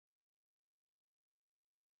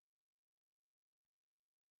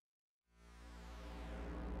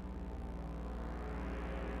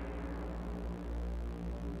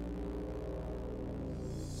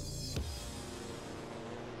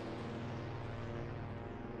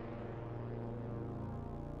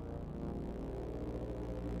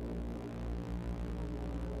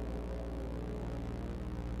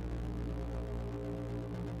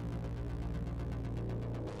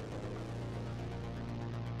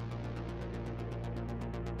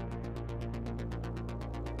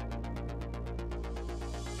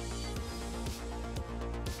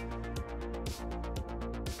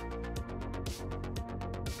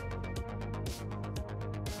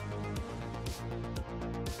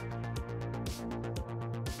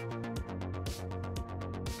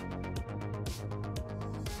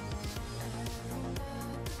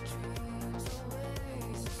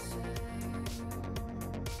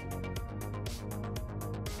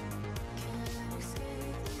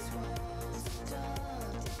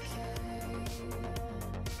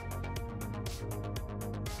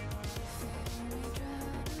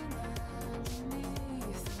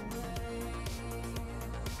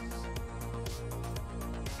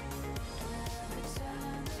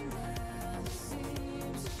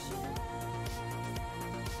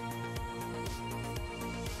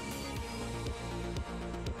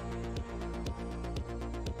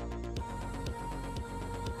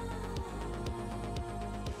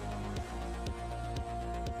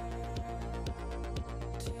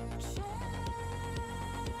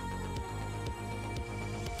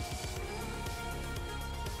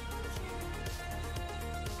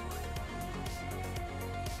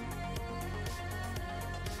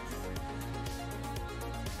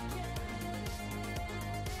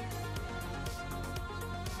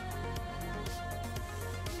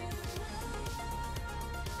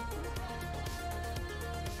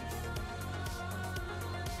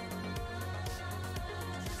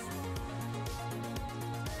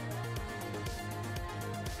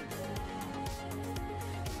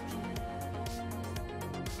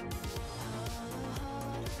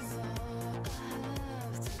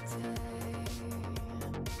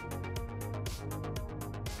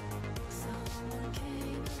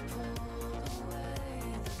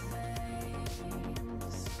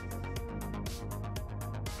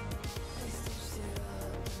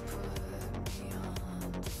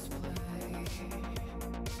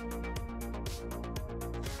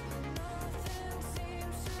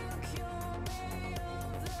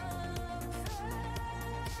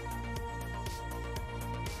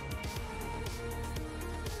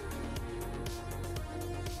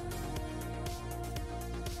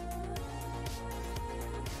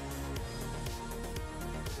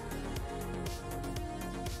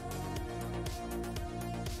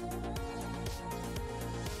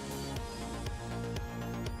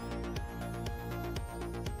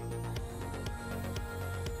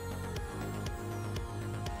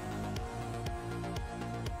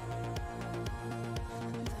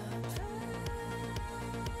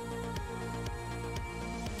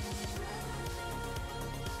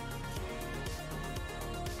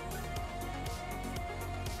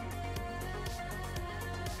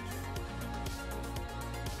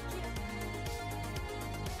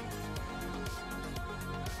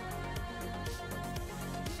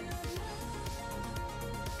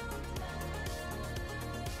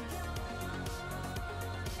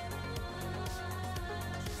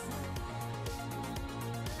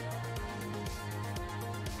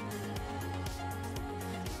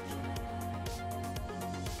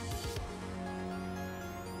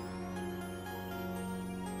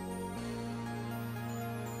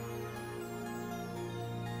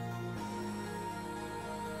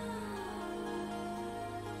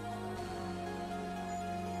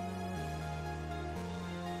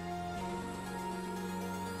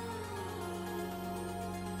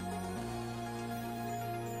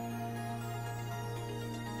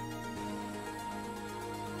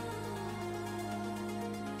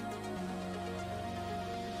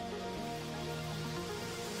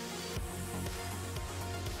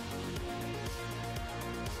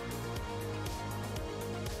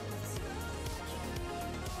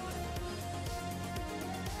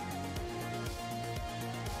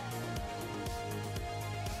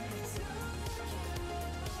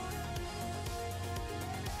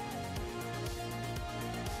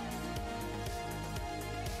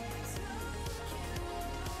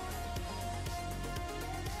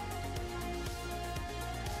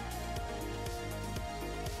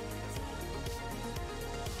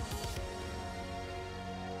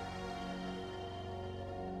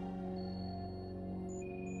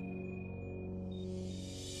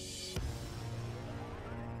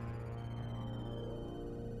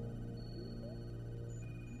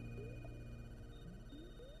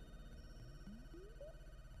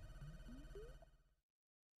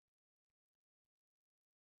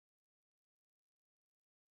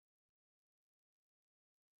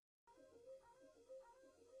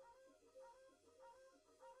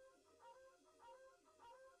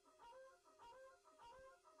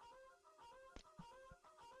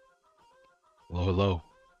Hello, hello.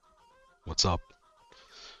 What's up?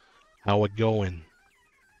 How it going?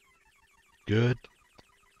 Good?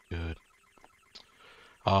 Good.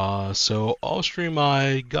 So off stream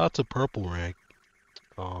I got to purple rank.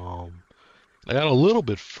 I got a little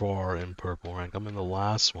bit far in purple rank. I'm in the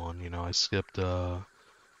last one, you know, I skipped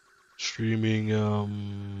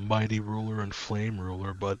streaming Mighty Ruler and Flame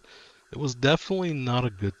Ruler, but it was definitely not a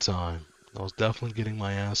good time. I was definitely getting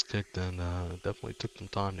my ass kicked and it definitely took some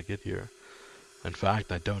time to get here. In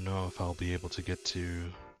fact, I don't know if I'll be able to get to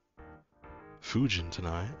Fujin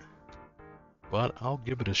tonight, but I'll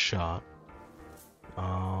give it a shot.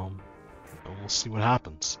 And we'll see what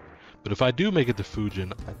happens. But if I do make it to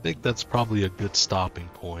Fujin, I think that's probably a good stopping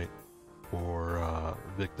point for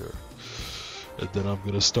Victor. And then I'm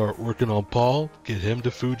gonna start working on Paul, get him to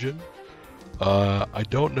Fujin. I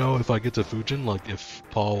don't know if I get to Fujin, like if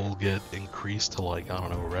Paul will get increased to like, I don't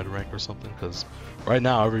know, red rank or something, because right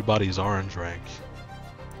now everybody's orange rank.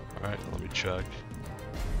 Alright, let me check.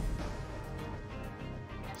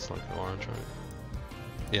 It's like orange rank.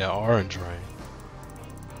 Yeah, orange rank.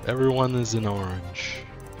 Everyone is in orange.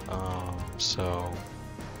 So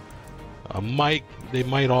they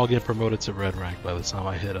might all get promoted to red rank by the time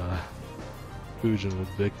I hit Fujin with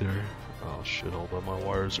Victor. Oh shit, hold on, my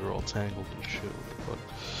wires are all tangled and shit. What the fuck?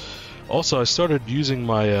 Also, I started using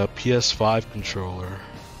my PS5 controller.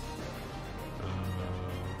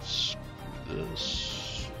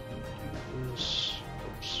 This. Oops.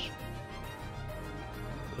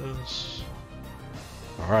 This.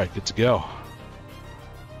 Alright, good to go.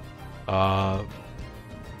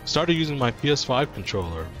 Started using my PS5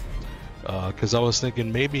 controller because I was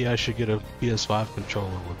thinking maybe I should get a PS5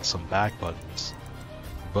 controller with some back buttons,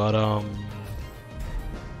 but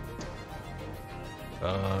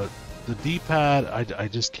the D-pad I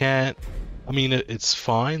just can't. I mean it's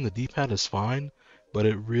fine, the D-pad is fine, but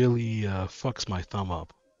it really fucks my thumb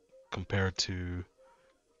up compared to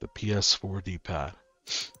the PS4 D-pad.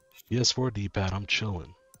 PS4 D-pad I'm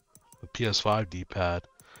chilling. The PS5 D-pad,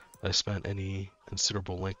 I spent any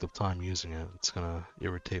considerable length of time using it, it's gonna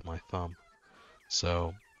irritate my thumb.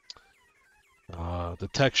 So the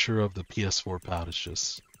texture of the PS4 pad is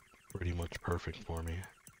just pretty much perfect for me.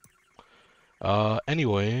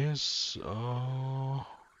 Anyways, should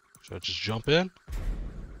I just jump in?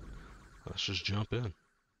 Let's just jump in.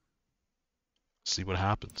 See what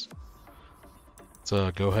happens.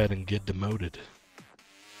 Let's go ahead and get demoted.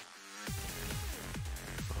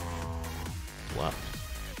 Left.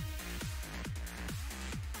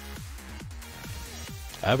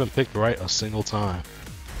 I haven't picked right a single time.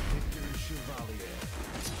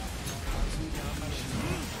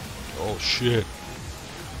 Oh shit.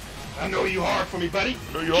 I know you hard for me, buddy.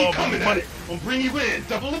 I know you Keep hard for me, coming at buddy. it. I'll bring you in,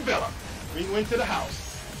 double the Bella. Bring you into the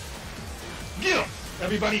house. Get him.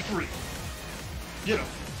 Everybody free. Get him.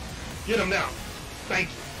 Get him now. Thank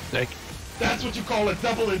you. Thank you. That's what you call a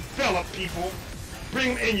double envelop, people.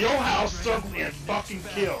 Bring him in your house, circle, and fucking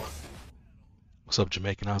kill. What's up,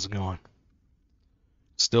 Jamaican? How's it going?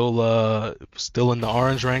 Still in the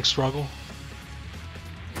orange rank struggle?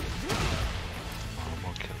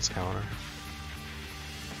 Oh, okay, let's counter.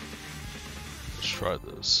 Let's try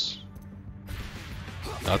this.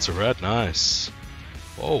 That's a red, nice.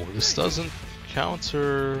 Whoa, this doesn't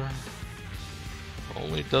counter.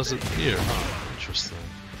 Only does it here, huh? Interesting.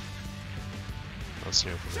 That's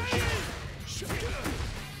new information.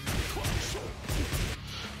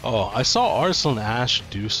 Oh, I saw Arsenal Ash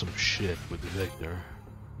do some shit with Victor.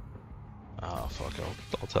 Ah, fuck,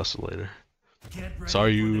 I'll test it later. So are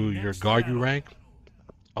you your Gargu rank?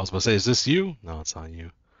 I was about to say, is this you? No, it's not you.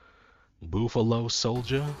 Buffalo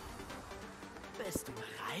Soldier?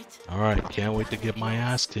 Alright, can't wait to get my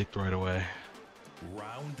ass kicked right away.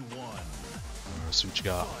 Round one. Let's see what you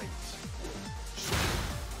got.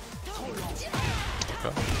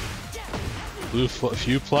 Okay. Blue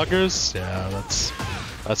few pluggers? Yeah, that's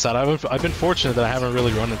that. I've been fortunate that I haven't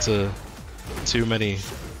really run into too many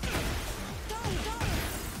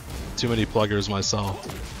pluggers myself.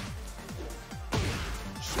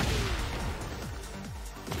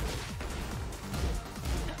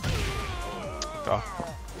 Okay.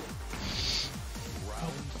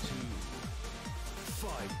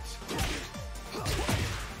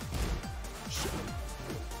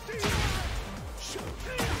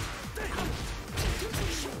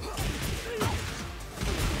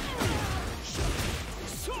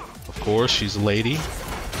 Of course, she's a lady.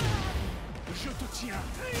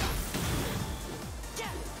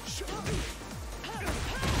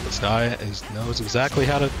 This guy knows exactly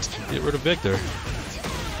how to get rid of Victor.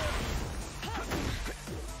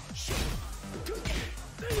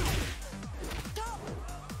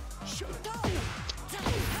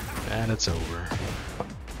 And it's over.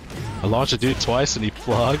 I launched a dude twice and he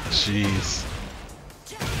plugged? Jeez.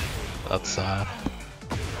 That's sad.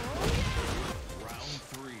 Round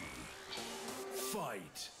 3.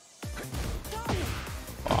 Fight.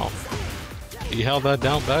 Wow. He held that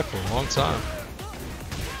down back for a long time.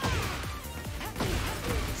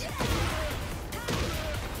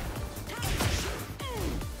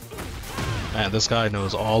 Man, this guy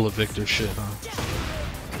knows all of Victor's shit, huh?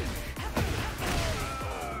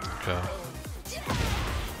 Okay.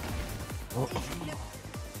 Oh.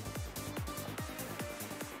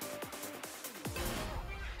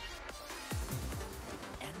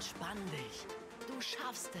 Entspann dich. Du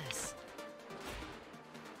schaffst es.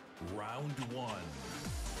 Round 1.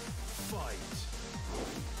 Fight.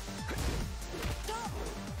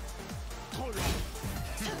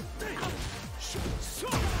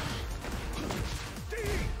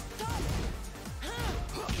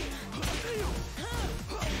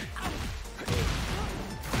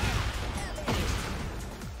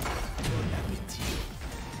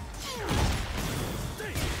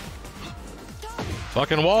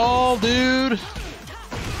 Fucking wall, dude!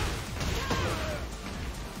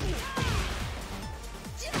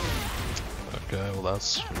 Okay, well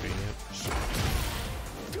that's convenient.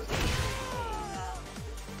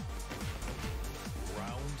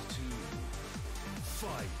 Round 2.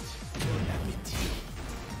 Fight.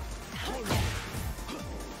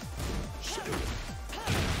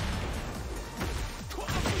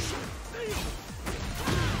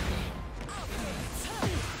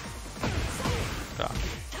 Okay.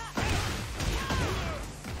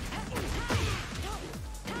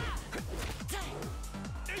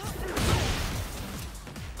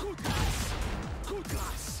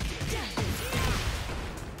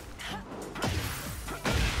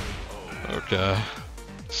 Okay.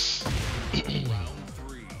 Round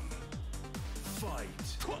 3. Fight.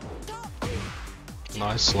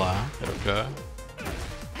 Nice slap. Okay.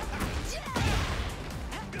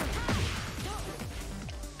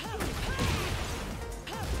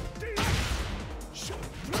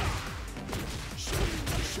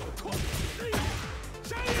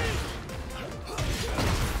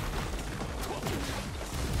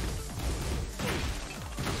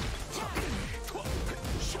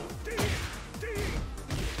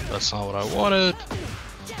 That's not what I wanted.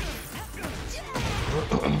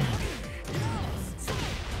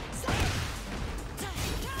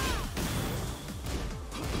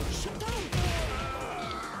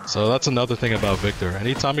 So that's another thing about Victor.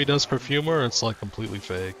 Anytime he does Perfumer, it's like completely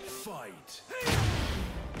fake. Fight.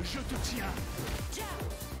 Je te tiens.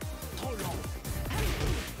 Trop long.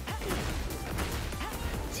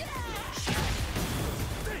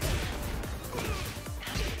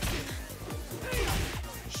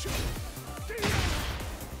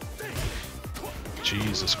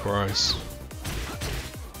 Jesus Christ.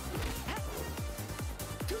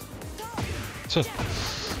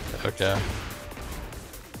 Okay.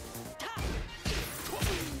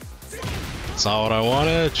 That's not what I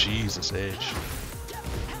wanted. Jesus H.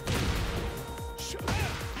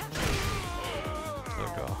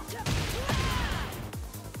 Okay.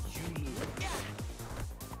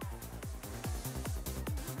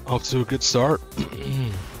 Off to a good start.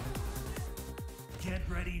 Get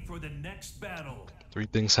ready for the next battle. Three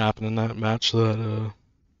things happened in that match that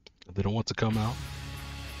they don't want to come out.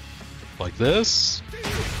 Like this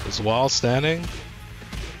while standing.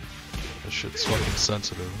 This shit's fucking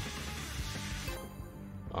sensitive.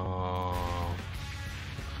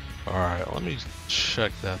 Alright, let me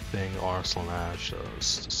check that thing Arslan Ash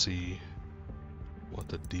does to see what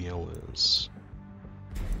the deal is.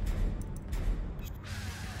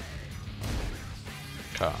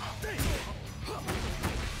 Okay.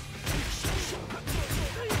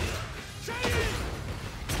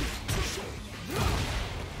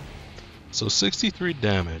 So 63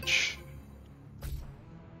 damage.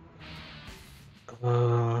 Get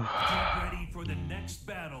ready for the next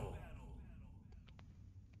battle.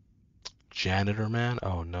 Janitor Man?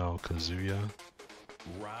 Oh no, Kazuya.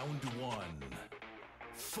 Round 1.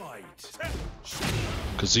 Fight.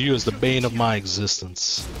 Kazuya is the bane of my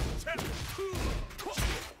existence.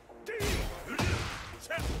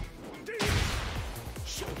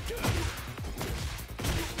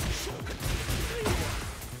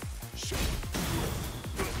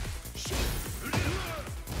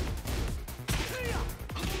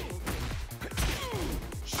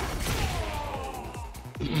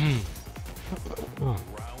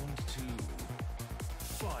 Round 2.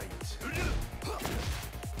 Fight.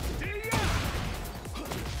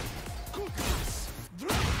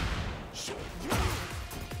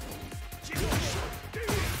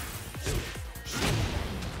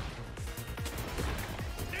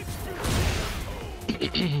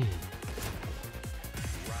 three.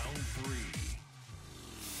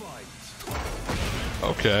 Fight.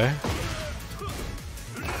 Okay.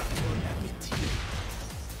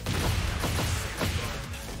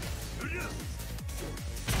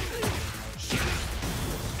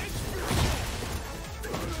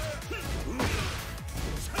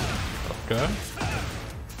 Okay.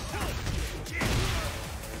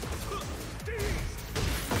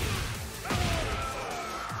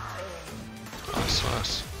 Nice,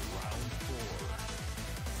 nice.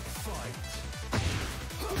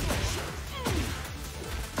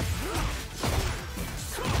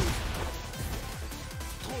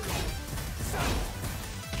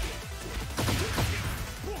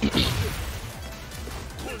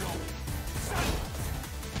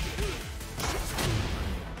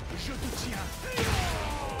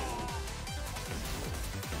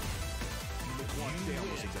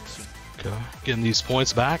 Okay, getting these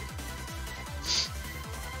points back.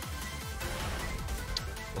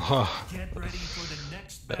 Huh. Get ready for the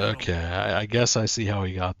next battle. Okay, I guess I see how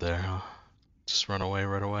he got there, huh? Just run away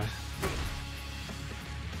right away.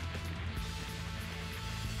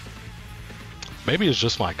 Maybe it's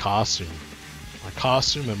just my costume. My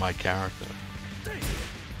costume and my character.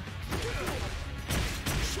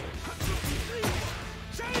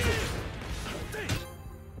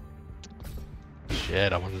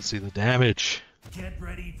 Shit, I wanted to see the damage. Get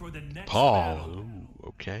ready for the next Paul. battle. Ooh,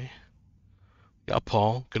 okay. Got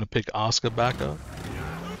Paul. Gonna pick Oscar back up.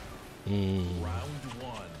 Round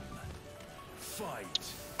one. Fight.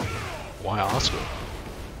 Why Oscar?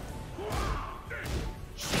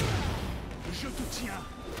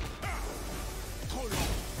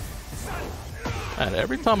 And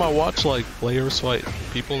every time I watch like players fight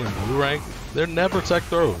people in blue rank, they're never tech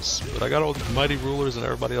throws. But I got all the mighty rulers and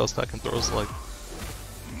everybody else tech and throws like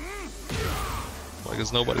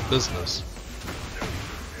it's nobody's business.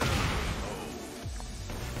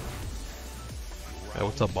 Hey,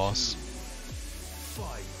 what's up, boss?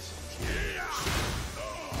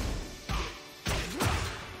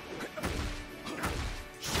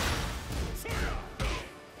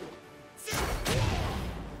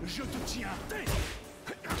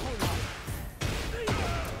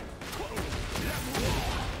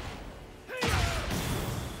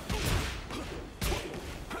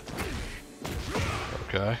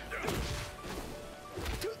 Okay.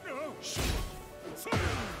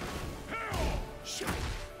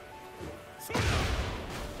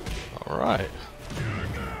 All right.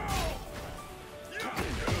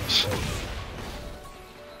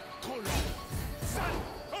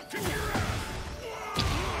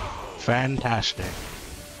 Fantastic.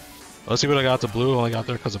 Let's see what I got to blue. Only got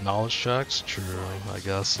there because of knowledge checks. True, I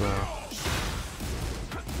guess so.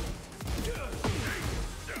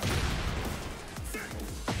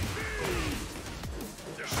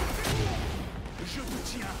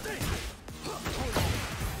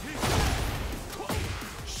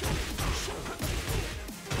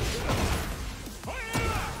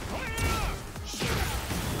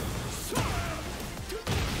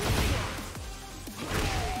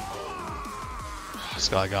 This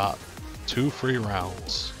guy got 2 free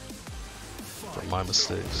rounds for my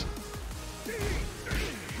mistakes.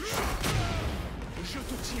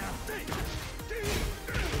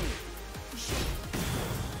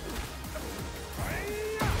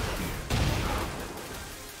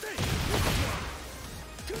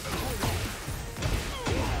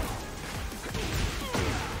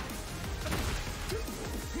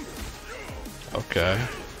 Okay.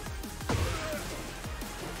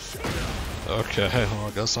 Okay, well,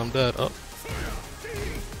 I guess I'm dead. Oh.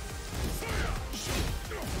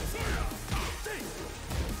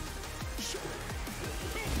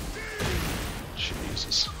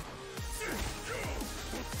 Jesus.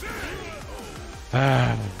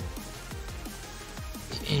 Ah.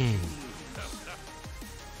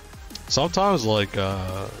 Sometimes, like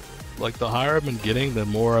the higher I've been getting, the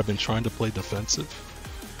more I've been trying to play defensive.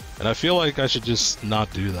 And I feel like I should just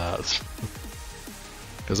not do that.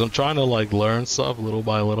 Because I'm trying to like learn stuff little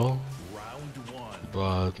by little,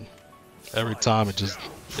 but every time it just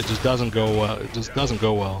doesn't go well. It just doesn't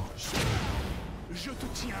go well.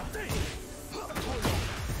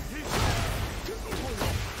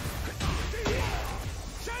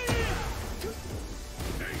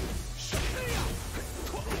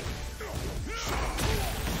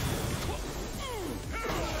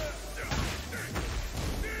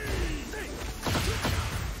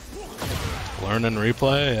 Learn and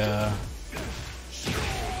replay, yeah.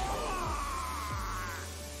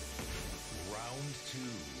 Round two.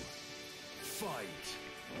 Fight.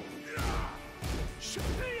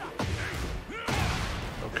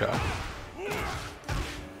 Okay.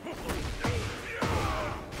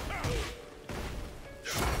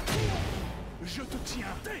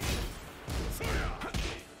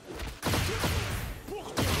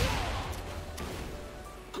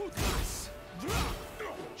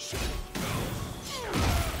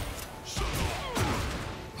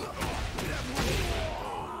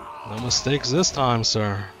 mistakes this time,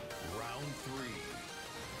 sir.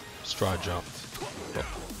 Stride jump.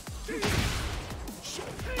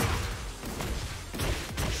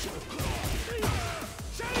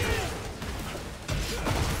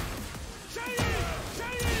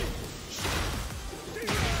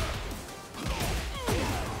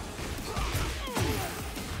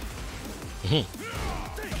 Oh.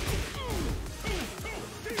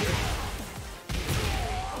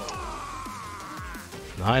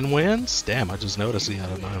 9 wins? Damn, I just noticed he had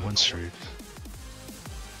a 9-win streak.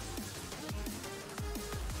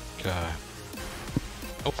 Okay.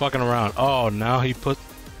 No fucking around. Oh, now he put...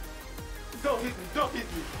 Don't hit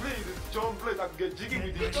me, please. It's John Blake. I can get jiggy with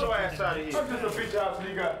you. Get your ass out of here. I'm just a bitch ass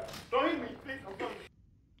nigga. Don't hit me, please. I'm coming.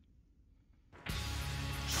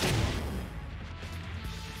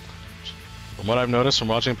 From what I've noticed from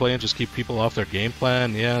watching play and just keep people off their game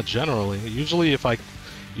plan, yeah, generally. Usually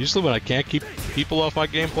when I can't keep people off my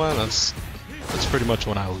game plan, that's pretty much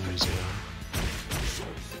when I lose, you know.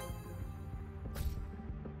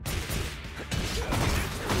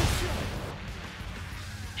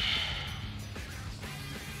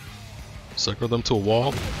 Sucker them to a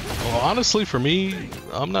wall. Well, honestly, for me,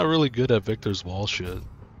 I'm not really good at Victor's wall shit.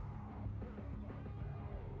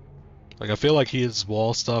 Like, I feel like his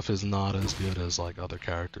wall stuff is not as good as, like, other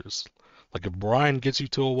characters. Like, if Brian gets you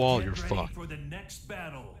to a wall, you're fucked. For the next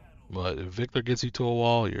battle. But if Victor gets you to a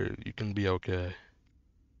wall, you can be okay.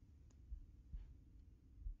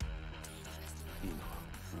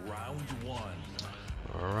 Round 1.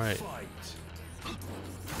 Alright. Fight.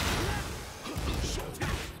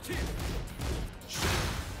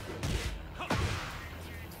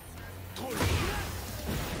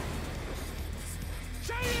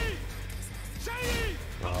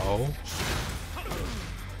 Oh.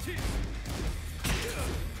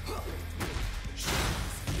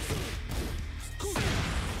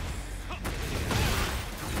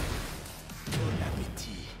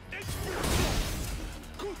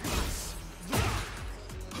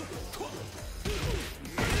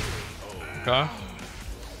 Okay.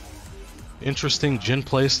 Interesting Jin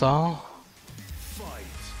playstyle.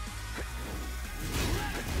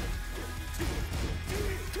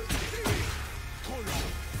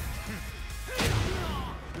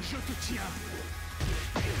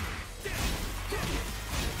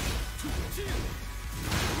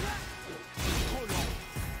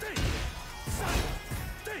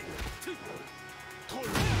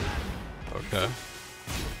 Okay.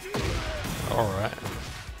 All right.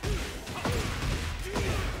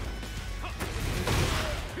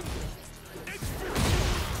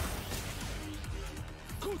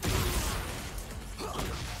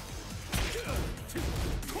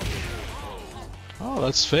 Oh,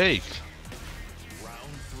 that's fake. Round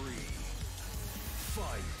 3.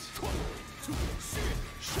 Fight.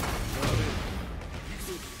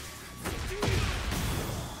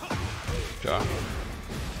 Okay.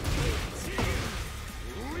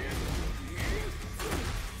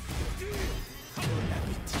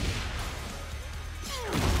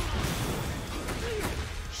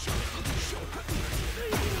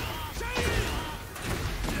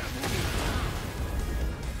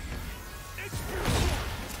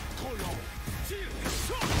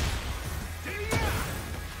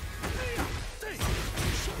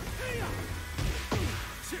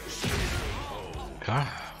 Okay.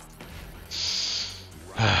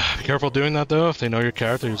 Be careful doing that though. If they know your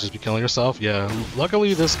character, you'll just be killing yourself. Yeah.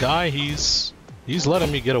 Luckily, this guy, he's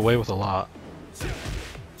letting me get away with a lot.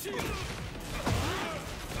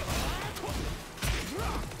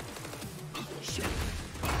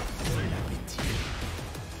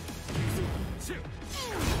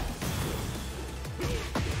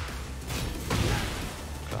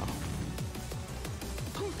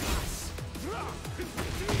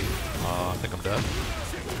 I think I'm dead.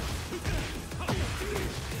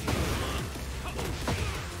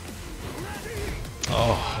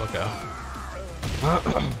 Oh, okay.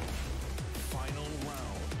 Final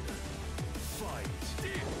round. Fight.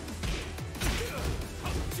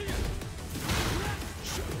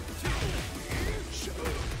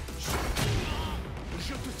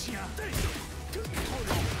 Je te tiens.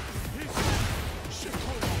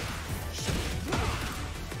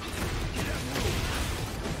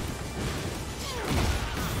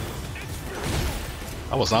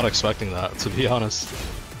 I was not expecting that, to be honest.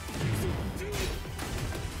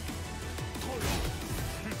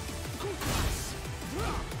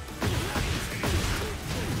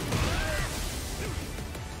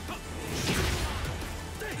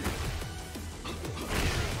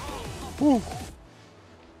 Woo.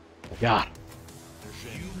 God.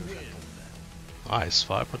 Nice,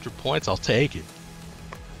 500 points, I'll take it.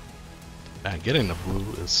 Man, getting the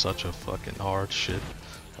blue is such a fucking hard shit.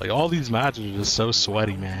 Like, all these matches are just so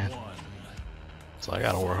sweaty, man. So I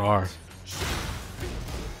gotta work hard.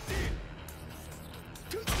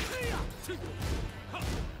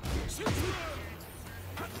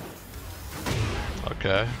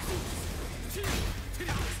 Okay.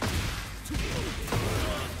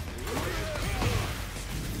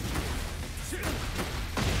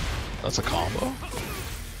 That's a combo?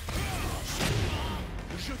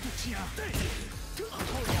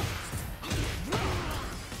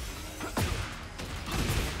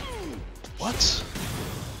 What?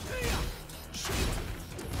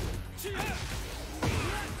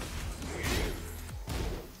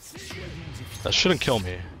 That shouldn't kill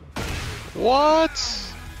me.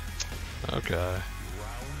 What? Okay.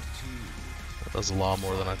 That does a lot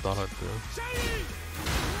more than I thought I'd do.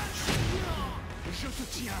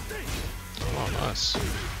 Oh, nice.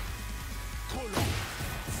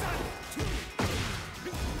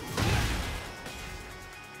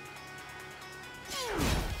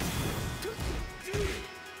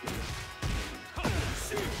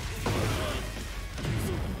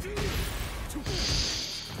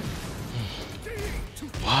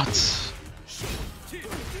 What?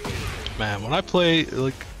 Man, when I play,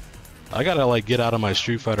 like, I gotta, like, get out of my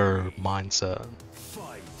Street Fighter mindset.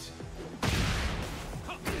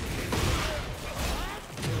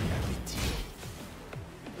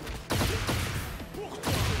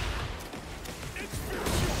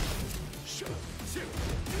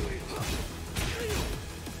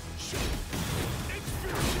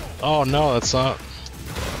 Oh no, that's not.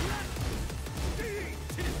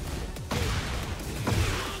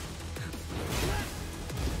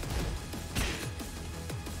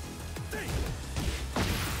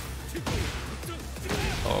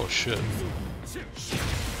 Oh shit.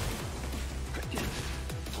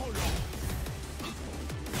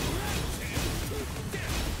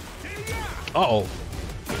 Uh-oh.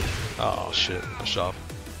 Oh shit, I shot.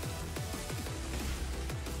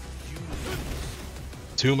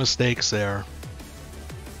 Two mistakes there.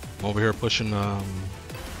 I'm over here pushing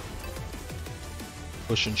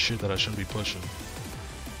shit that I shouldn't be pushing.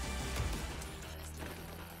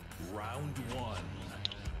 Round one.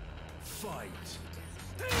 Fight.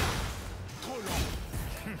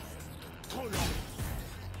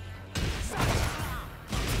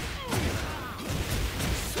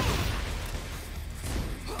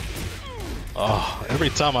 Oh,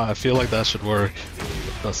 every time I feel like that should work,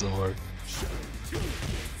 it doesn't work.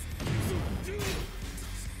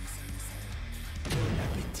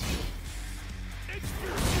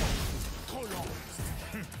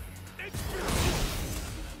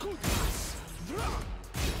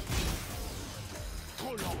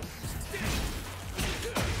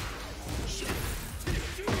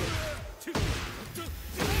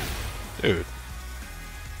 Dude.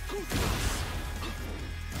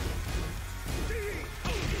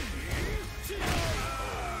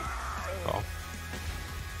 Oh.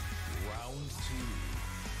 Round two.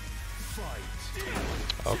 Fight.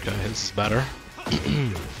 Okay, this is better.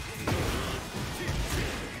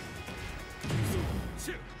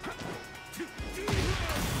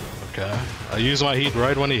 Okay. I used my heat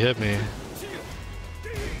right when he hit me.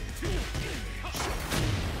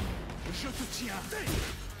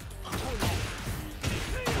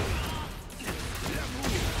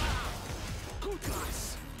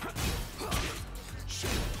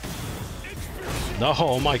 No,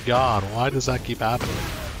 oh my god, why does that keep happening?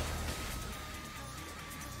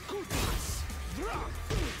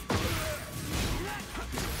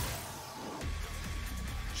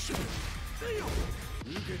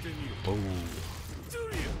 Oh.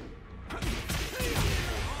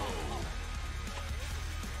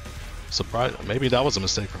 Surprise, maybe that was a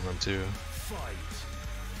mistake from him too.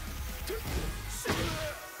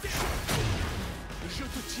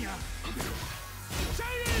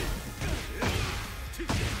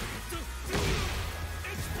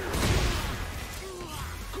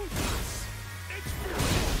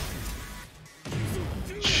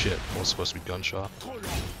 Shit, that was supposed to be gunshot.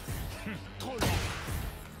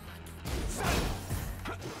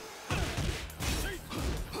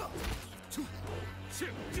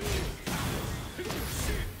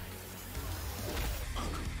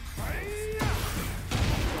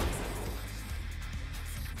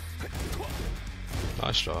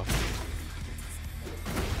 Nice job.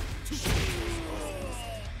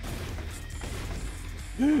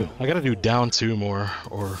 I gotta do down two more,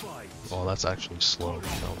 or... Oh, that's actually slow.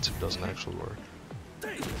 Down two doesn't actually work.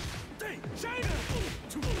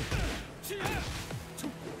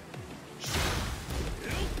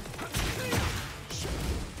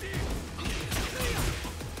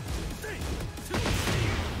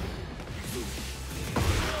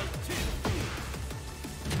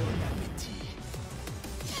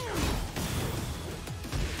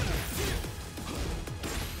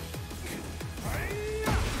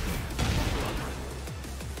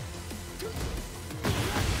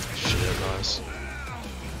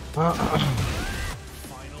 Here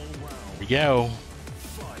we go.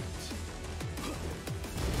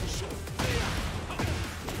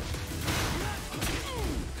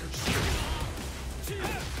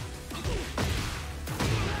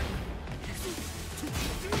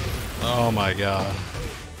 Oh my god.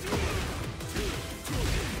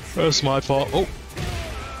 That's my fault. Oh!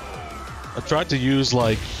 I tried to use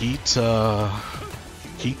like heat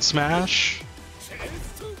smash.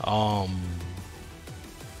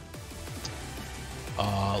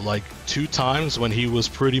 Like 2 times when he was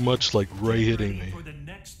pretty much like right hitting me.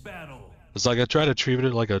 It's like I tried to treat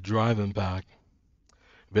it like a drive impact.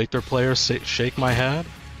 Victor players shake my head.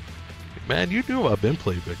 Man, you knew I've been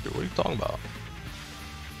playing Victor. What are you talking about?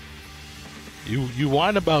 You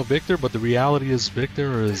whine about Victor, but the reality is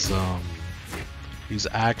Victor is he's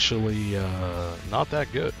actually not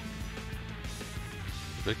that good.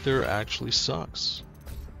 Victor actually sucks.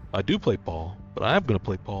 I do play Paul, but I am gonna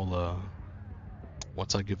play Paul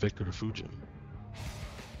once I get Victor to Fujin.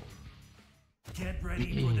 Get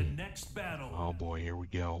ready for the next battle. Oh boy, here we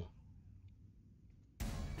go.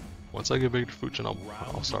 Once I get Victor to Fujin,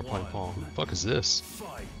 I'll start playing Paul. Who the fuck is this?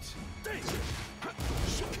 Fight.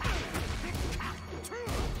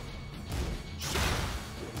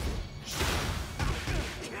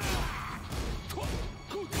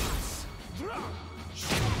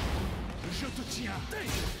 Je te tiens.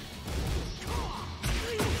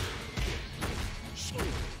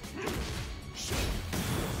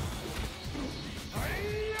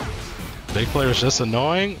 Big player is just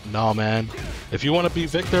annoying? No, man. If you want to beat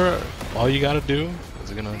Victor, all you gotta do... Is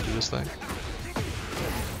it gonna do this thing?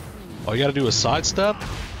 All you gotta do is sidestep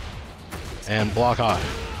and block high.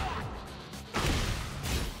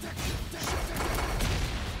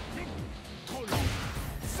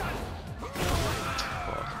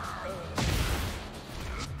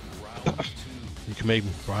 You can make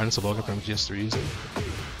Brian and Saboka from GS3 easy.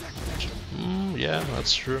 Yeah,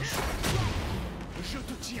 that's true.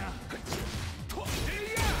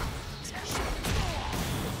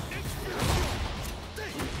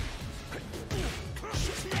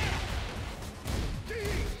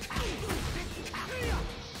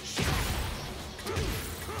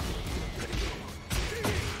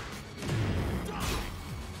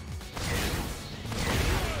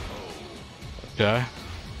 Okay.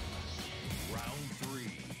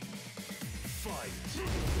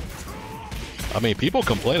 I mean, people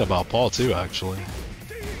complain about Paul too, actually.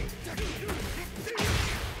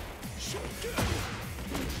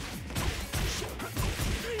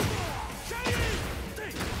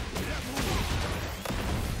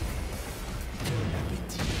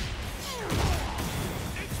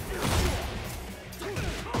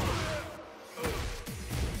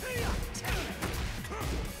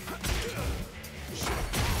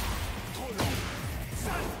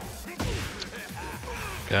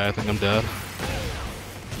 Okay, I think I'm dead.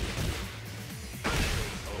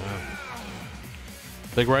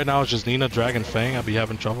 I think right now it's just Nina, Dragon, Fang I'd be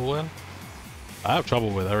having trouble with. I have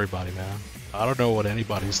trouble with everybody, man. I don't know what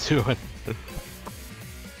anybody's doing.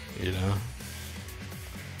 You know?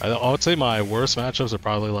 I would say my worst matchups are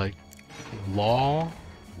probably like Law.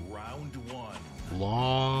 Round 1.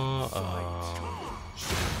 Law,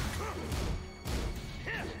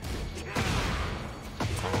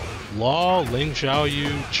 Law, Ling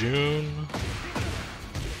Xiaoyu, June.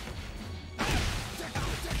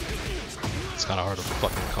 It's kind of hard to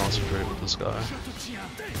fucking concentrate with this guy.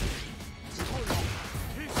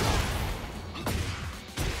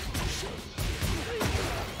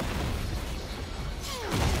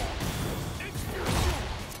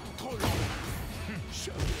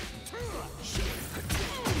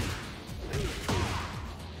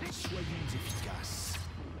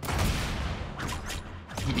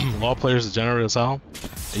 Law players degenerate as hell.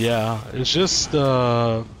 Yeah, it's just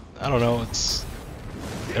I don't know. It's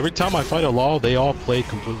every time I fight a Law, they all play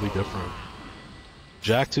completely different.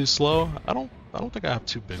 Jack too slow. I don't think I have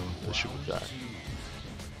too big of an issue with Jack.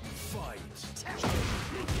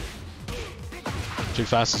 Your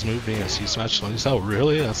fastest move being a C smash. Oh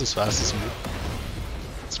really? That's his fastest move.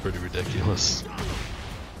 It's pretty ridiculous.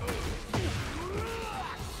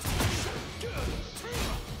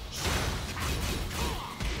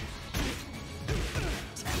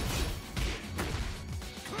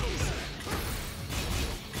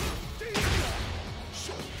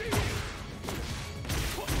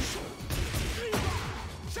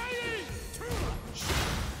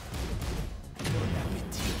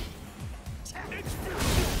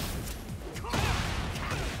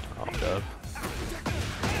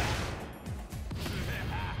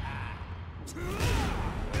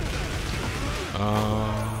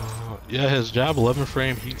 Yeah, his jab 11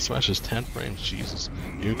 frame, heat smash is 10 frames. Jesus.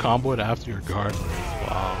 You combo it after your guard.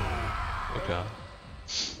 Wow. Okay.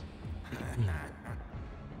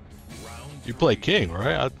 You play King,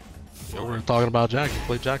 right? We were talking about Jack. You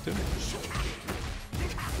play Jack too?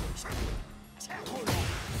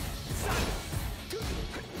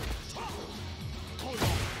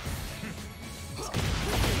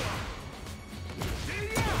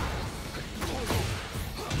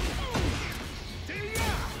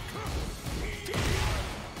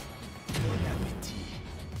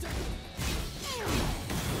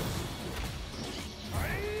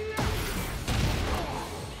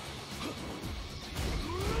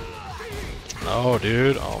 Oh,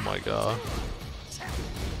 dude. Oh my god.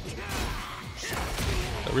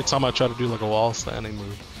 Every time I try to do like a wall standing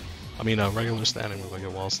move, I mean a regular standing move, I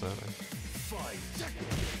get wall standing.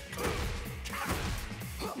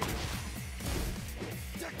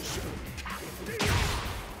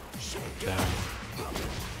 Damn.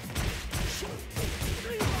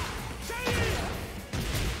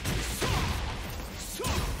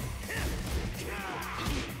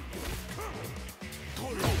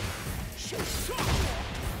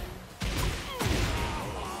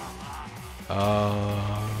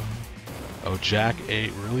 Oh, Jack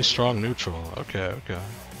 8, really strong neutral. Okay, okay.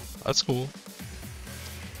 That's cool.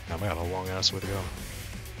 Damn, I got a long ass way to go.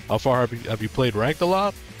 How far have you played ranked a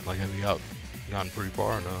lot? Like, have you gotten pretty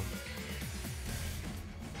far or no?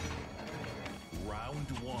 Round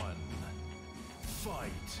one.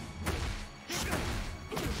 Fight.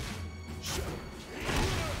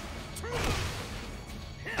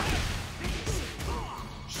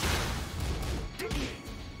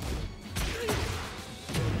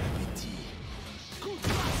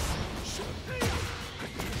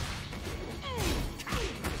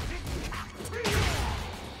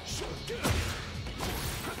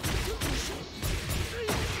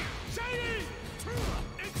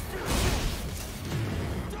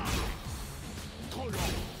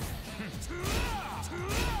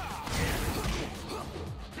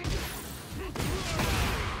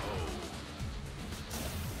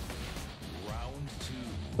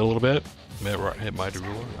 A little bit. Hit my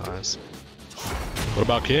ruler. Nice. What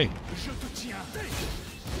about King?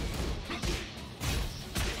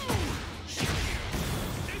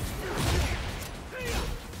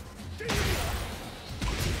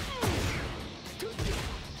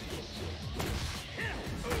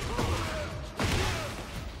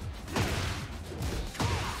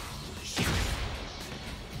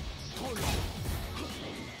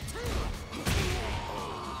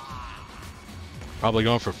 Probably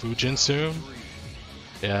going for Fujin soon.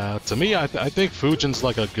 Yeah, to me, I think Fujin's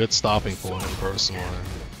like a good stopping point personally.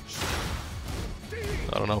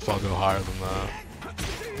 I don't know if I'll go higher than that.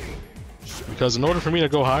 Because in order for me to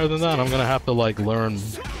go higher than that, I'm gonna have to like learn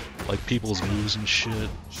like people's moves and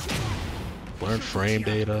shit. Learn frame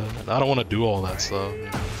data. And I don't want to do all that stuff. You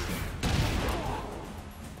know?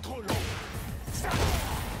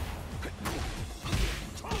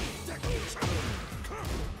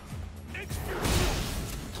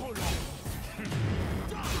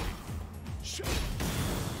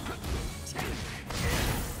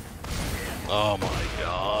 Oh my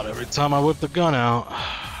god, every time I whip the gun out.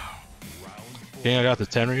 King, I got the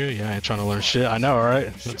Tenryu? Yeah, I ain't trying to learn shit. I know, right?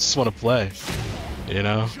 I just want to play. You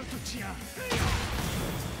know?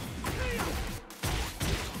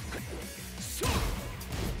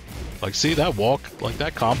 Like, see that walk? Like,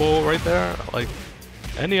 that combo right there? Like,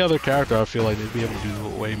 any other character, I feel like they'd be able to do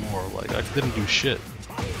way more. Like, I didn't do shit.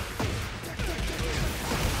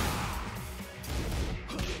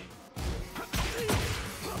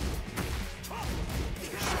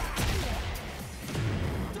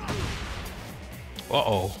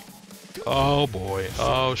 Uh-oh. Oh boy.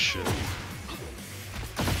 Oh shit.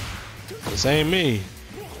 This ain't me.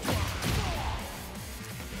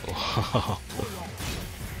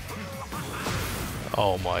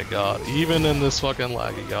 Oh my god. Even in this fucking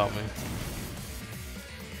lag, he got me.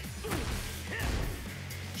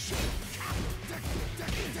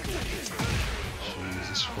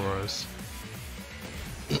 Jesus Christ.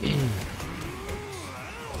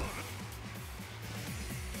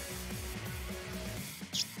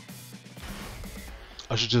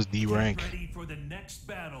 I should just D-rank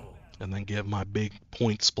and then get my big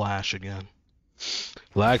point splash again.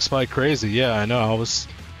 Lag spike crazy, yeah, I know,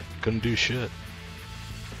 couldn't do shit.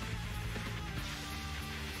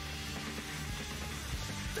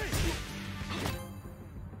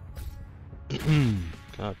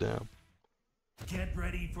 God damn. Get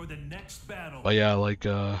ready for the next battle. But yeah, like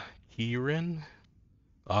Kirin,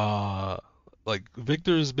 like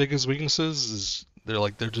Victor's biggest weaknesses is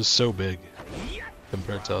they're just so big.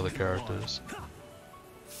 compared to other characters.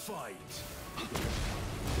 Fight.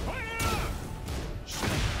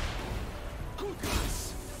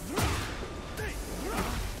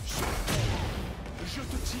 Je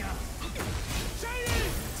te tiens.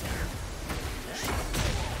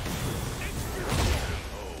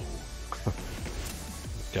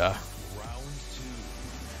 Yeah.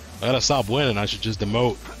 I gotta stop winning, I should just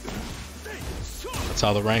demote. That's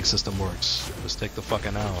how the rank system works. Just take the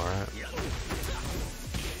fucking L, alright?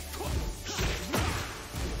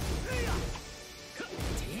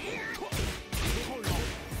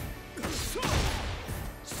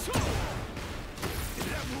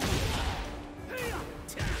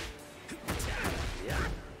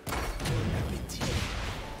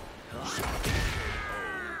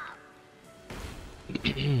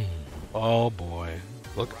 Oh boy.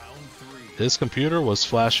 Look. His computer was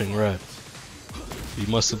flashing red. He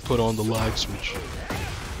must have put on the lag switch.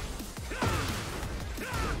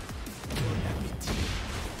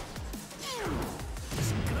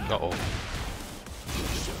 Uh-oh.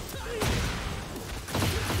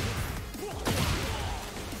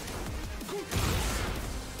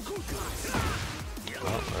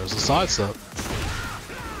 Well, there's a sidestep.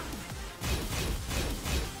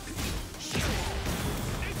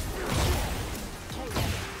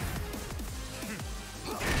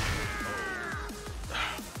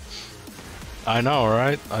 I know,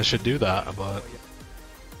 right? I should do that, but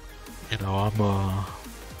you know,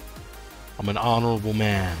 I'm an honorable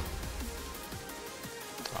man.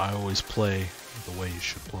 I always play the way you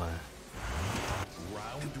should play.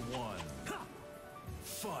 Round one.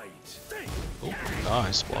 Fight. Oh,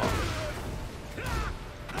 nice block.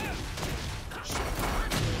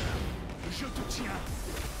 Je te tiens.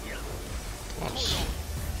 Close.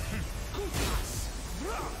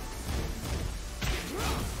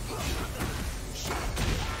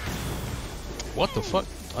 What the fuck?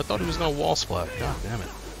 I thought he was gonna wall splat. God damn it.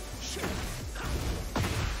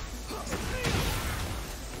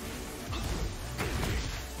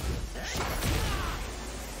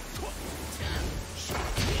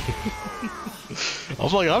 I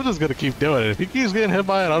was like, I'm just gonna keep doing it. If he keeps getting hit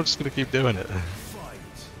by it, I'm just gonna keep doing it.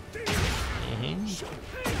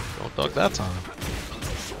 Don't duck that time.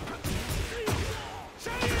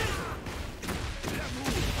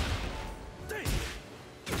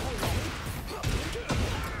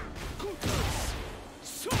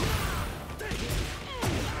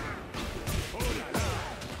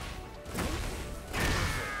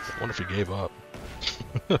 I wonder if he gave up.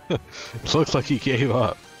 It looks like he gave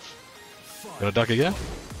up. Gonna duck again?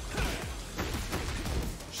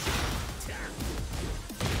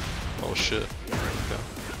 Oh shit. Okay.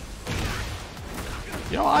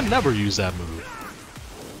 Yo, I never use that move.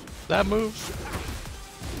 That move?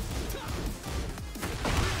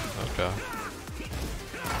 Okay.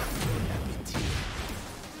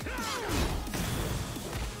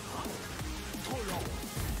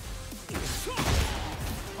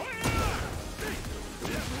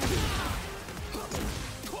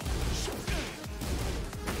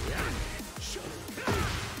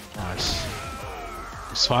 Nice.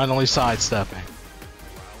 He's finally sidestepping.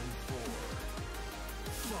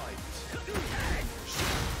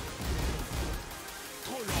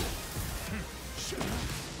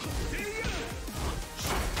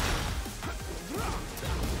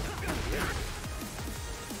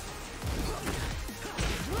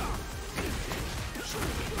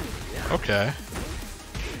 Okay.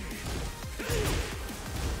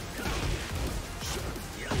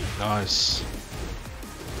 Nice.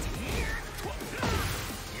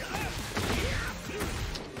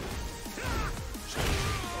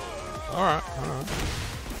 Alright, alright.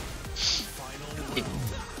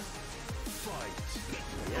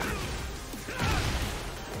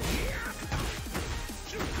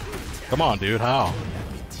 Come on, dude, how?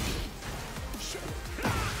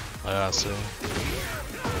 Yeah, I see.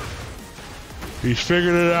 He's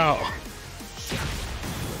figured it out.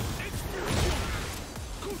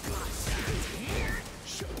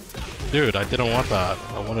 Dude, I didn't want that.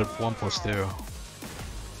 I wanted 1+2.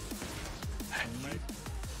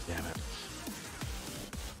 Damn it.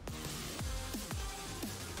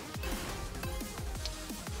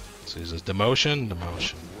 So he says demotion,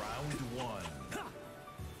 demotion. Round one.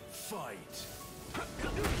 Fight.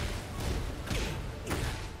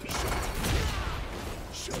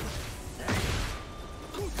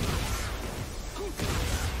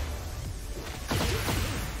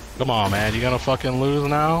 Come on, man. You gonna fucking lose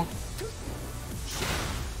now?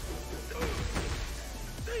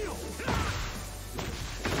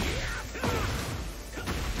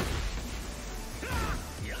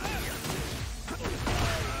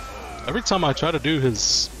 Every time I try to do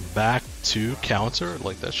his back two counter,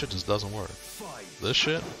 like that shit just doesn't work. This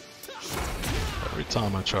shit, every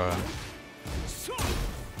time I try.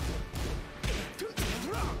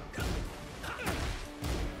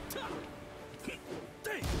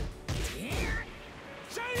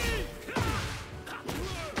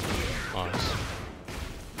 Nice.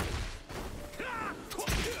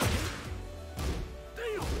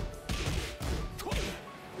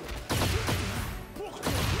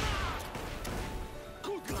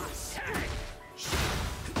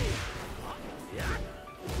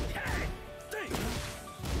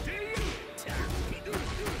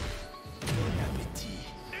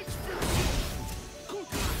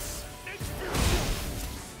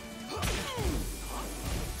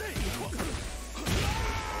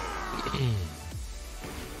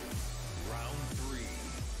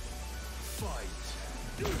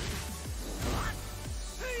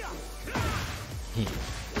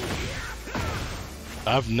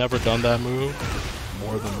 I've never done that move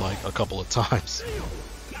more than like a couple of times.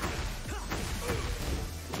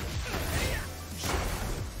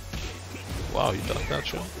 Wow, you ducked that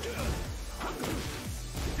shot.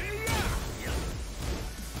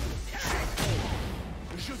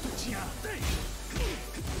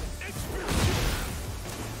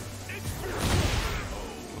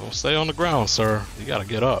 Well, stay on the ground, sir. You gotta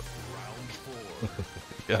get up. You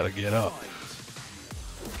gotta get up.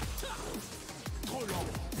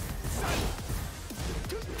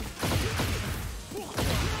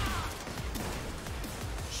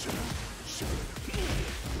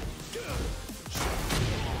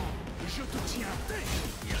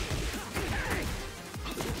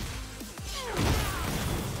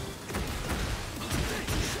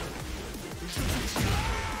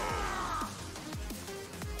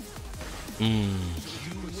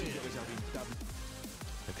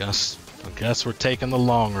 I guess we're taking the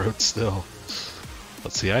long route still.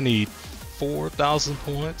 Let's see, I need 4,000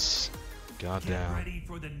 points. Goddamn. Ready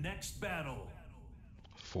for the next battle.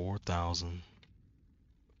 4,000.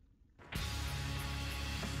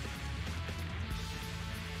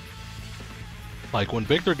 Like when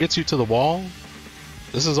Victor gets you to the wall,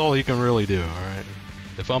 this is all he can really do, alright?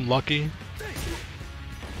 If I'm lucky,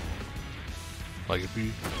 like if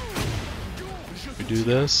you do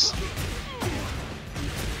this,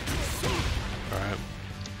 alright,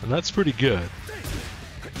 and that's pretty good.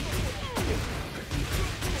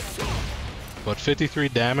 But 53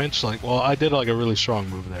 damage, like, well, I did like a really strong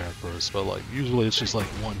move there at first, but like usually it's just like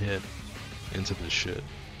one hit into this shit.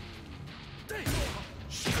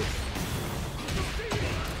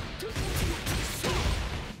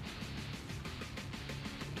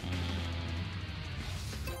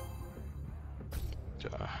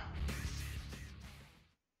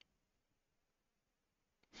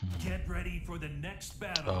 Get ready for the next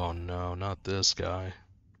battle. Oh no, not this guy.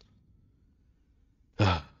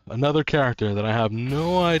 Another character that I have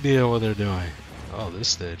no idea what they're doing. Oh, this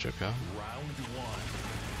stage, okay. Round one.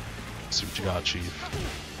 Let's see what you got, Chief.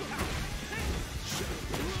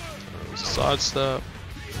 There's a sidestep.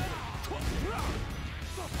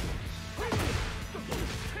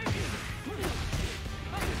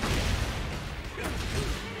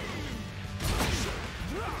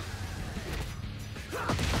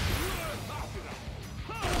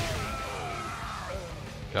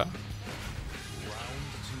 Okay.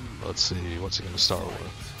 Let's see, what's he gonna start with?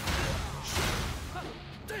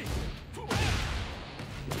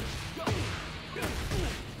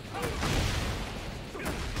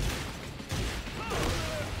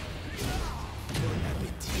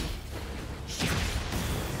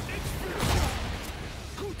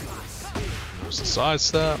 There's a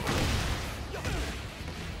sidestep.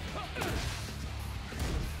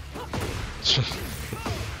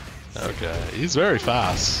 Okay, he's very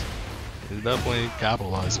fast. He's definitely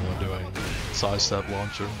capitalizing on doing sidestep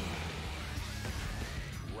launcher.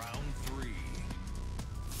 Round three.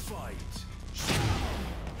 Fight.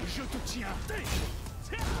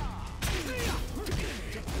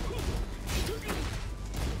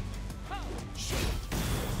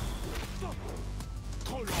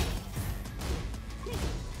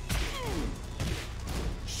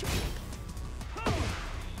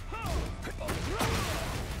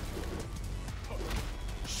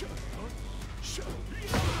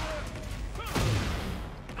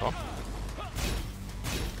 Oh.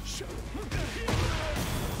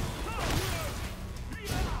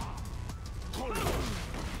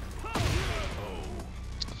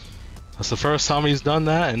 That's the first time he's done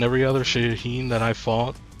that, and every other Shaheen that I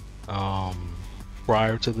fought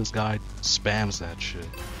prior to this guy spams that shit.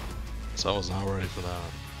 So I was not ready for that.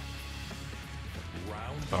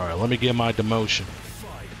 Alright, let me get my demotion.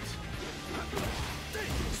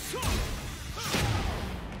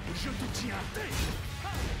 Je te tiens.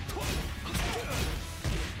 Trop lent.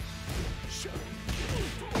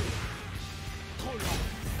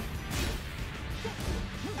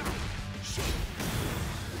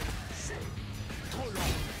 Trop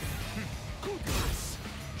lent. Coup de grâce.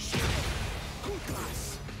 Coup de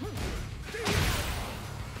grâce.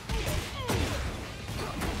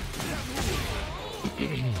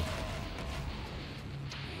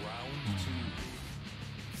 Round 2.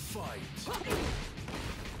 Fight. Trop lent.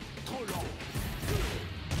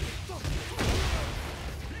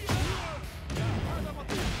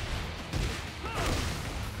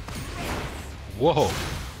 Whoa!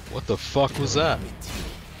 What the fuck was that?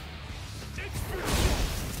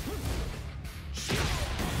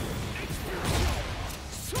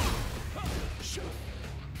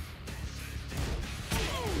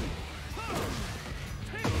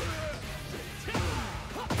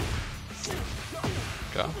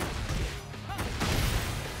 Okay.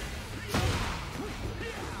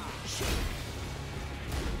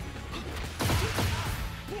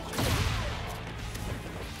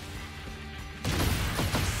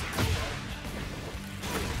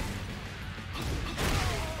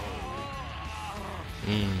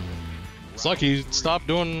 It's like he stopped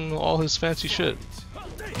doing all his fancy shit. Are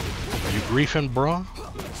you griefing, bruh?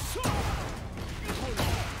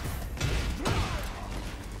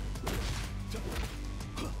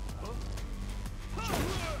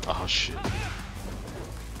 Oh shit.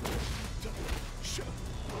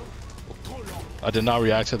 I did not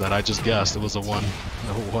react to that, I just guessed it was a one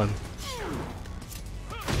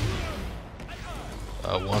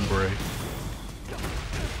break.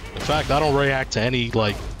 In fact, I don't react to any,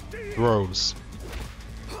 like, throws.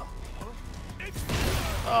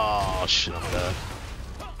 Oh shit, I'm dead.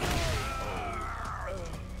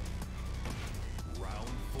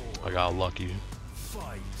 I got lucky.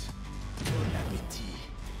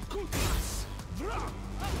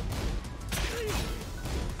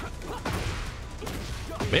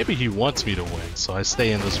 Maybe he wants me to win, so I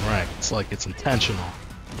stay in this rank. It's like it's intentional.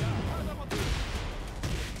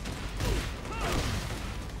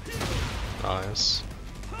 Nice.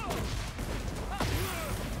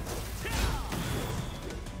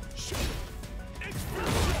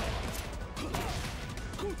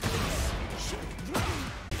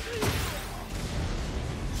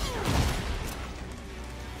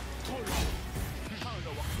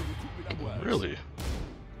 Really?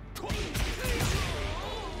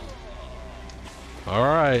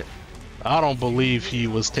 Alright. I don't believe he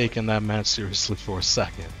was taking that match seriously for a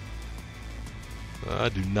second. I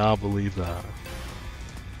do not believe that.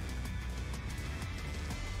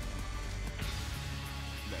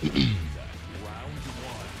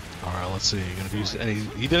 Alright, let's see. Gonna do any,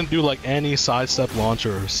 he didn't do like any sidestep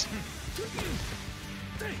launchers.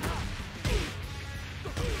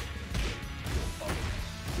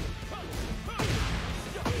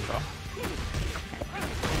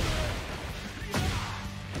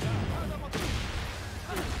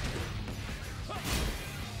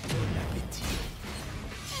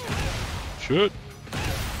 Shit.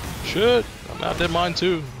 Shit. I'm out there mine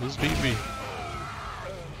too. This beat me.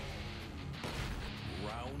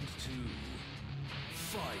 Round 2.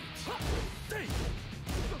 Fight.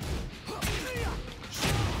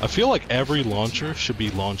 I feel like every launcher should be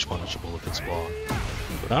launch punishable if it's blocked.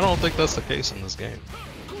 But I don't think that's the case in this game.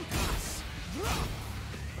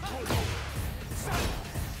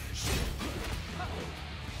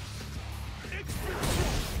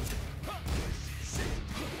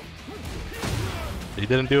 He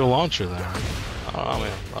didn't do a launcher there. I don't know,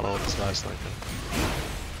 man. I don't know what this guy's thinking.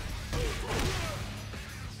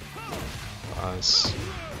 Nice.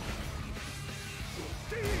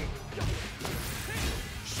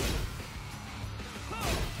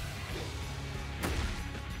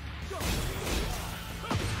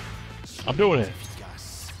 I'm doing it.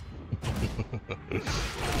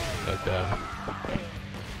 Okay.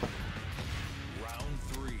 Round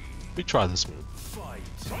 3. Let me try this move. Fight.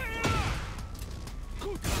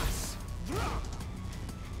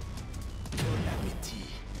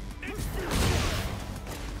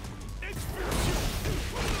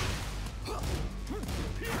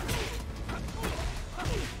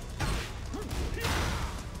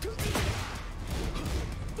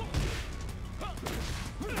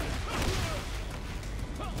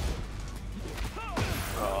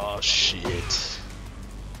 Oh shit.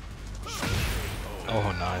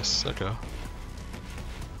 Oh nice. Okay.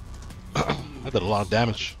 I did a lot of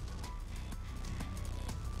damage.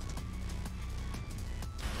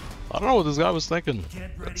 I don't know what this guy was thinking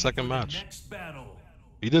that second match.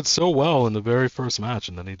 He did so well in the very first match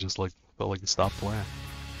and then he just like felt like he stopped playing.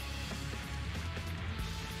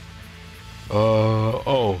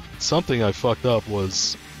 Oh, something I fucked up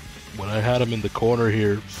was when I had him in the corner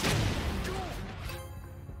here.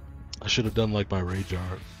 I should have done like my rage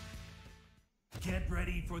art. Get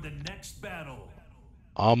ready for the next battle.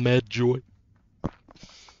 Ahmed Joy.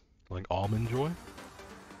 Like Almond Joy?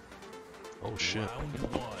 Oh shit. Round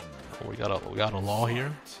one. Oh, we got a law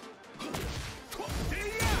here.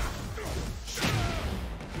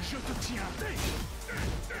 Je te tiens.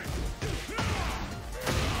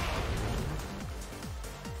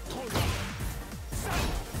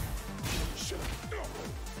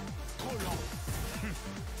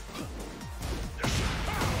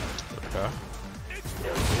 Okay.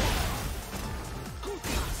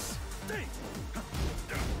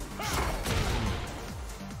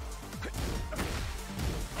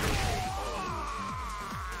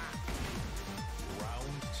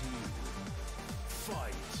 Round two.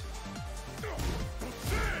 Fight.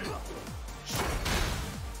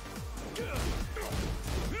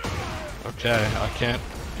 Okay, I can't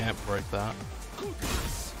break that.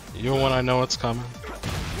 Even when I know it's coming.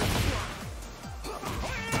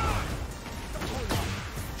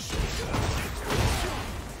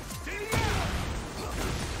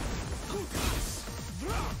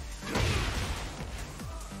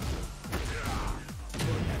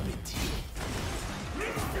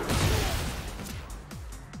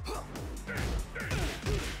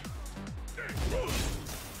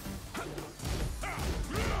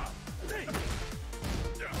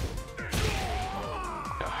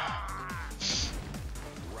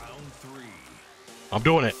 Round three. I'm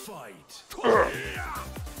doing it. Fight.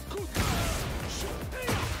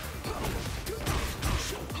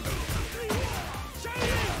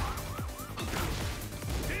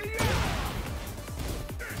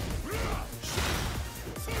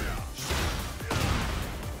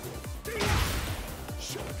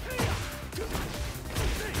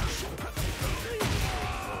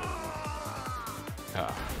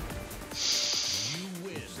 Ah. You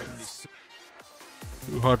win.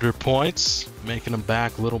 200 points, making them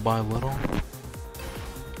back little by little.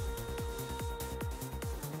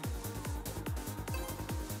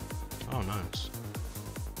 Oh, nice.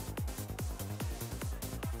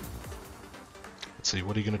 Let's see,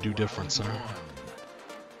 what are you gonna do different, sir?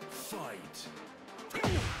 Fight.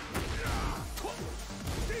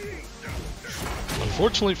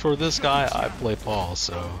 Unfortunately for this guy, I play Paul,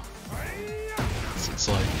 so it's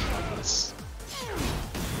like it's.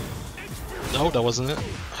 No, that wasn't it.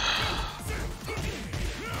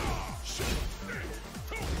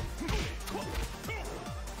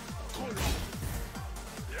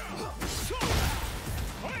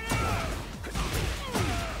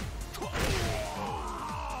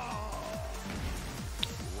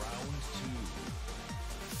 Round two.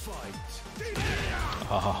 Fight.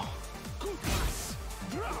 Oh.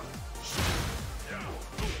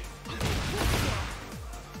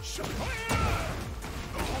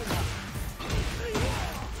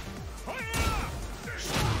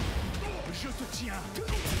 Je te tiens.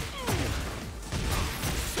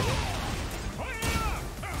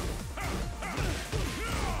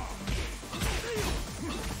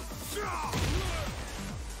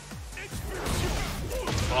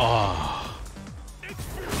 Oh.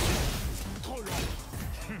 Trop long.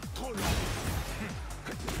 Trop long.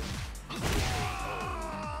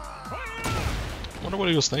 Wonder what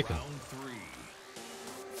he was thinking. Round three.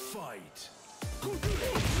 Fight.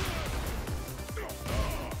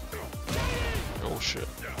 Oh shit.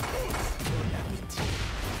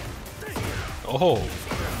 Oh.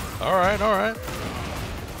 Alright, alright.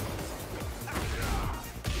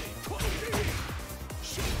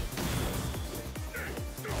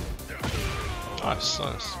 Nice,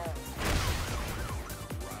 nice.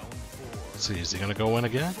 Let's see, is he gonna go in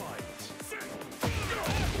again?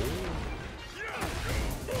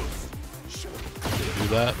 Do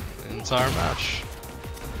that the entire match.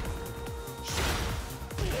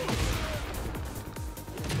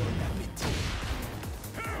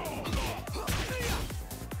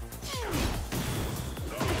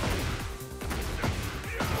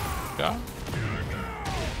 Yeah.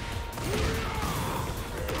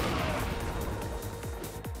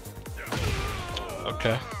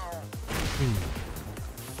 Okay.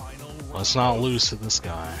 Let's not lose to this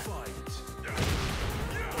guy.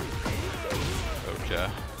 Okay.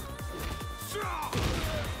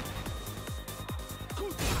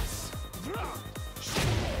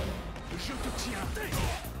 Je te tiens.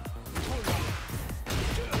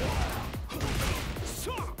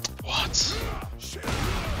 What?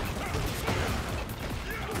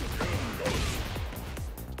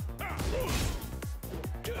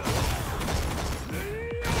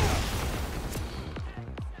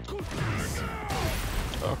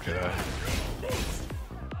 Okay.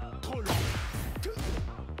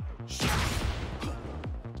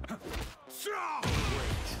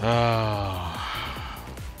 Ah.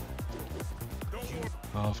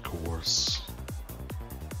 Of course.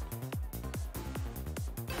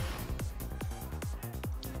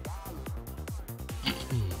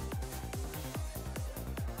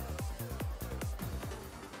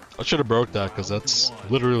 I should have broke that because that's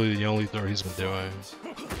literally the only throw he's been doing.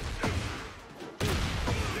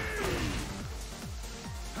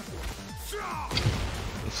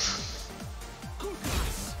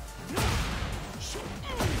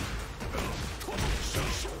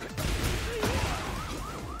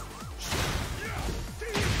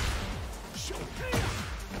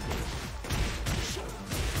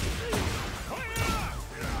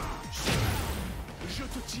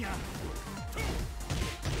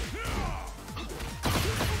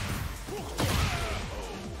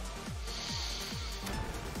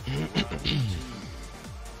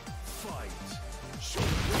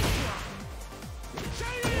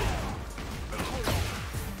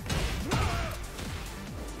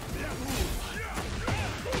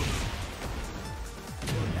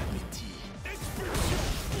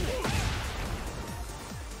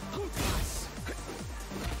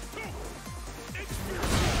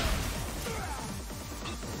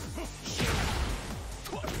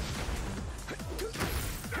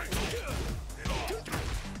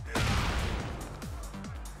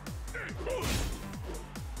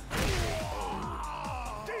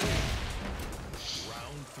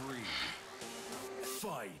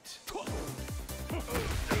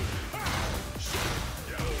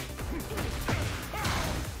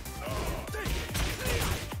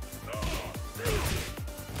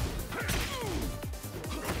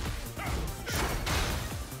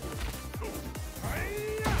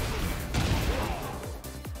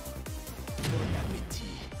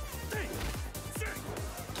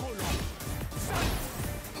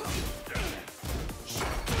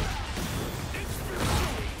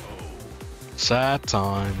 Sad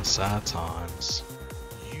times, sad times.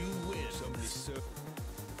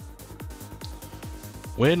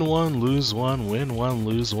 Win one, lose one, win one,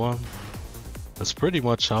 lose one. That's pretty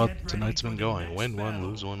much how tonight's been going. Win one,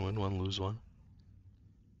 lose one, win one, lose one.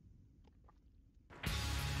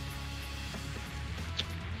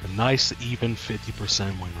 A nice even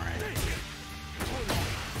 50% win rate.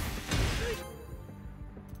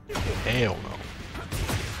 Hell no.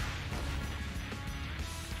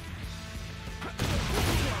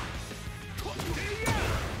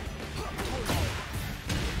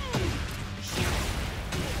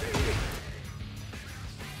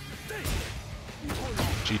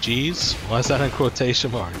 GG's? Why is that in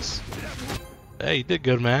quotation marks? Hey, you did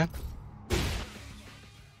good, man.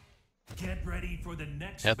 Get ready for the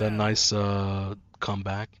next Had that nice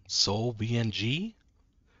comeback. Soul VNG?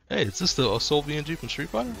 Hey, is this the Soul VNG from Street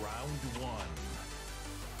Fighter? Round one.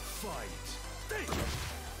 Fight.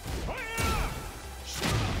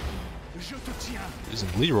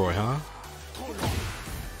 Using Leroy, huh?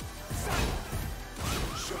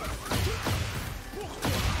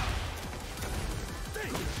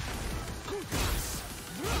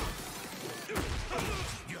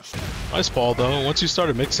 Nice ball though. Once you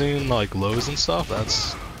started mixing like lows and stuff,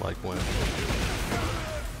 that's like when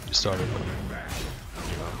you started.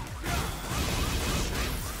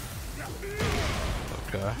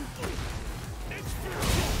 Okay.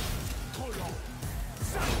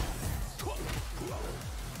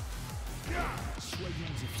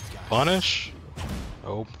 Punish?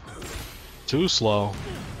 Oh, too slow.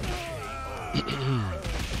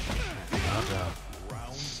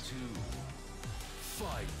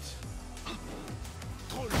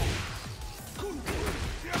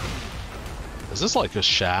 Is this like a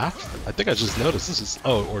shaft? I think I just noticed this is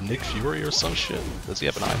or Nick Fury or some shit. Does he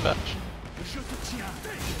have an eye patch?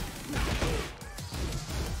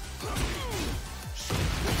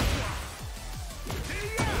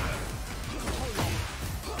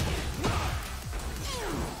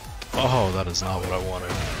 Oh, that is not what I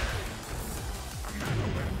wanted.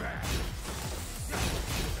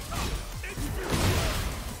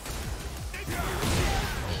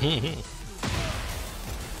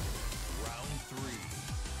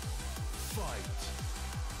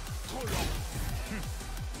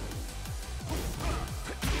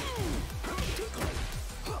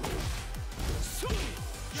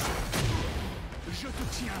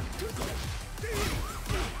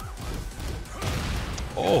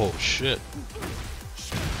 Oh shit.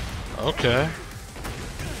 Okay.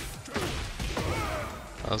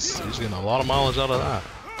 He's getting a lot of mileage out of that.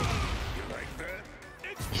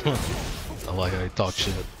 I like how he talks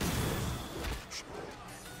shit.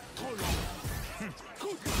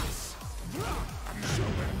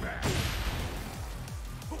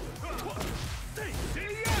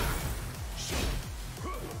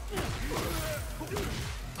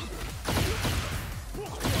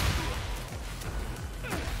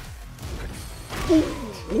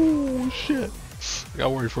 Ooh, shit. I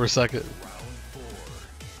got worried for a second.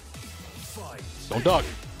 Don't duck.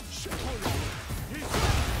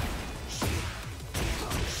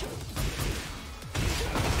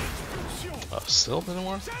 Still didn't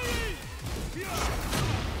work?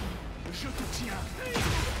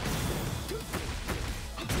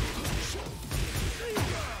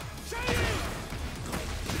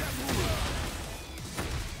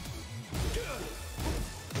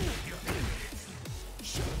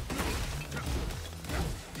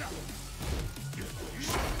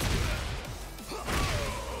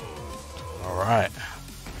 Alright.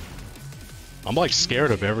 I'm like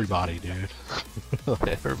scared of everybody, dude.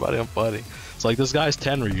 Everybody I'm fighting. It's like this guy's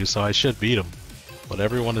Tenryu, so I should beat him. But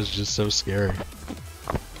everyone is just so scary.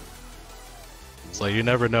 It's like you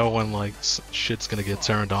never know when like shit's gonna get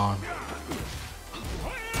turned on.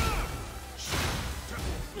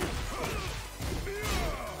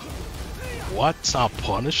 What? It's not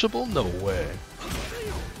punishable? No way.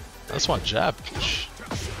 That's my jab.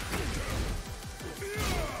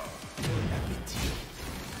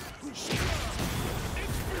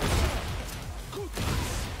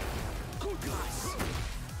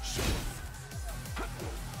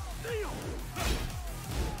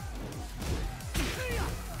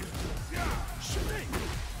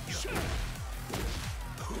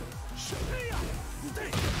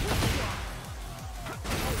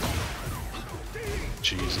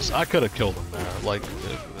 Jesus, I could have killed him there. Like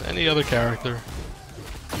any other character.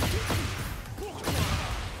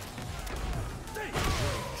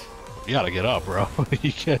 You gotta get up, bro.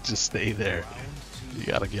 You can't just stay there. You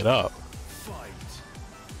gotta get up.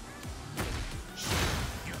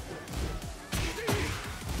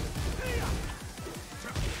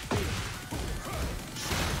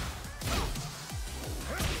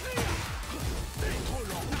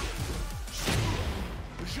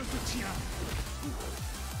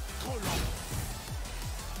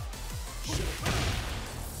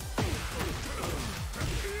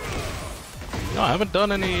 No, I haven't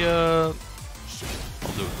done any, I'll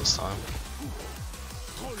do it this time.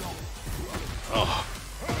 Oh.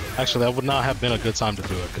 Actually, that would not have been a good time to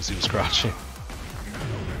do it, because he was crouching.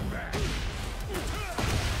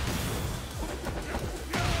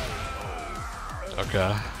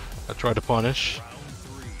 Okay. I tried to punish.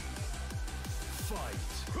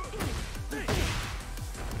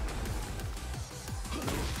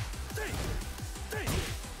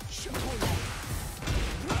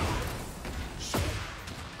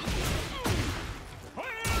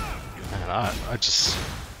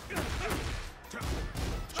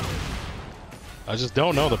 I just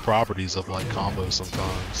don't know the properties of like combos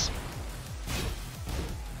sometimes.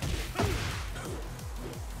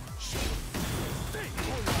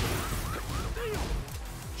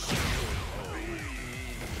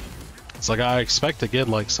 It's like I expect to get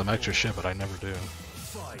like some extra shit, but I never do.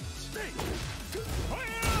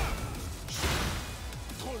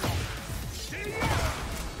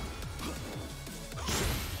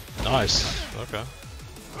 Nice. Okay.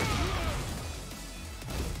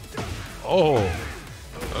 Oh.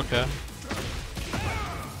 Okay.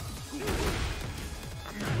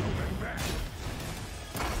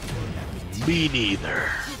 Me neither.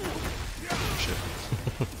 Shit.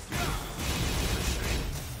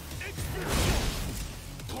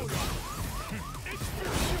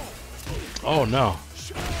 Oh no.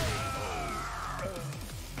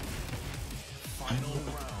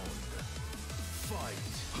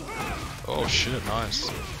 Oh shit, nice.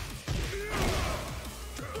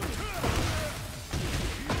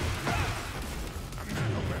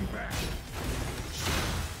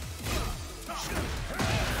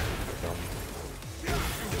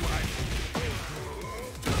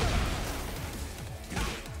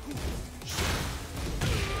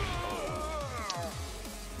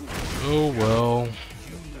 Oh well.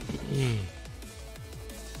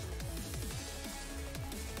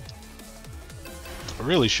 I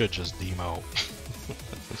really should just demote.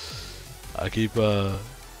 I keep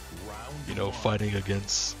you know, fighting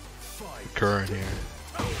against the current here.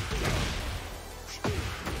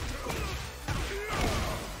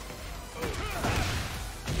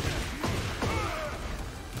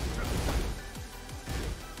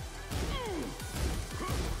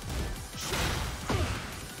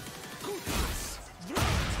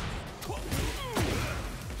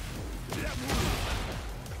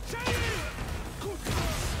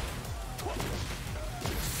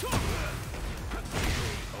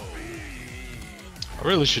 I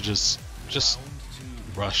really should just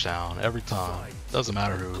rush down every time. Doesn't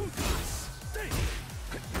matter who.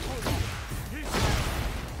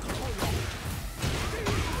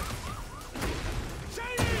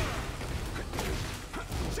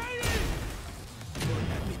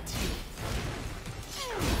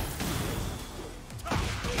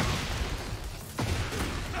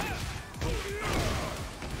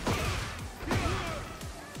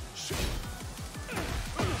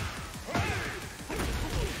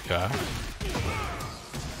 Okay.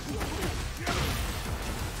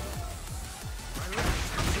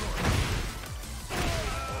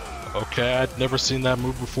 Okay, I'd never seen that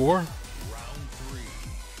move before.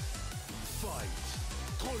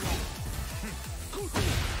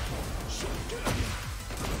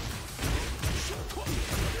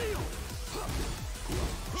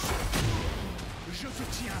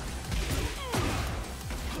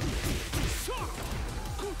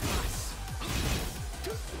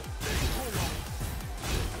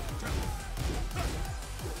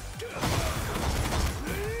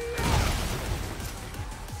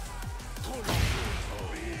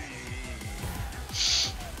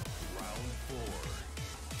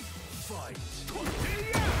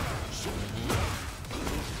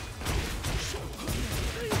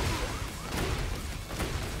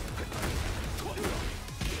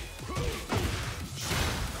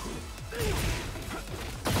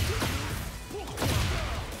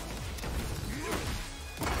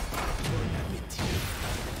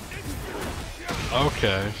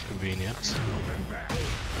 Okay, convenient.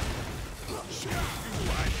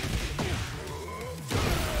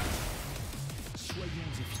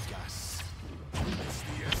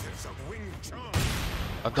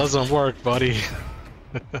 That doesn't work, buddy.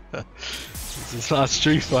 This is not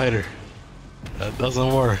Street Fighter. That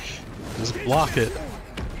doesn't work. Just block it.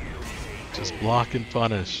 Just block and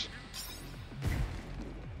punish.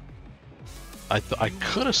 I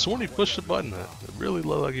could have sworn he pushed the button. It really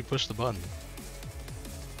looked like he pushed the button.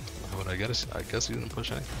 But I guess he didn't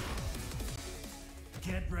push anything.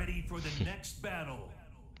 Get ready for the next battle.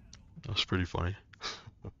 That was pretty funny.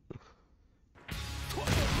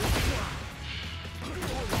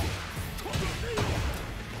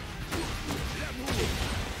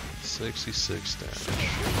 66 damage.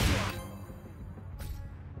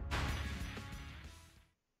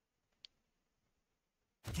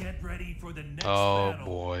 Get ready for the next Oh battle.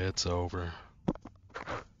 boy, it's over.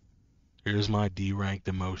 Here's my D-ranked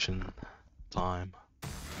emotion time.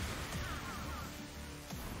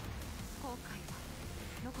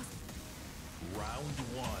 Round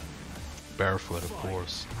one. Barefoot, of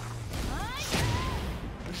course.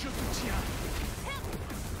 Je te tiens.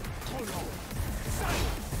 Trop long.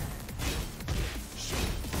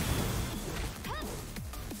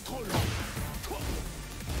 Trop long.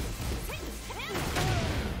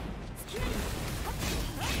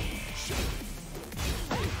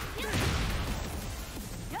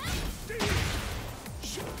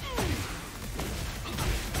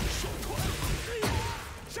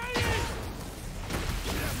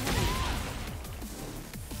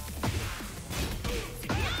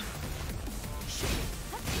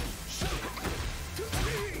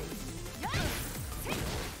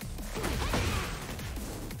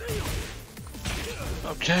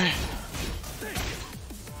 Okay.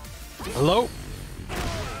 Hello?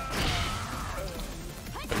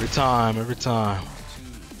 Every time, every time.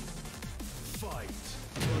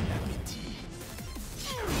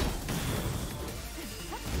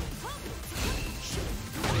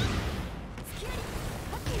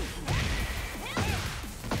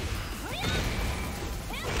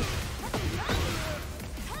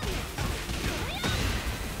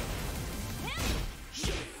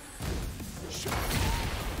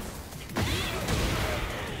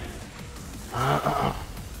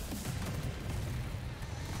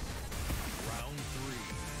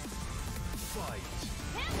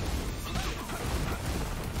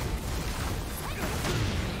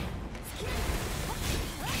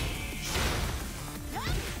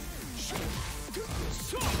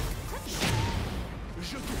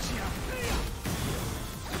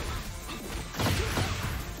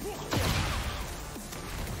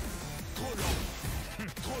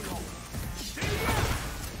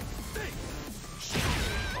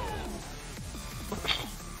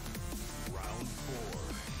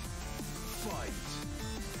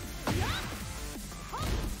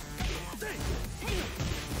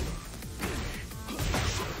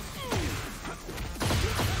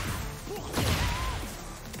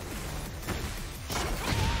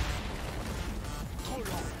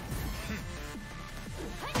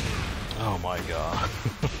 Oh my god.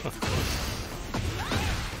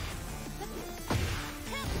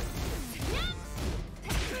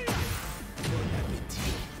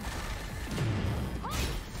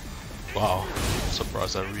 Wow,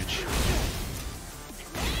 surprised I reached.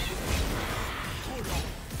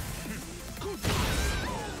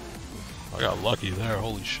 I got lucky there,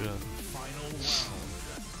 holy shit.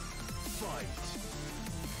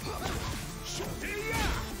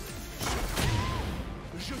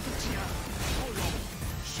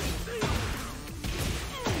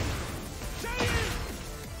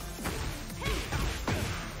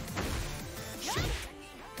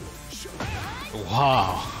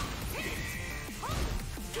 Wow.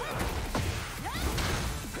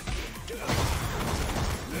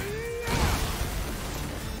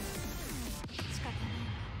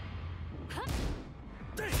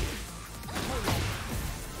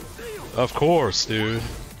 Of course, dude.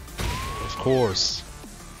 Of course.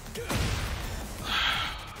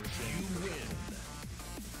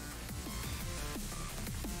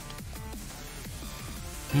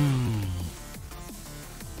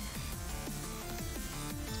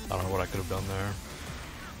 I don't know what I could have done there.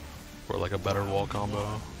 Or like a better wall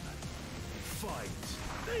combo.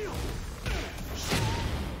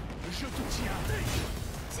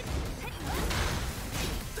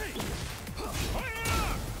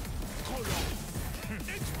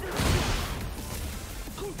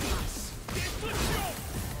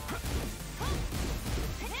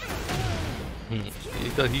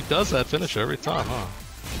 He does that finisher every time, huh?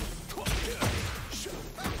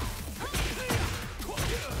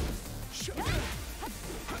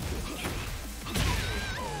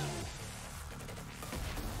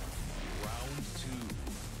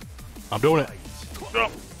 I'm doing it.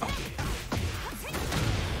 Oh.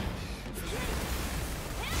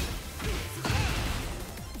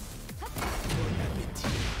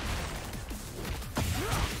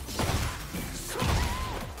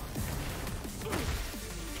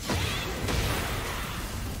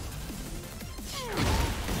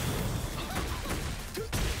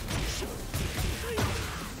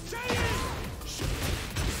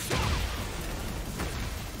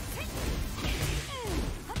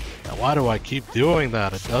 Why do I keep doing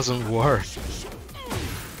that? It doesn't work.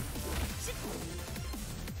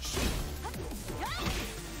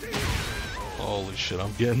 Holy shit,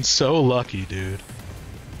 I'm getting so lucky, dude.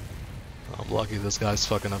 I'm lucky this guy's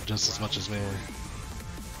fucking up just as much as me.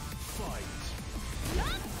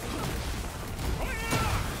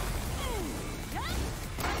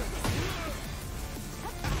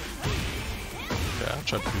 Yeah, I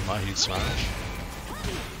tried to do my heat smash.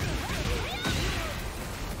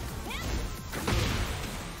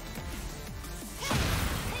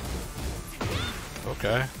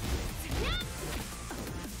 Okay.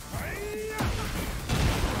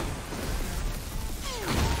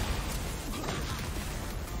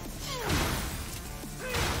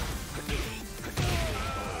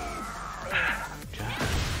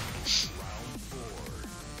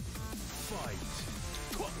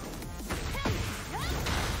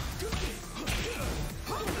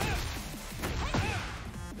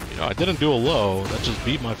 You know, I didn't do a low, that just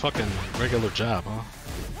beat my fucking regular jab, huh?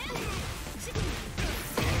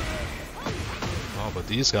 But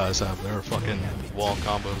these guys have their fucking wall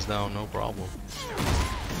combos down, no problem.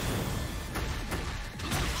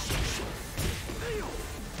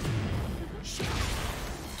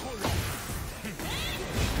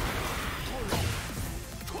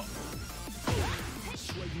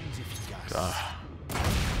 God.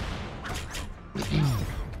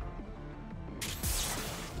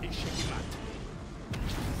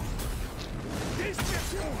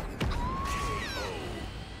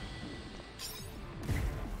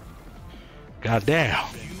 God damn.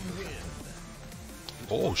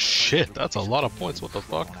 Oh shit, that's a lot of points, what the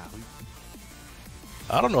fuck?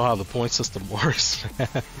 I don't know how the point system works, man.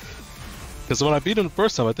 Because when I beat him the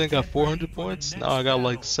first time, I think I got 400 points. Now I got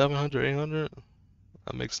like 700, 800.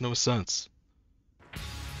 That makes no sense.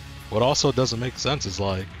 What also doesn't make sense is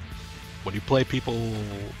like, when you play people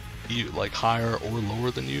like higher or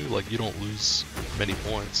lower than you, like you don't lose many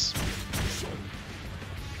points.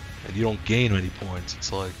 And you don't gain many points.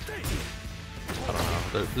 It's like, I don't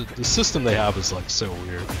know. The system they have is like so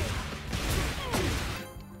weird.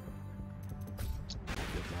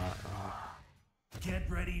 Get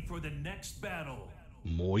ready for the next battle.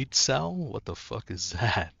 Moid cell? What the fuck is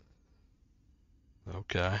that?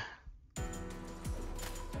 Okay.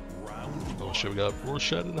 Oh shit, we got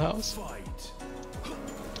Rorschach in the house?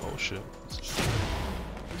 Oh shit.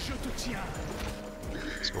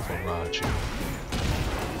 Let's go for Raj.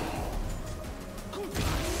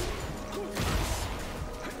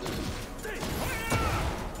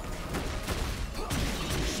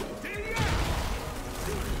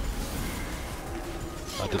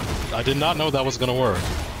 I did not know that was gonna work,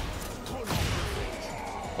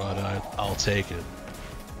 but I'll take it.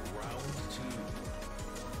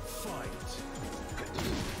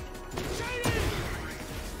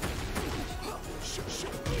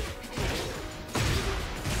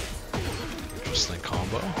 Interesting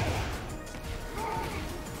combo.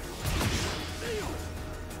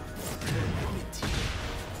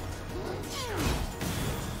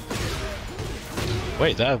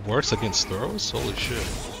 Wait, that works against throws? Holy shit.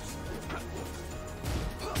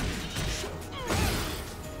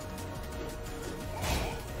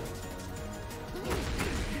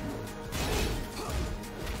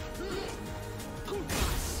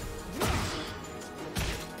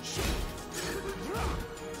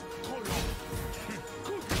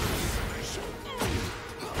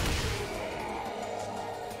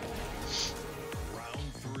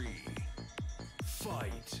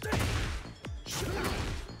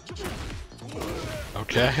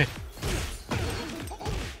 Okay.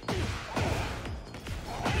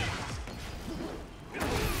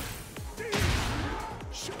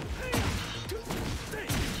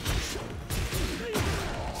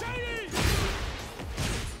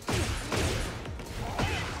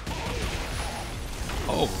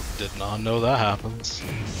 Oh, did not know that happens.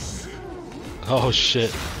 Oh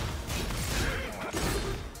shit.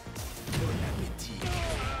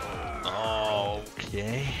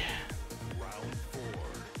 Okay.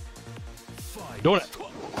 Doing it.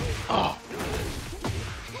 Oh.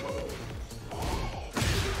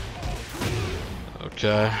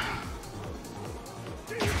 Okay.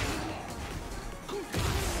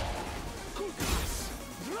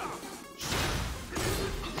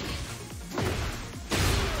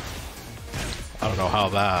 I don't know how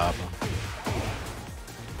that happened.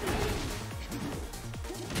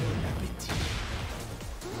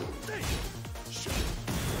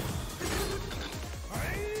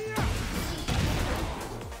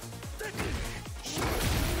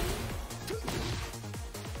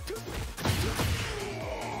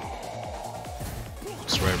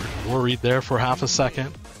 Just worried there for half a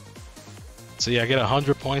second. See, I get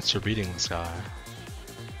 100 points for beating this guy.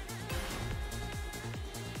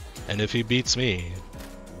 And if he beats me,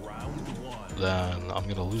 then I'm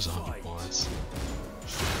gonna lose 100 points.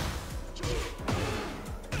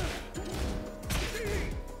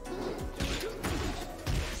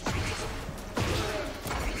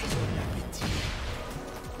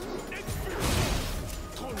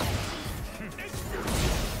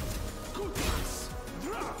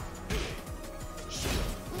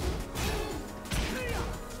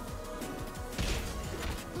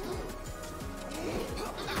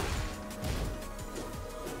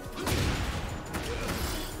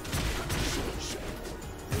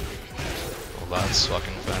 That's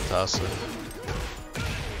fucking fantastic.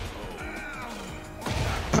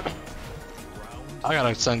 I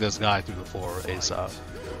gotta send this guy through the floor ASAP.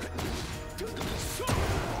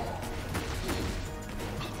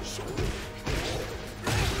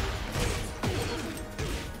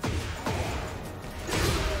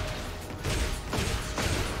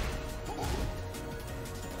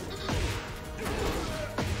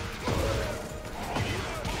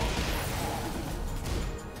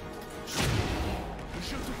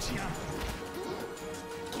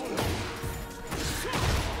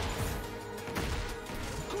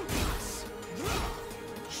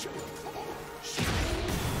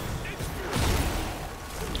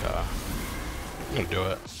 I'm gonna do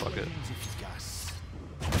it. Fuck it.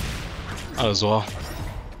 Might as well.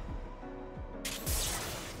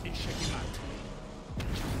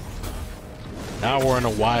 Now we're in a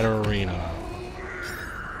wider arena.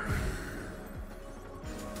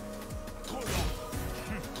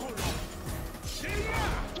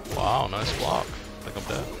 Wow, nice block. I think I'm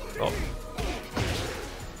dead. Oh.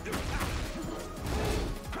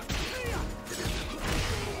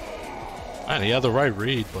 Man, he had the right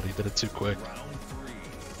read, but he did it too quick.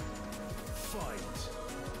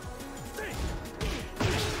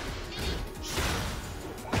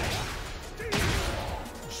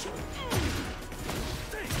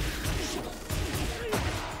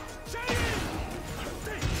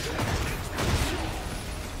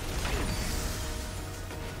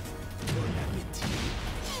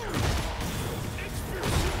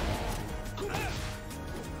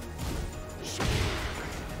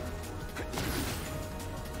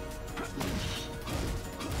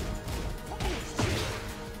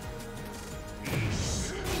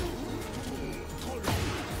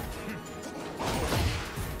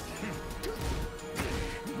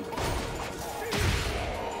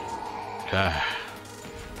 Okay.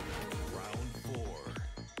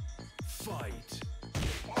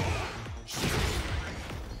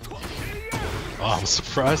 Oh, I'm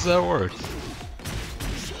surprised that worked.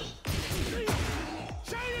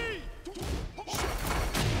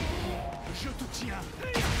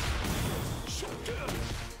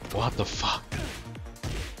 What the fuck?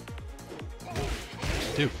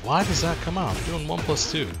 Dude, why does that come out? I'm doing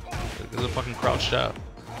 1+2. There's a fucking crouched out.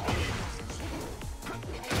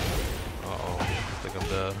 Uh-oh, I think I'm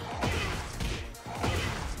dead.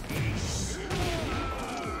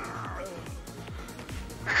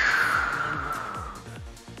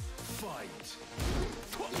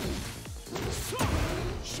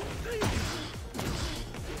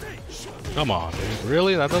 Come on, dude.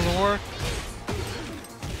 Really? That doesn't work?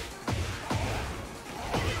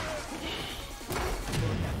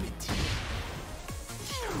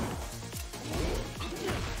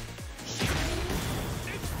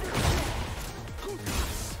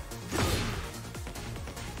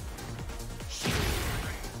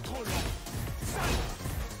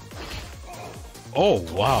 Oh,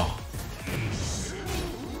 wow.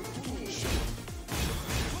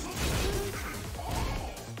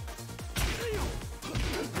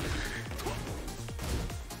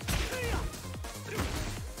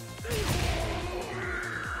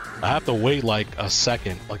 I have to wait like a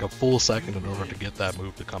second, like a full second in order to get that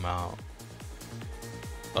move to come out.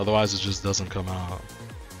 Otherwise it just doesn't come out.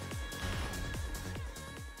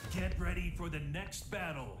 Get ready for the next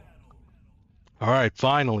battle. Alright,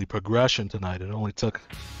 finally, progression tonight. It only took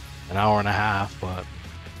an hour and a half, but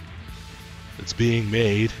it's being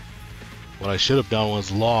made. What I should have done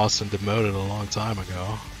was lost and demoted a long time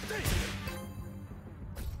ago.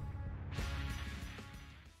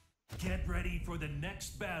 Get ready for the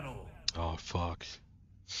next battle. Oh, fuck.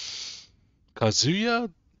 Kazuya?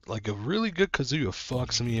 Like, a really good Kazuya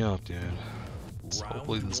fucks me up, dude. So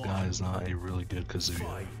hopefully this guy is not a really good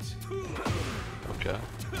Kazuya. Okay.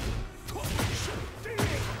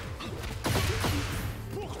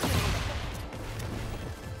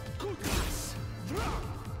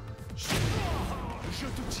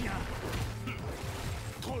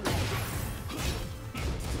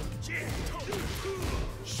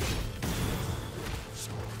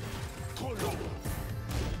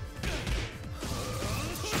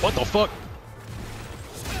 What the fuck?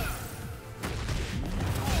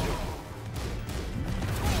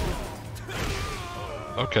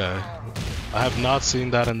 Okay. I have not seen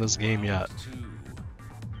that in this game yet.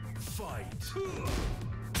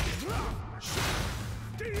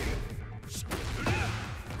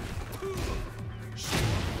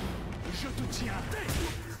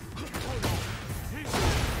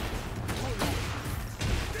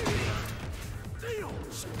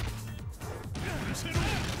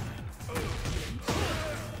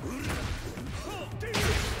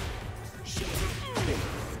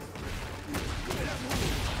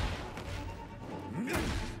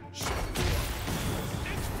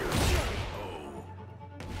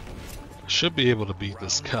 Should be able to beat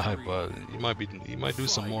this guy, but he might do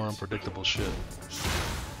some more unpredictable shit.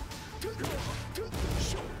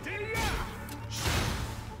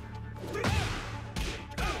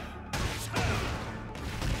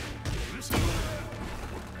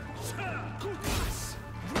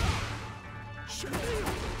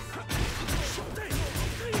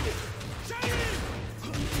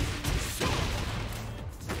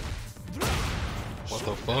 What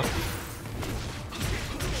the fuck?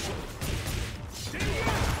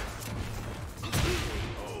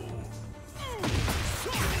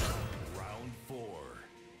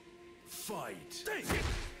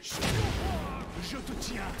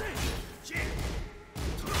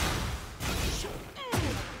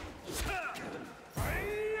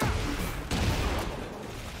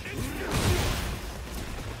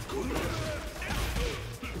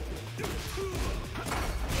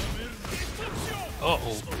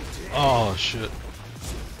 Uh-oh. Oh, shit.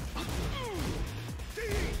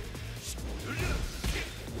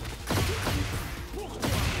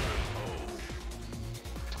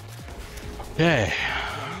 Okay.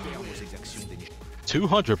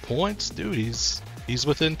 200 points? Dude, he's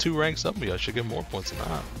within 2 ranks of me. I should get more points than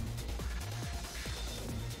that.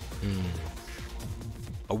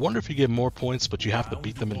 I wonder if you get more points, but you have to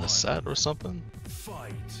beat them in the set or something? Oh,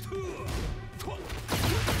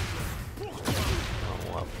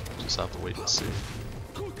 we'll just have to wait and see.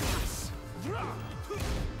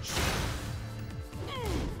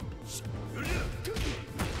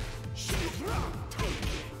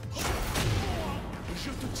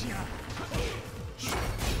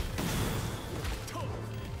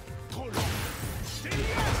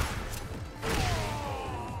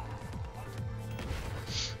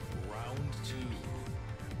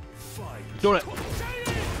 Doing it.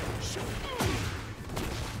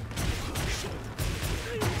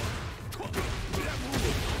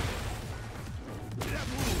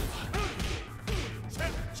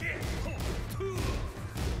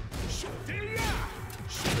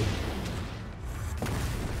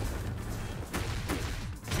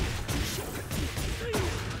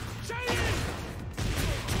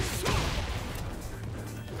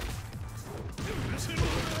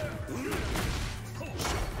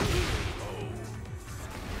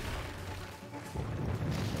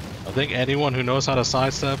 I think anyone who knows how to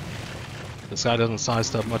sidestep, this guy doesn't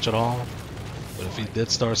sidestep much at all, but if he did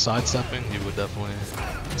start sidestepping, he would definitely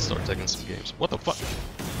start taking some games. What the fuck?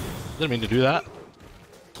 Didn't mean to do that.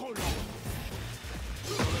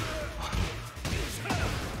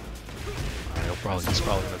 Alright, he's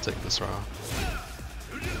probably gonna take this round.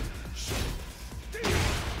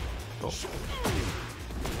 Oh.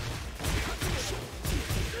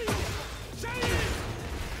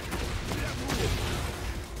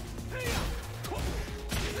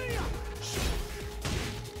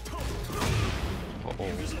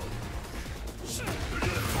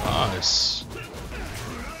 Nice.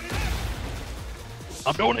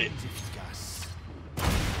 I'm doing it.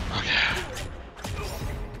 Okay.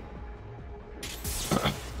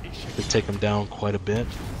 Could take him down quite a bit.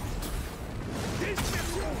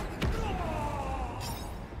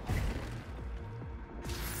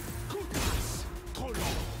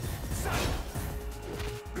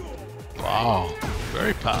 Wow,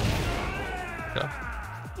 very powerful. Okay.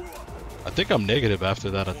 I think I'm negative after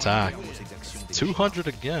that attack. 200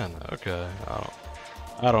 again. Okay,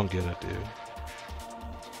 I don't get it, dude.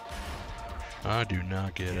 I do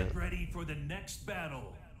not get it. Ready for the next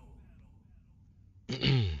battle.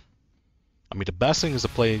 I mean, the best thing is to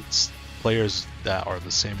play players that are the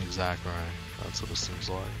same exact rank. That's what it seems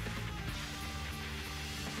like.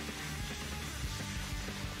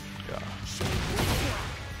 Gosh.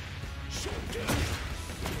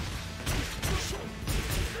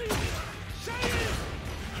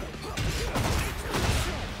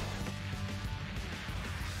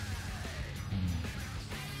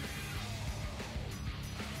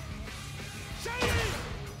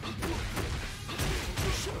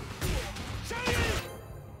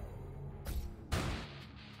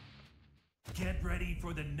 Get ready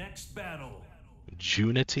for the next battle.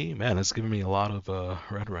 Unity? Man, that's giving me a lot of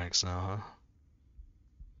red ranks now, huh?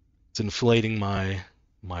 It's inflating my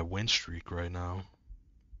win streak right now.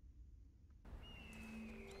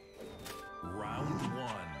 Round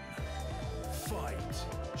one. Fight.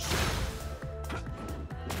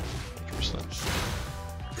 100%.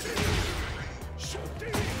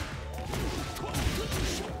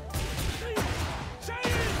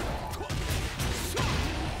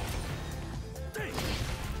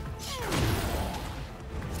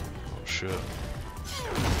 Oh shit.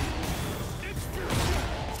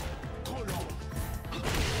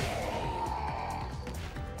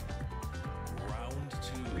 Round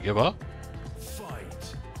two. We give up?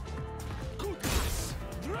 Fight.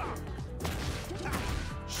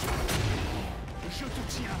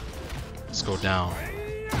 Let's go down.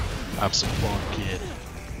 Have some fun, kid.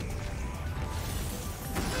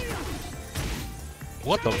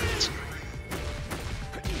 What the?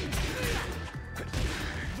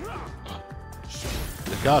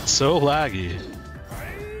 It got so laggy.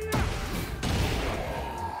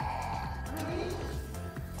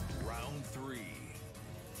 Round three.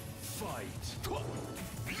 Fight.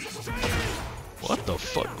 What the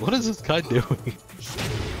fuck? What is this guy doing?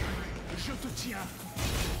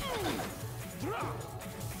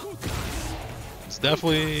 He's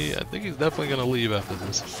definitely, I think he's definitely gonna leave after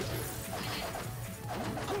this.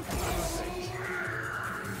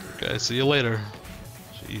 Okay, see you later.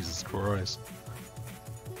 Jesus Christ.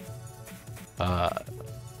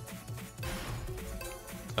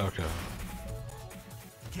 Okay.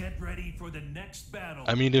 Get ready for the next battle.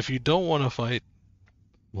 I mean, if you don't want to fight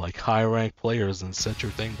like high ranked players, then set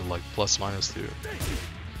your thing to like +/-2.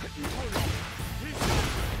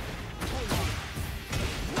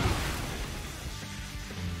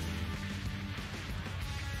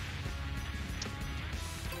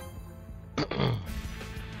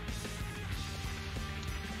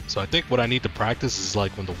 So I think what I need to practice is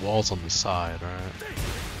like when the wall's on the side, right?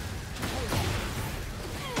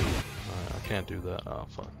 I can't do that. Oh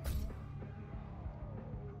fuck.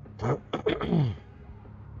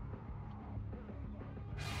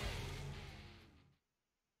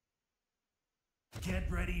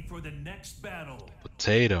 Get ready for the next battle.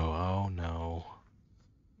 Potato. Oh no.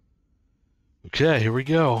 Okay, here we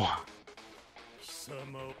go.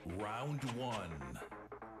 Round one.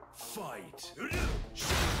 Fight.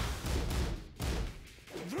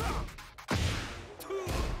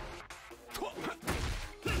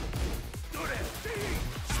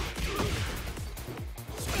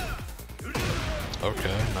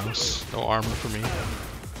 Okay, nice. No armor for me.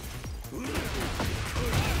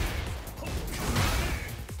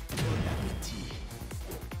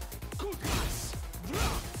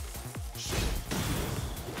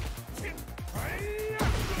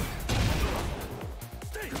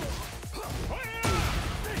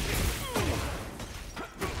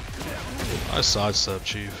 Nice sidestep,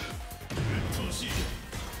 Chief.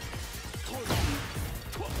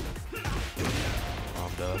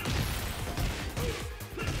 I'm dead.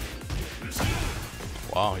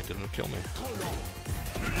 Wow, he didn't kill me.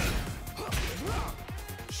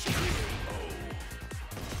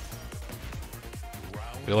 I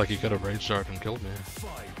feel like he could have rage started and killed me.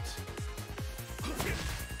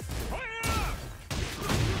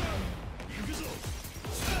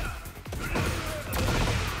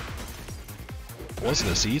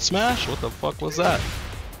 Wasn't a seed smash? What the fuck was that?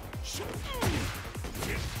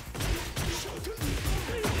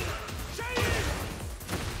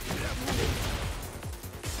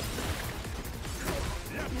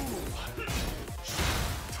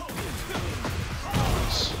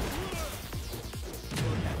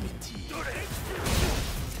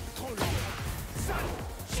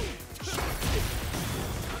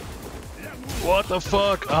 What the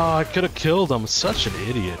fuck? Oh, I could have killed him. Such an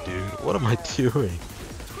idiot, dude. What am I doing?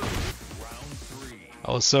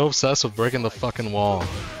 I was so obsessed with breaking the fucking wall.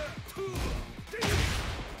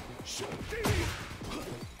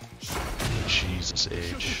 Jesus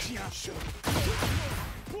H.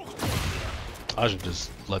 I should just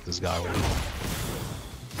let this guy win.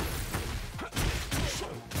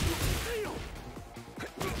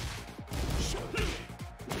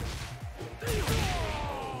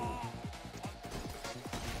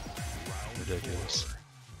 Ridiculous.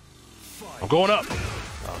 I'm going up!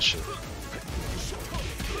 Oh shit.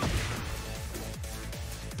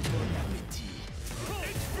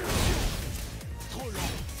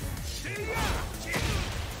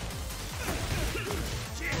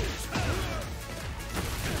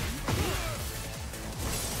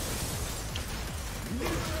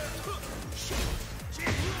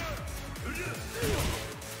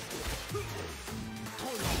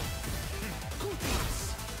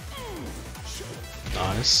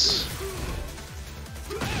 Nice.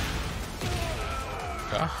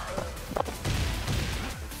 Okay.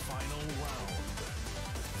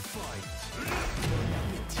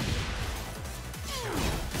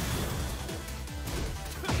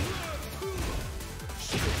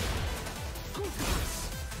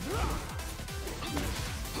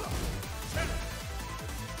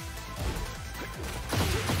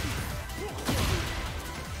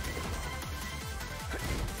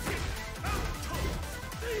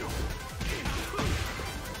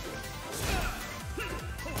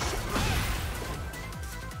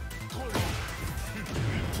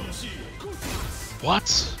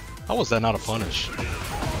 What? How was that not a punish? Okay.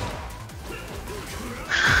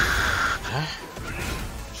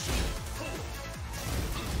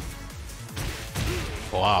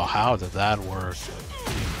 Wow, how did that work?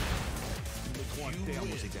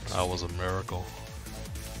 That was a miracle.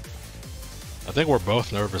 I think we're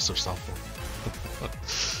both nervous or something.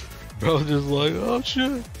 Bro, just like, oh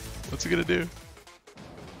shit. What's he gonna do?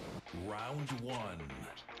 Round one.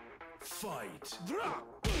 Fight.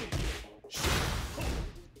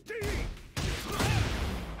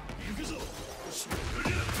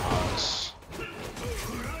 Nice.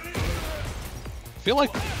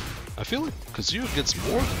 I feel like Kazuya gets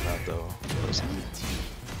more than that though, doesn't he?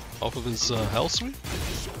 Off of his hell sweep?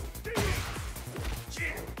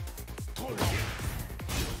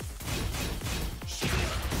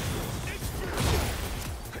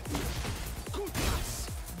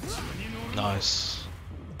 Nice.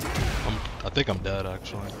 I think I'm dead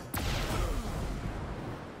actually.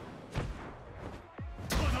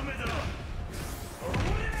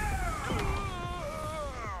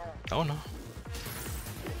 Oh no.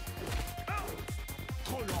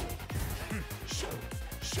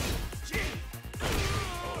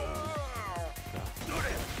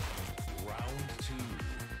 Round two.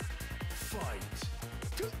 Fight.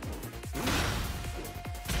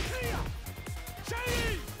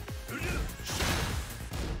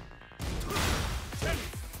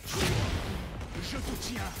 Je te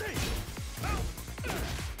tiens.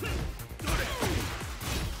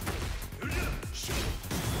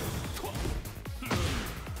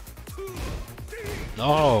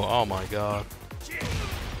 No, oh my god.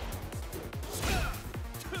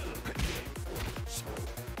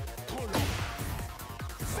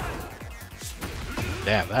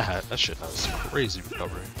 Damn, that shit has crazy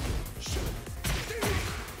recovery.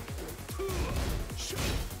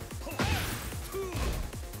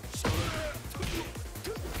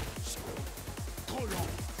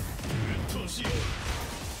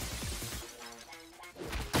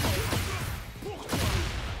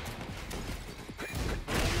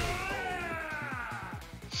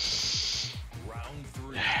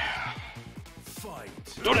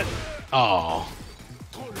 Got it! Oh.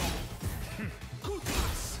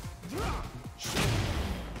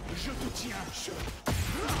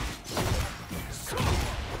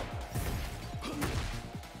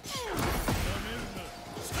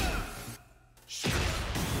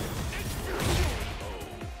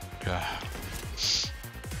 Okay.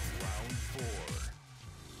 Round four.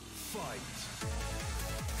 Fight.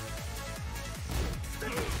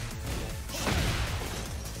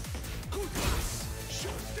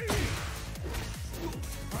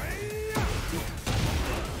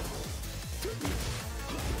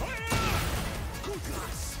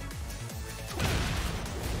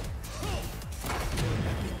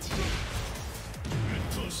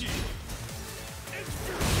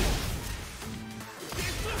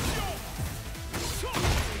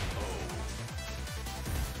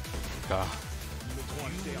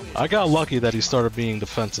 I got lucky that he started being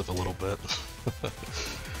defensive a little bit.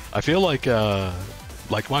 I feel like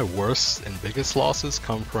Like my worst and biggest losses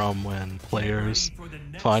come from when players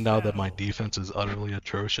find out that my defense is utterly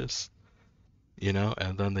atrocious, you know,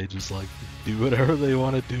 and then they just like do whatever they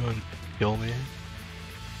want to do and kill me.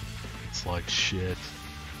 It's like shit.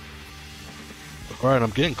 Alright, I'm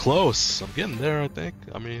getting close. I'm getting there, I think.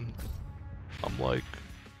 I mean, I'm like,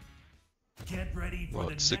 Get ready for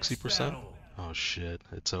what, 60%? Oh shit,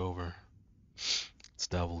 it's over. It's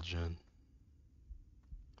Devil Jin.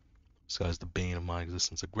 This guy's the bane of my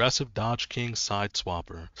existence. Aggressive Dodge King Side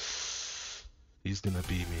Swapper. He's gonna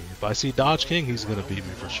beat me. If I see Dodge King, he's gonna beat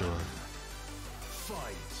me for sure.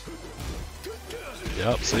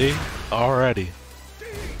 Yep, see? Already.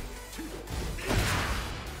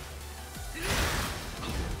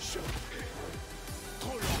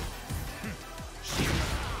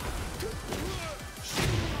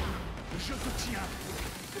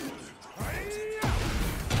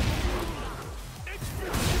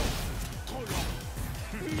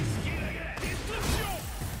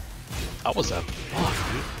 I was at fuck,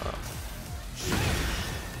 dude.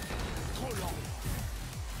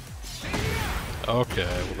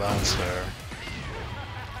 Okay, well that's fair.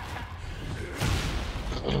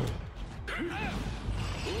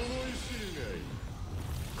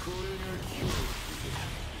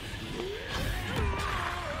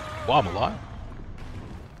 Wow, I'm alive.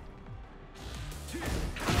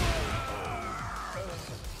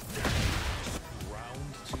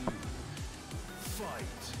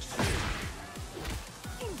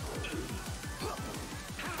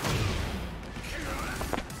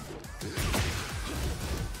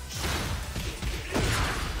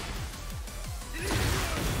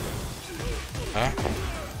 Huh?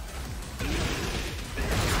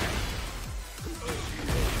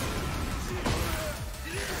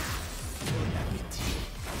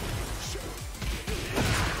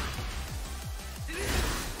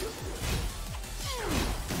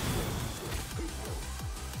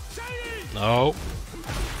 No.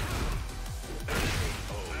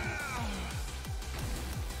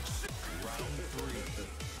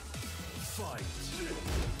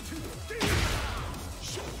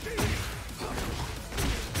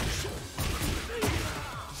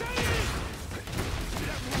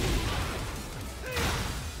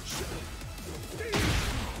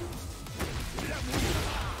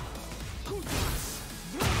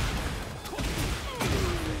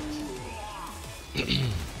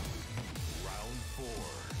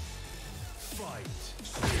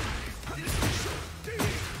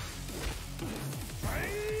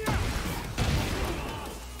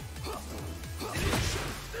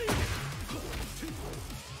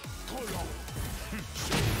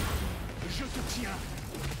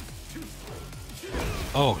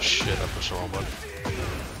 Oh shit, I pushed the wrong button.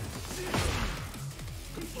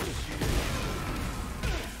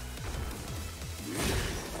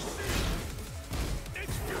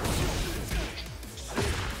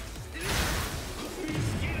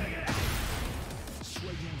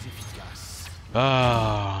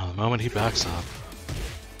 Ah, the moment he backs up.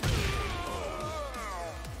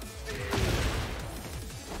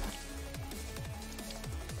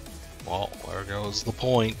 Well, there goes the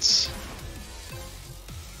points.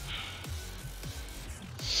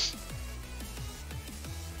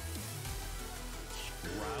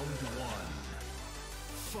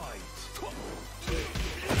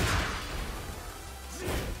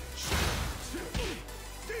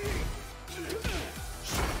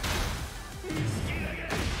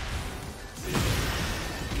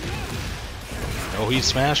 Oh, he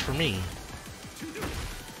smashed for me.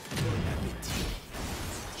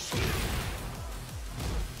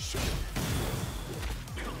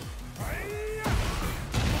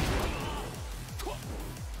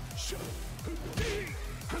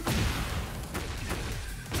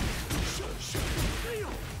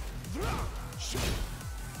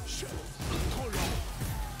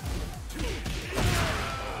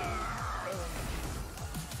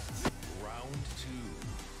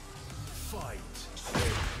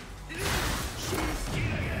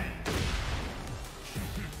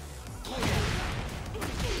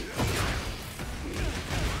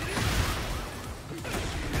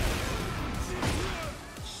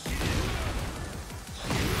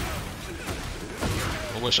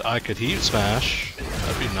 I wish I could heat smash.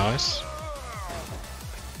 That'd be nice.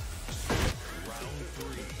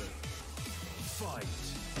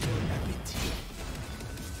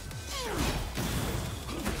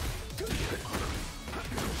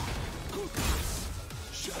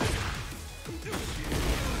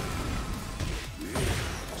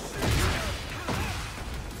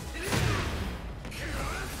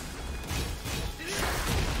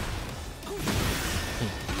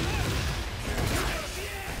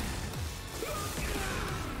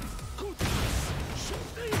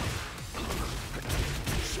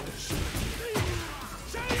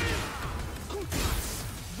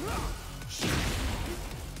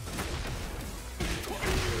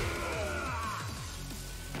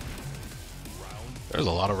 There's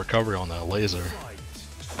a lot of recovery on that laser.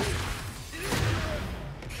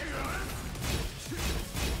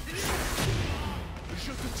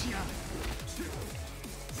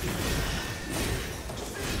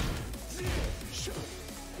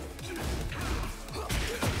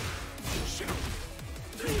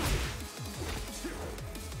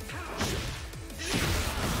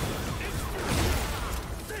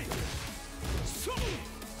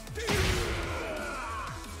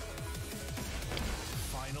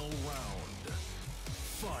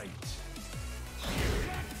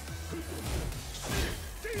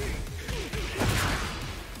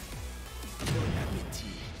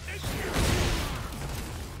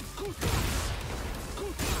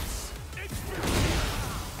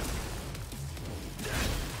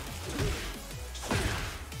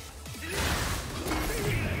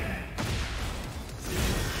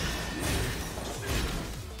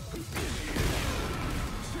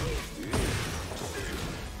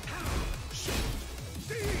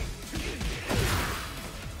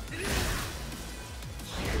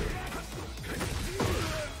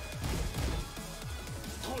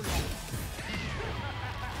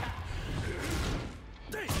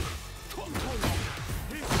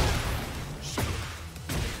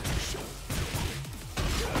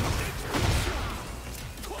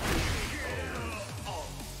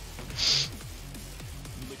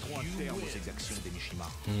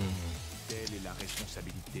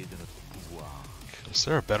 Is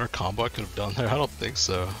there a better combo I could have done there? I don't think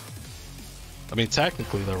so. I mean,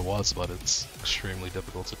 technically there was, but it's extremely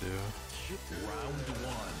difficult to do. Round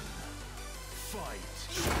one. Fight.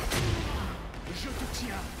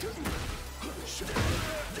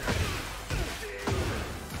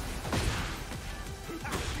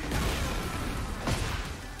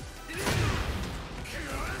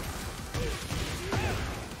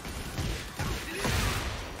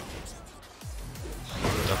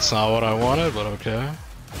 That's not what I wanted, but okay.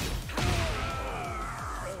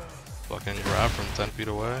 Fucking grab from 10 feet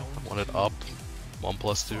away. I wanted up.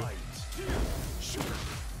 1+2.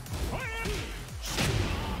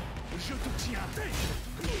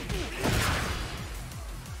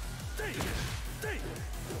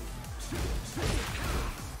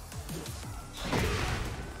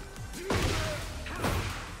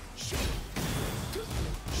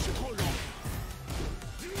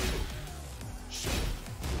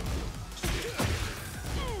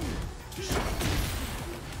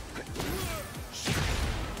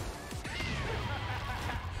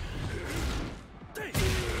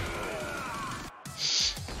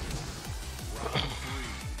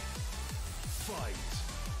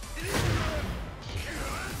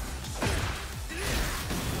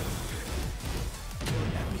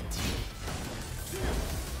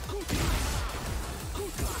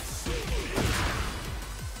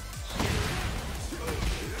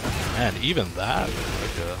 Man, even that,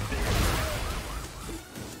 like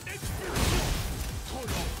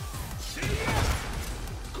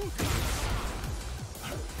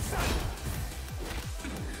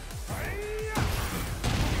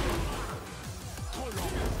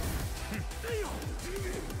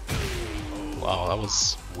wow, that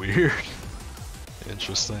was weird.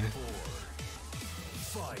 Interesting.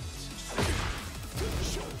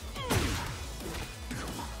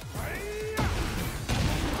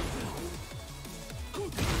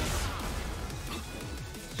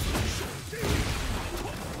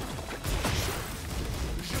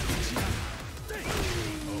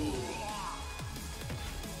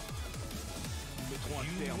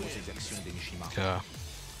 Okay.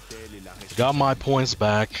 Got my points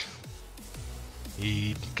back.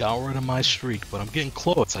 He got rid of my streak, but I'm getting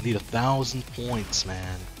close. I need 1,000 points,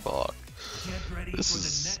 man. Fuck. This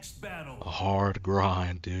is a hard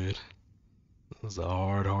grind, dude. This is a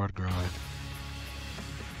hard grind.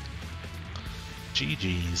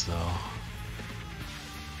 GG's, though.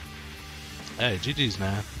 Hey, GG's,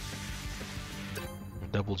 man.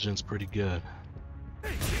 Double Gen's pretty good.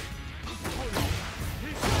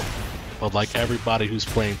 But like everybody who's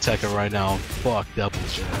playing Tekken right now, fuck Double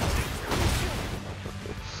Gen.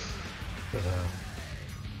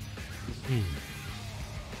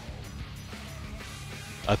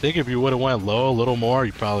 I think if you would have went low a little more,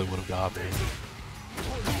 you probably would have got me.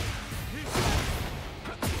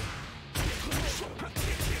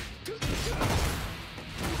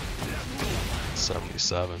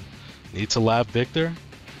 $77. Need to lab Victor?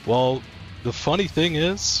 Well, the funny thing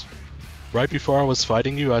is, right before I was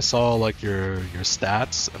fighting you, I saw like your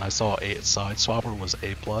stats, and I saw Sideswapper was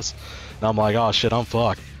A+, and I'm like, oh shit, I'm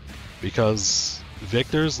fucked, because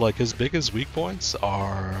Victor's, like, his biggest weak points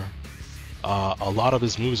are a lot of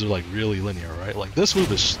his moves are like really linear, right? Like this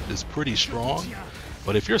move is pretty strong,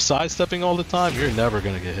 But if you're sidestepping all the time, you're never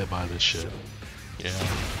gonna get hit by this shit. Yeah.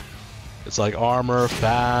 It's like armor,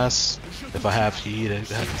 fast. If I have heat,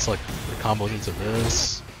 it's like it combos into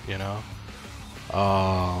this, you know.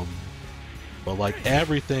 But like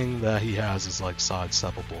everything that he has is like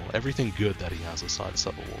sidesteppable. Everything good that he has is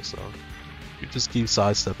sidesteppable. So you just keep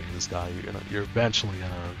sidestepping this guy, you're eventually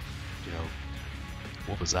gonna, you know,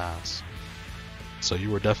 whoop his ass. So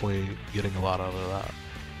you were definitely getting a lot out of that.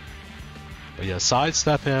 But yeah,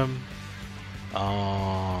 sidestep him,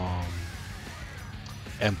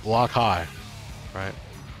 and block high, right?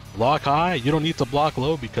 Block high. You don't need to block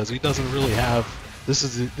low because he doesn't really have. This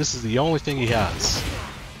is the only thing he has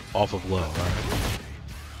off of low, right?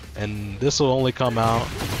 And this will only come out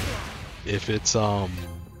if it's a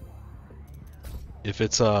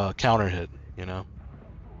counter hit, you know.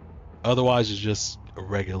 Otherwise, it's just a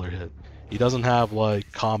regular hit. He doesn't have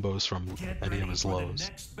like combos from any of his lows.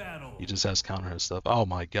 He just has counter hit stuff. Oh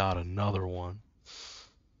my god, another one.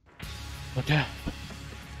 Okay.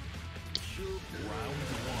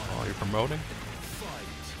 Oh, you're promoting?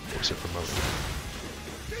 Of course you're promoting.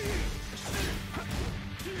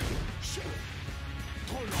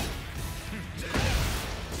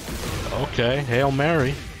 Okay, Hail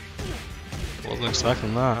Mary. Wasn't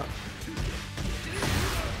expecting that.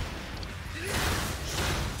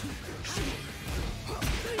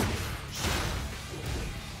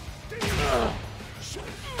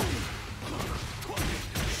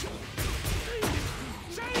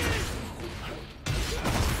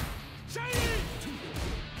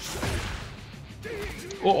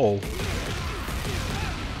 Uh-oh.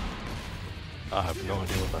 I have no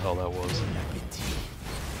idea what the hell that was.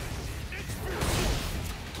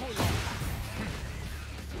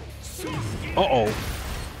 Uh-oh.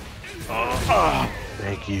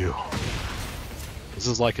 Thank you. This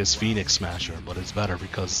is like his Phoenix Smasher, but it's better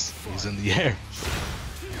because he's in the air.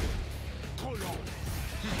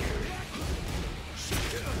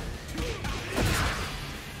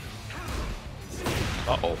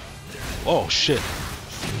 Uh-oh. Oh, shit.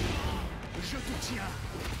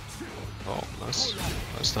 Oh, nice.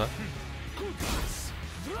 Nice time.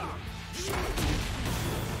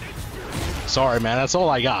 Sorry, man. That's all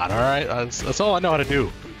I got, alright? That's all I know how to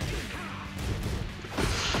do.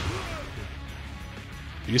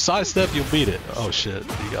 You sidestep, you'll beat it. Oh, shit.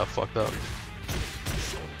 You got fucked up.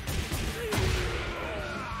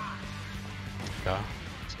 Yeah.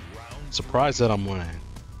 Surprised that I'm winning.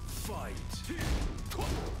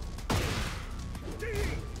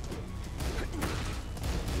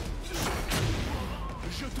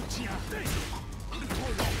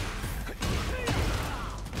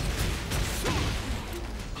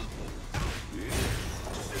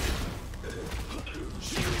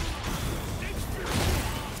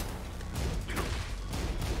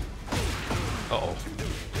 Uh-oh.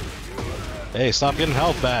 Hey, stop getting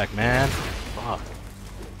health back, man. Fuck.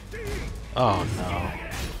 Oh, no.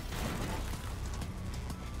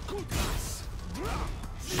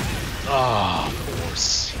 Oh, of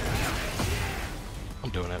course. I'm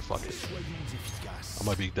doing it, fuck it. I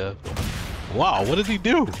might be dead. Wow, what did he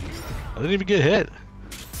do? I didn't even get hit.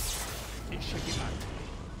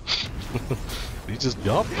 He just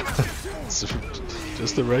jumped?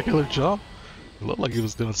 Just a regular jump? It looked like he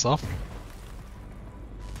was doing something.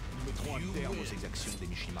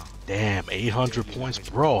 Damn, 800 points.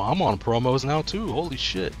 Bro, I'm on promos now too. Holy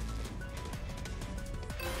shit.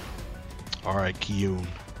 Alright, Kyun.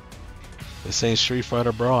 This ain't Street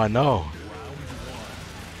Fighter, bro. I know.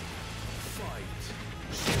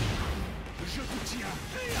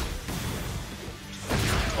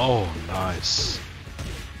 Oh, nice.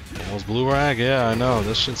 Almost blue rag? Yeah, I know.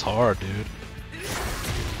 This shit's hard, dude.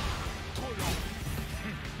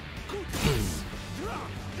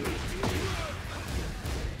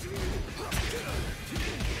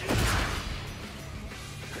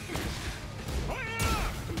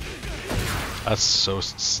 That's so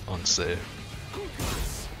unsafe.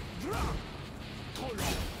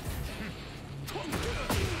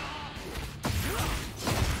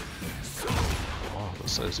 Oh,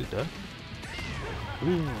 this is he dead?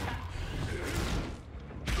 Ooh.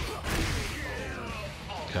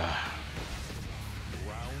 God.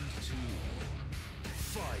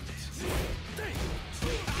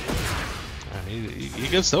 Man, he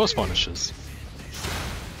gets those punishes.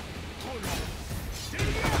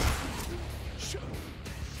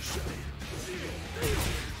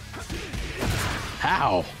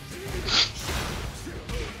 How?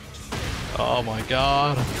 Oh my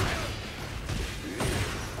god.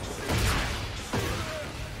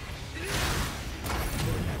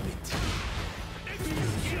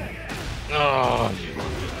 Oh, you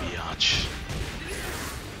biatch.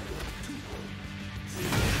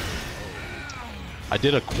 I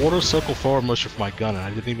did a quarter circle forward motion for my gun and I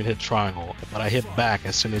didn't even hit triangle, but I hit back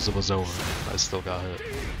as soon as it was over. I still got hit.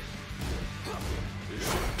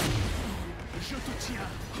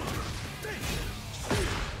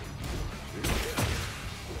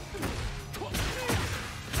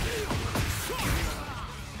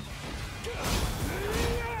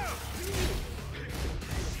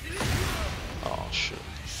 Oh shit.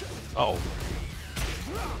 Oh.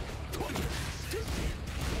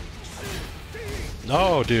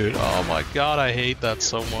 No, dude. Oh my god, I hate that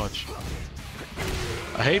so much.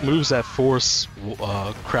 I hate moves that force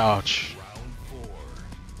crouch.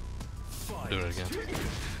 Do it again.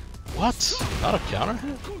 What? Not a counter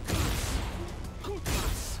hit?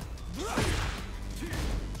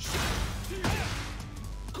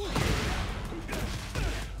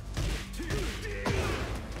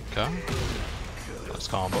 Okay. Nice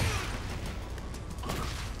combo.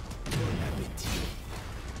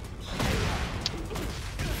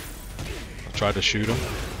 I tried to shoot him.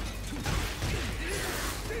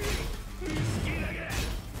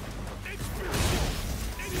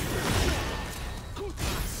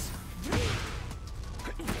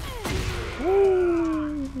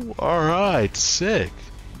 Woo! Alright, sick.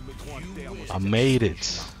 I made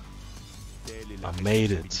it. I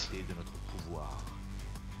made it.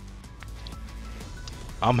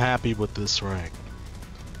 I'm happy with this rank.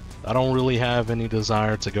 I don't really have any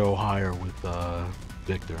desire to go higher with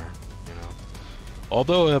Victor, you know.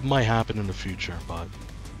 Although it might happen in the future, but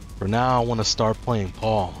for now I want to start playing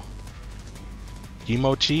Paul.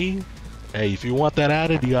 Kimochi, hey, if you want that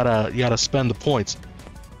added, you gotta spend the points.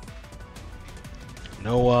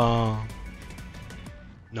 No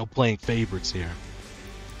playing favorites here.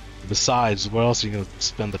 Besides, what else are you gonna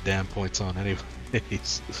spend the damn points on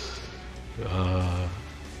anyways? I'm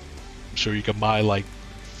sure you can buy like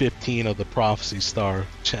 15 of the Prophecy Star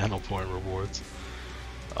channel point rewards.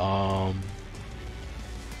 Alright,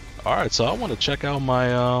 so I want to check out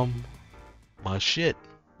my my shit,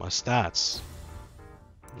 my stats.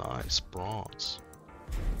 Nice, bronze.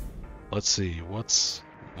 Let's see, what's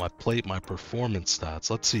my performance stats.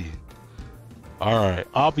 Let's see. Alright,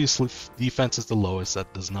 obviously defense is the lowest,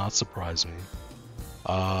 that does not surprise me.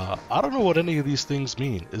 I don't know what any of these things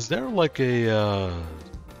mean. Is there like a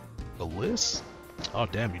list? Oh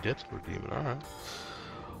damn, you did redeem it.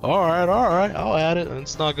 Alright, I'll add it.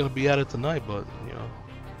 It's not gonna be added tonight, but you know,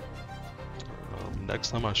 next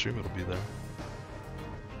time I stream it'll be there.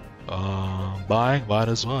 Buy it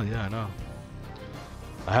as well. Yeah, I know.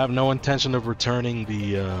 I have no intention of returning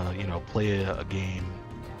the you know, play a game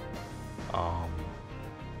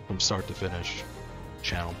from start to finish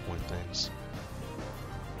channel point things.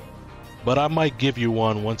 But I might give you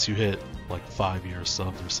one once you hit like 5 years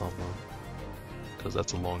subs or something, because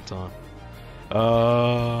that's a long time.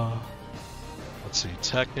 Let's see,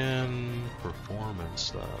 Tekken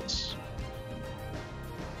performance stats.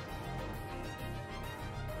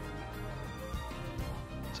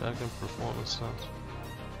 Tekken performance stats.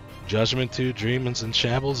 Judgment 2, Dreamers and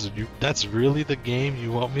Shambles. That's really the game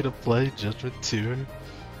you want me to play? Judgment 2?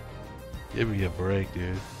 Give me a break,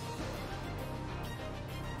 dude.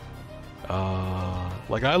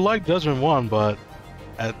 Like I like Judgment 1, but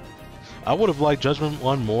I would have liked Judgment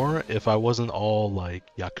 1 more if I wasn't all like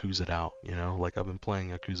Yakuza'd out, you know? Like I've been playing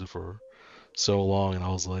Yakuza for so long and I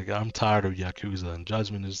was like, I'm tired of Yakuza, and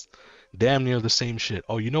Judgment is damn near the same shit.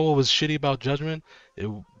 Oh, you know what was shitty about Judgment?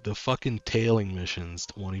 The fucking tailing missions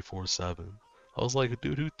 24/7. I was like,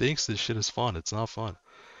 dude, who thinks this shit is fun? It's not fun.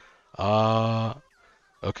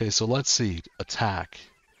 Okay, so let's see. Attack.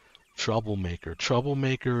 Troublemaker.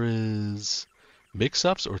 Troublemaker is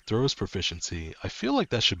mix-ups or throws proficiency. I feel like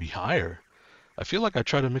that should be higher. I feel like I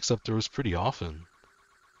try to mix up throws pretty often.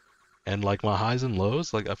 And like my highs and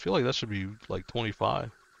lows, like I feel like that should be like 25.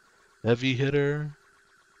 Heavy hitter.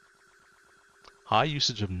 High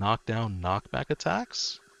usage of knockdown, knockback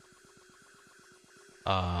attacks?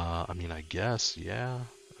 I mean, I guess, yeah.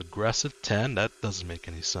 Aggressive 10, that doesn't make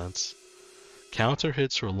any sense. Counter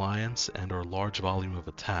hits, reliance, and or large volume of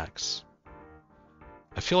attacks.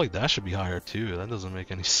 I feel like that should be higher too. That doesn't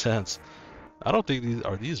make any sense. I don't think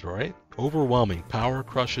these are right. Overwhelming, power,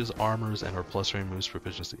 crushes, armors, and or plus range moves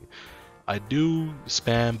proficiency. I do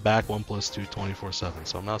spam back 1+2 24/7,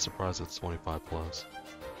 so I'm not surprised it's 25 plus.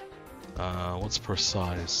 What's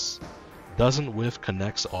precise? Doesn't whiff,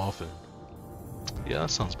 connects often. Yeah,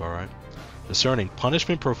 that sounds about right. Discerning,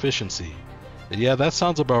 punishment proficiency. Yeah, that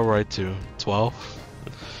sounds about right too. 12.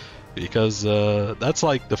 Because that's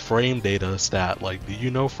like the frame data stat. Like, do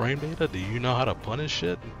you know frame data? Do you know how to punish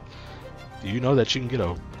shit? Do you know that you can get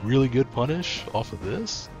a really good punish off of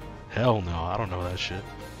this? Hell no, I don't know that shit.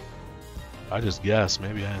 I just guess.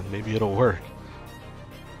 Maybe it'll work.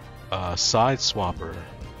 Side swapper.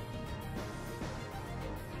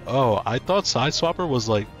 Oh, I thought side swapper was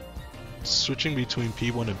like switching between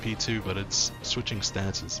P1 and P2, but it's switching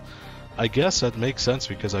stances. I guess that makes sense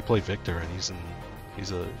because I play Victor and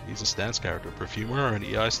he's a stance character. Perfumer or an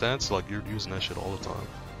EI stance, like you're using that shit all the time.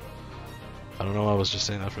 I don't know, I was just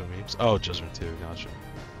saying that for the memes. Oh, Judgment 2,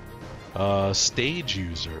 gotcha. Stage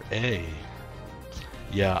user, A.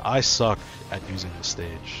 Yeah, I suck at using the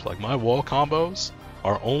stage. Like my wall combos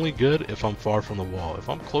are only good if I'm far from the wall. If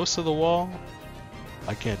I'm close to the wall,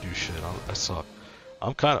 I can't do shit. I suck.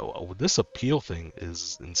 I'm kind of... This appeal thing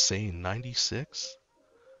is insane. 96?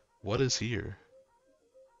 What is here?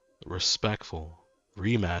 Respectful.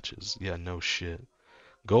 Rematches. Yeah, no shit.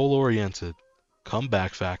 Goal-oriented.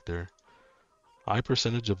 Comeback factor. High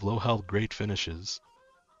percentage of low health great finishes.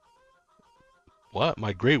 What?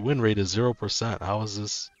 My great win rate is 0%. How is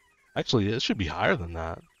this? Actually, it should be higher than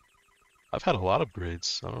that. I've had a lot of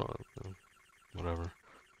grades. I don't know. Whatever.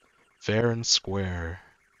 Fair and square.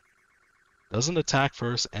 Doesn't attack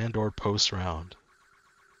first and or post round.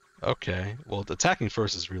 Okay. Well, attacking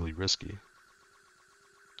first is really risky.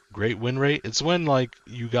 Great win rate. It's when like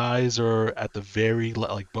you guys are at the very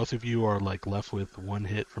like both of you are like left with one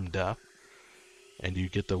hit from death, and you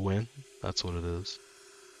get the win. That's what it is.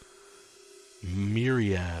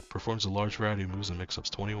 Myriad performs a large variety of moves and mix-ups.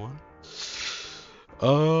 21.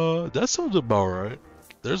 That sounds about right.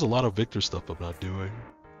 There's a lot of Victor stuff I'm not doing,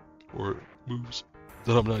 or moves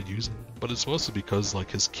that I'm not using, but it's mostly because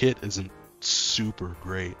like his kit isn't super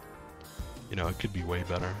great. You know, it could be way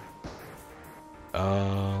better.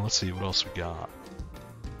 Let's see what else we got.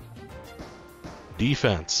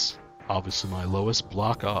 Defense, obviously my lowest.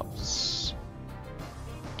 Block ups.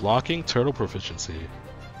 Blocking, turtle proficiency.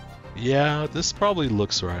 Yeah, this probably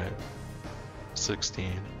looks right.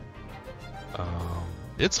 16.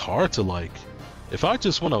 It's hard to like, if I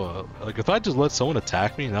just want to, like if I just let someone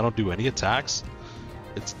attack me and I don't do any attacks,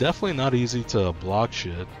 it's definitely not easy to block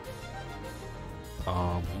shit.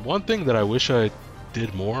 One thing that I wish I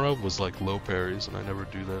did more of was like low parries, and I never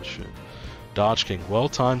do that shit. Dodge King,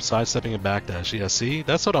 well-timed sidestepping and backdash. Yeah, see,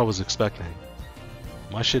 that's what I was expecting.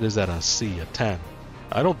 My shit is at a C, a 10.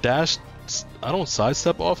 I don't dash, I don't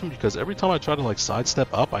sidestep often because every time I try to like sidestep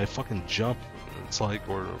up, I fucking jump. It's like,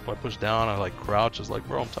 or if I push down, I like crouch. It's like,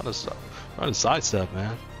 bro, I'm trying to sidestep,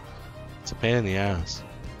 man. It's a pain in the ass.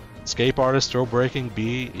 Escape artist, throw breaking,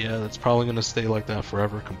 B. Yeah, that's probably gonna stay like that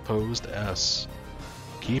forever. Composed, S.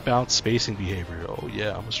 Keep out spacing behavior. Oh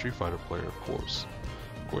yeah, I'm a Street Fighter player, of course.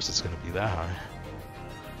 Of course it's gonna be that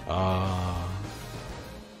high.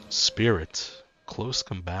 Spirit, close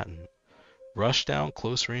combatant. Rush down,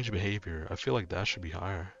 close range behavior. I feel like that should be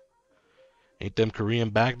higher. Ain't them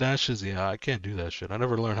Korean backdashes? Yeah, I can't do that shit. I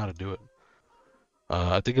never learned how to do it.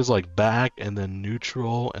 I think it's like back and then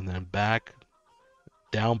neutral and then back,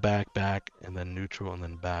 down, back, and then neutral and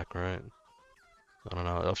then back, right? I don't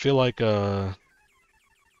know. I feel like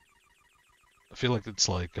it's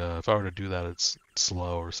like if I were to do that, it's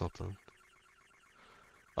slow or something.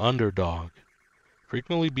 Underdog.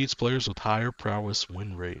 Frequently beats players with higher prowess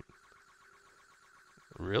win rate.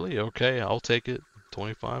 Really? Okay, I'll take it.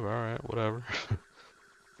 25, alright, whatever.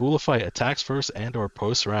 Fool of Fight attacks first and or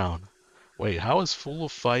post round. Wait, how is Fool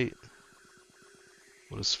of Fight...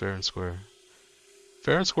 What is Fair and Square?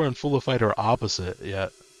 Fair and Square and Fool of Fight are opposite,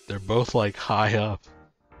 yet they're both like high up.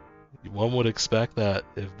 One would expect that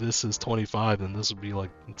if this is 25, then this would be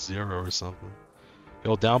like 0 or something.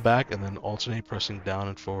 Go down, back, and then alternate pressing down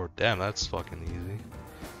and forward. Damn, that's fucking easy.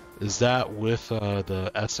 Is that with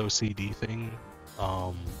the SOCD thing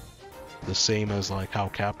the same as like how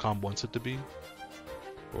Capcom wants it to be?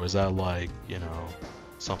 Or is that like, you know,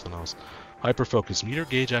 something else? Hyper focus, meter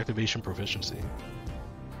gauge activation proficiency.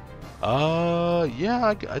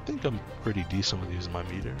 Yeah, I think I'm pretty decent with using my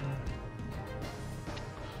meter.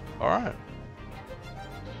 Alright.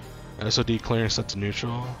 SOD clearing set to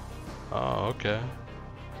neutral. Oh, okay.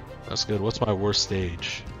 That's good. What's my worst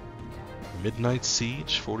stage? Midnight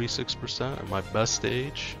Siege, 46%. And my best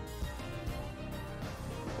stage?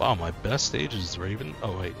 Wow, my best stage is Raven.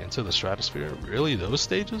 Oh wait, Into the Stratosphere? Really? Those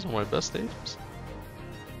stages are my best stages?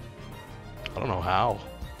 I don't know how.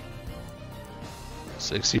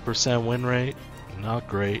 60% win rate. Not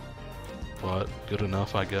great, but good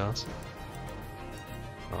enough, I guess.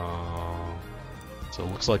 So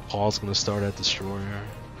it looks like Paul's gonna start at Destroyer.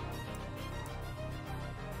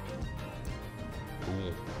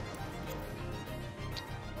 Cool.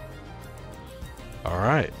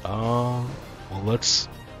 Alright, well let's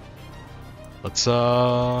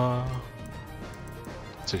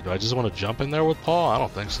So do I just want to jump in there with Paul? I don't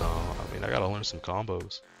think so. I mean, I gotta learn some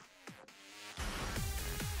combos.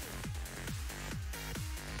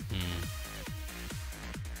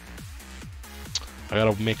 I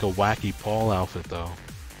gotta make a wacky Paul outfit though.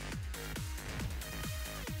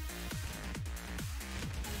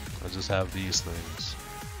 I just have these things.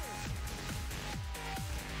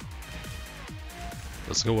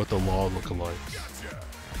 Let's go with the law lookalike.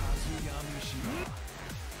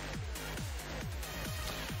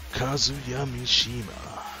 Kazuya Mishima.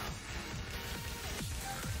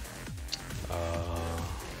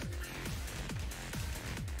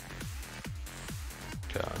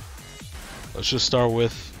 Okay. Let's just start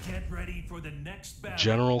with Get ready for the next battle.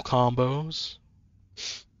 general combos.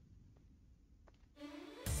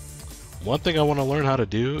 One thing I want to learn how to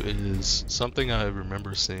do is something I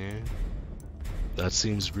remember seeing that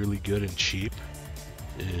seems really good and cheap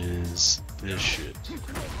is this shit.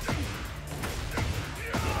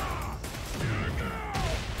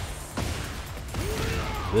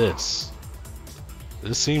 This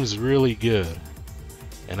seems really good,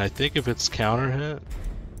 and I think if it's counter hit,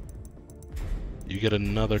 you get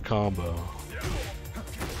another combo.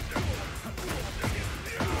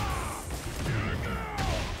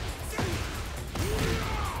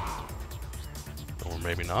 Or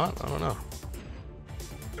maybe not, I don't know.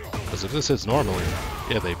 Because if this hits normally,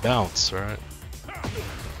 yeah, they bounce, right?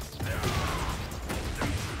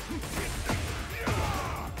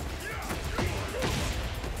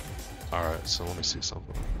 Alright, so let me see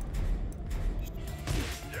something.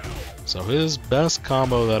 So his best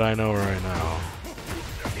combo that I know right now,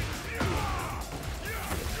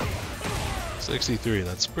 63,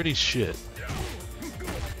 that's pretty shit.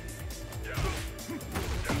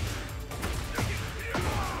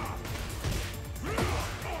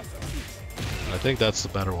 I think that's the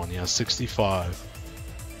better one, yeah, 65.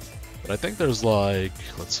 But I think there's like,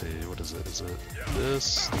 let's see, what is it? Is it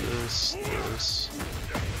this, this, this?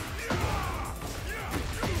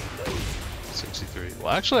 63. Well,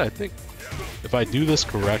 actually, I think if I do this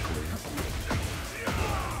correctly,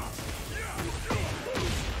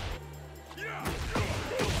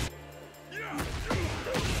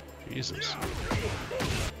 Jesus.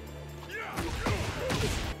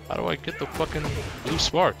 How do I get the fucking blue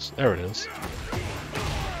sparks? There it is.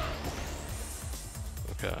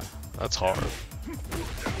 Okay, that's hard.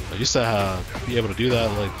 I used to be able to do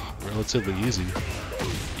that like relatively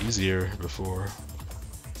easier before.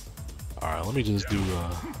 Alright, let me just do,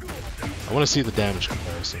 I want to see the damage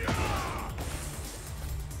comparison.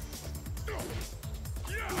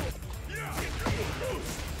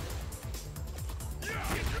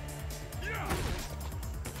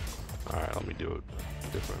 Alright, let me do it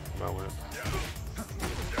different moment.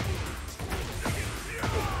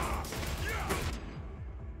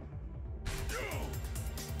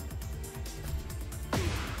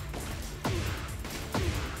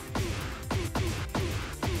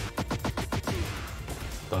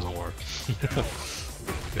 Doesn't work.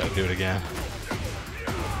 Gotta do it again.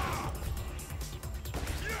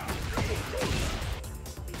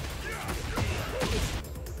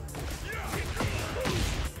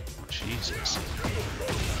 Jesus.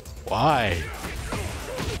 Why?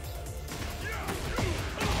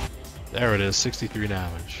 There it is, 63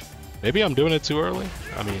 damage. Maybe I'm doing it too early?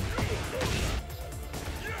 I mean...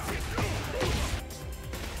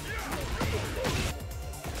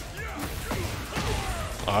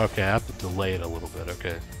 Okay, I have to delay it a little bit,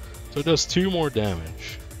 okay. So it does 2 more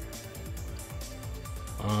damage.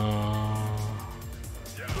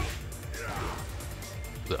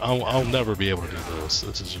 I'll never be able to do this.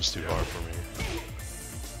 This is just too hard for me.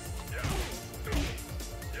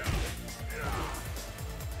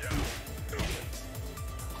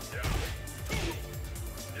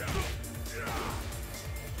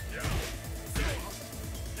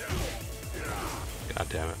 God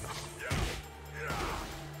damn it.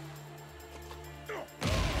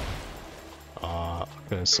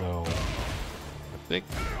 Okay, so I think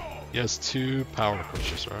he has 2 power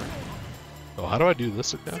pushes, right? Oh, how do I do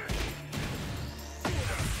this again?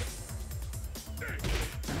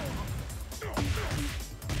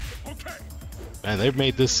 Man, they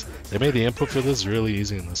made the input for this really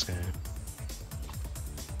easy in this game.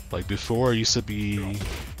 Like before, it used to be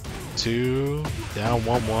 2, down,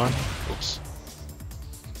 1, 1. Oops.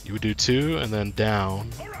 You would do 2 and then down,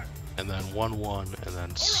 and then 1, 1, and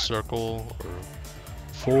then circle, or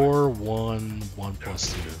 4, 1, 1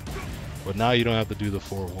 plus 2. But now you don't have to do the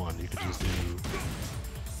 4, 1. You can just do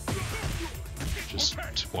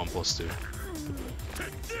 1 plus 2.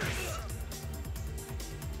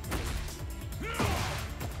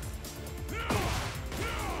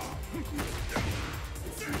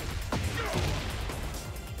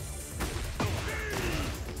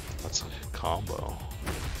 combo.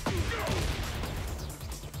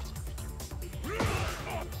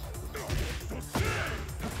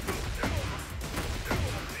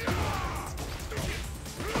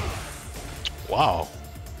 Wow,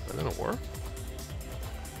 that didn't work.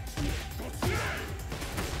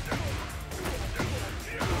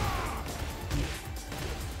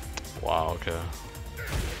 Wow, okay.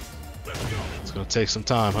 It's gonna take some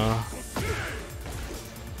time, huh?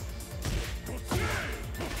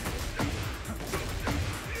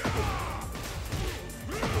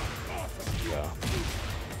 Yeah.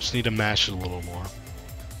 Just need to mash it a little more.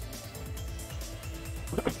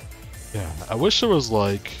 Yeah, I wish there was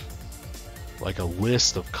like a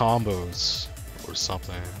list of combos or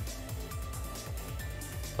something.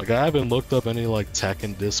 Like I haven't looked up any like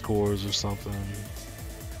Tekken discords or something.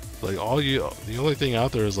 Like the only thing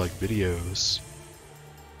out there is like videos.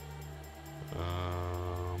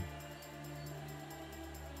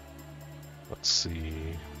 Let's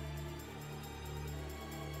see.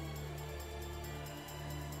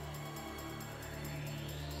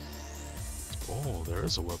 Oh, there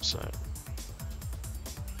is a website.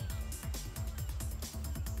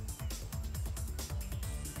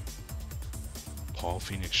 Paul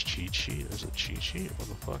Phoenix cheat sheet? There's a cheat sheet? What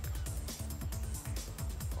the fuck?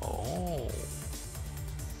 Oh.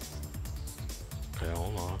 Okay,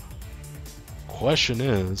 hold on. Question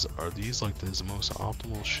is, are these like the most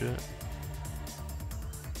optimal shit?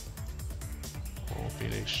 Paul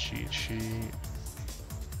Phoenix cheat sheet.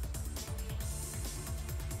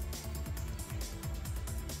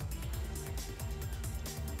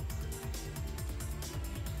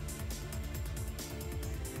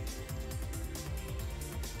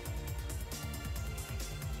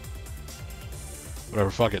 Whatever,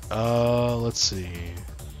 fuck it. Let's see.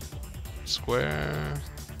 Square.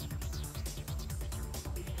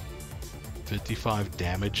 55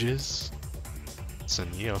 damages. It's a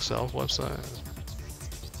NeoCell's website.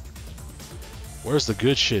 Where's the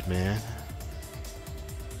good shit, man?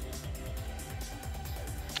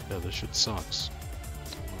 Yeah, this shit sucks.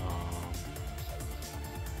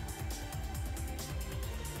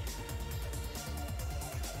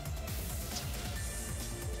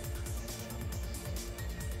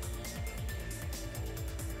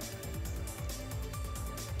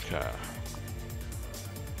 Okay.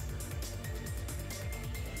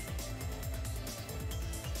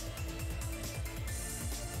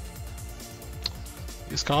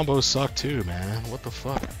 These combos suck too, man. What the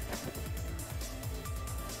fuck?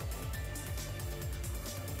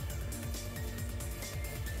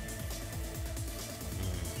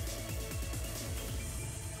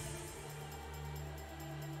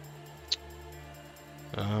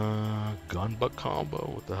 Gun butt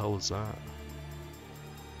combo? What the hell is that?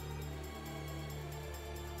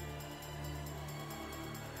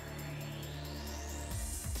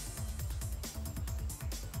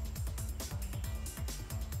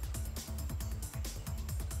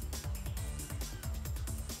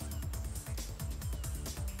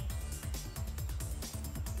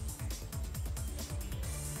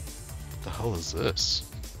 What the hell is this?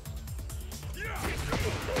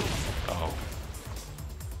 Oh.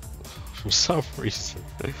 For some reason,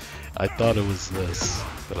 I thought it was this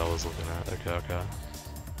that I was looking at. Okay.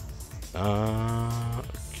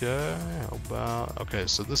 Okay, how about... Okay,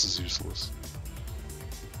 so this is useless.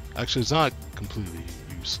 Actually, it's not completely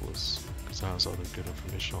useless, because it has other good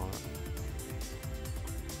information on it.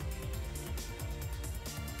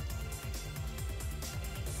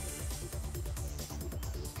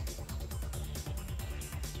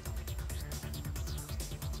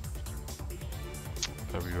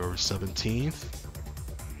 February 17th.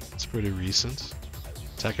 It's pretty recent.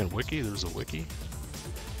 Tekken Wiki, there's a wiki.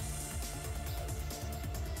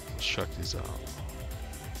 Let's check these out.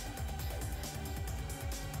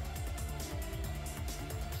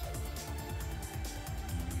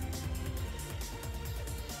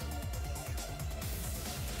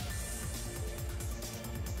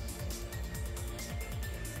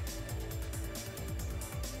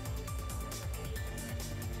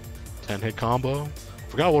 Hit combo.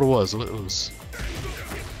 Forgot what it was. It was.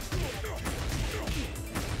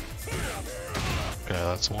 Okay,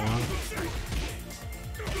 that's one.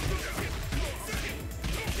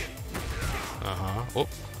 Oh.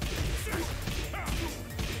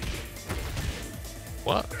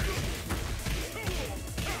 What?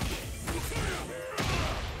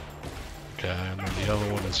 Okay, and then the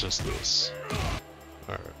other one is just this.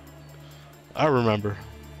 Alright. I remember.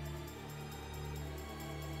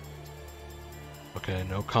 Okay,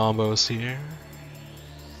 no combos here.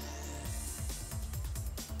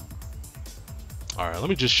 Alright, let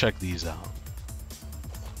me just check these out.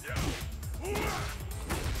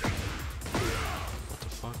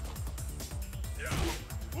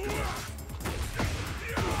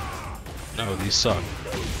 No, these suck.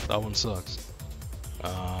 That one sucks.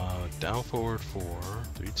 Down forward 4,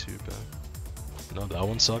 3-2 back. No, that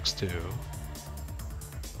one sucks too.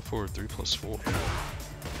 Forward 3 plus 4.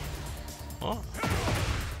 Oh.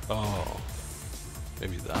 Oh.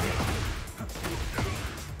 Maybe that.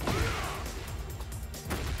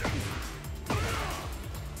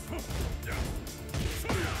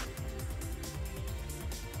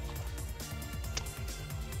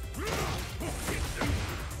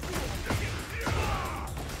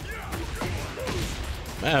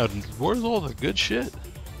 Man, where's all the good shit?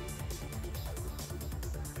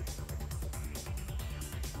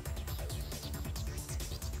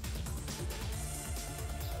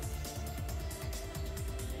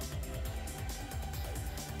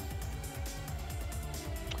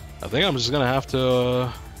 I think I'm just gonna have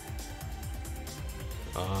to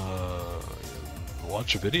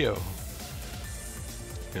watch a video.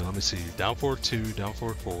 Okay, let me see. Down forward 2, down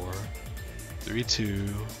forward 4, 3-2,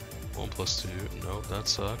 1 plus 2. Nope, that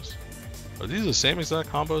sucks. Are these the same exact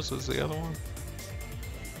combos as the other one?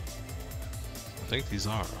 I think these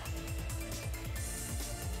are.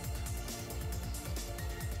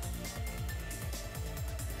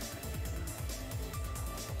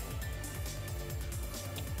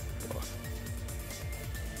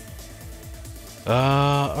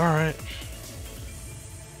 Alright.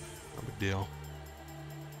 No big deal.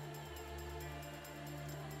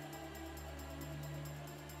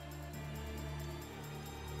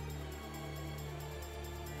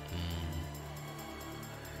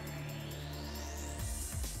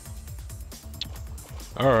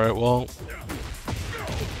 Alright, well,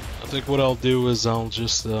 I think what I'll do is I'll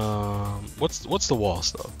just, what's the wall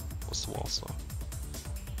stuff? What's the wall stuff?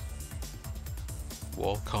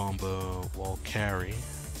 Wall combo, wall carry.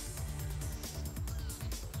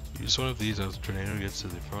 Use one of these as a tornado gets to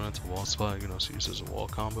the opponent's wall spot. You can also use as a wall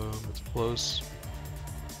combo if it's close.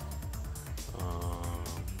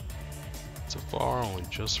 So far, only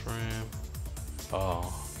just for him.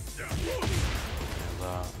 Oh. Yeah,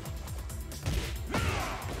 that.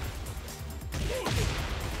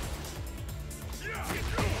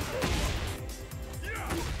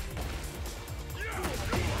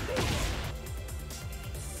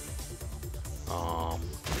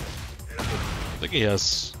 I think he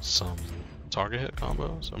has some target hit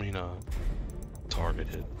combos. I mean, target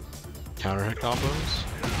hit, counter hit combos.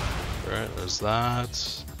 Right, there's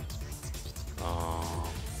that.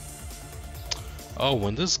 Oh,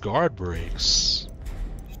 when this guard breaks,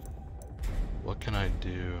 what can I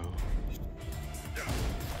do?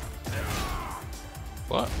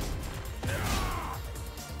 What?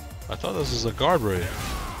 I thought this was a guard break.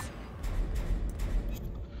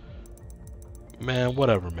 Man,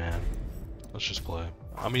 whatever, man. Let's just play.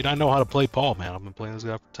 I mean, I know how to play Paul, man. I've been playing this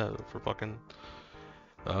guy for fucking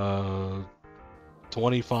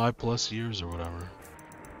 25 plus years or whatever.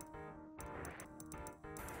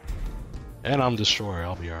 And I'm Destroyer.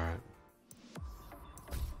 I'll be alright.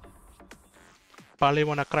 Probably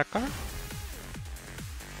want a cracker?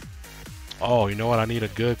 Oh, you know what? I need a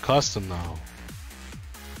good custom now.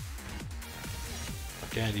 I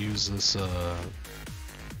can't use this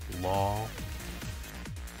law.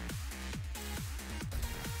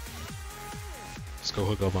 Let's go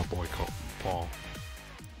hook up my boy Paul.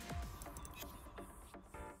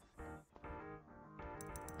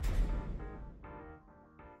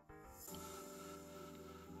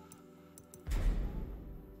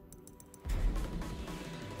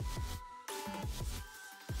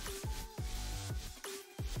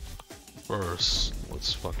 First,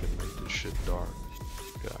 let's fucking make this shit dark.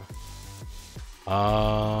 Okay.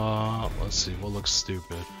 Let's see what looks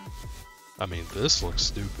stupid. I mean, this looks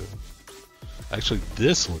stupid. Actually,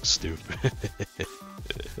 this looks stupid.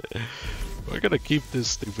 We're gonna keep this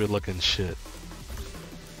stupid looking shit.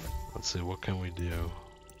 Let's see, what can we do?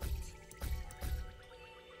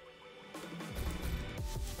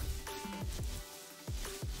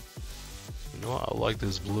 You know what? I like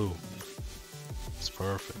this blue. It's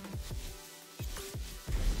perfect.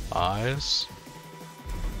 Eyes.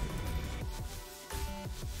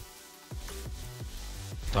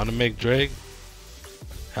 Time to make Drake?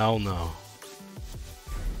 Hell no.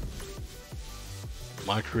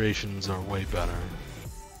 My creations are way better.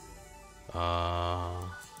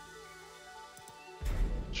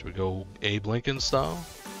 Should we go Abe Lincoln style?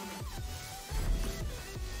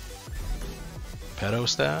 Pedo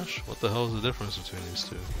stash? What the hell is the difference between these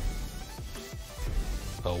two?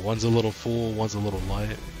 Oh, one's a little full, one's a little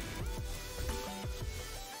light.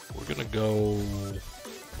 We're gonna go...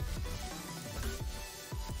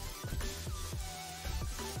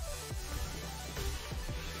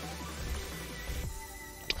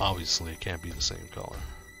 Obviously, it can't be the same color.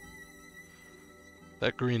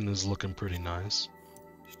 That green is looking pretty nice.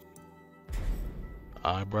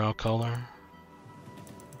 Eyebrow color.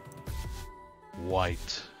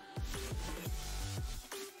 White.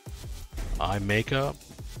 Eye makeup.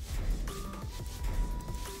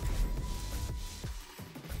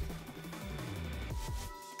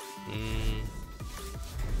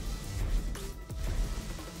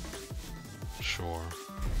 Sure.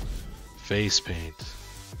 Face paint.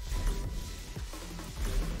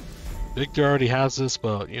 Victor already has this,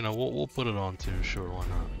 but you know we'll put it on too. Sure, why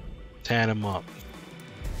not? Tan him up.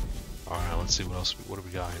 All right, let's see what else. What do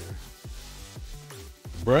we got here?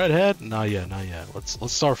 Breadhead? Not yet, not yet.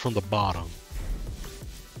 Let's start from the bottom.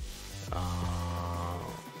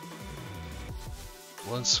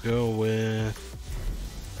 Let's go with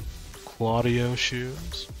Claudio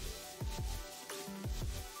shoes.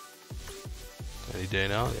 Any day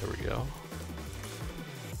now. There we go.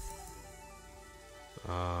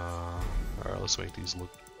 Alright, let's make these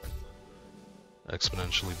look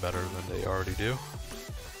exponentially better than they already do.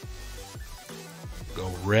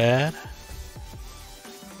 Go red.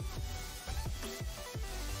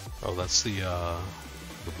 Oh, that's the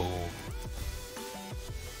bull.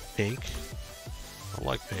 Pink. I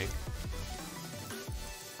like pink.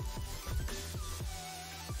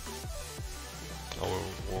 Oh,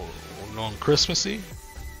 we're going Christmassy.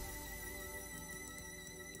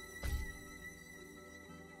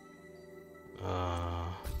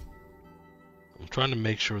 I'm trying to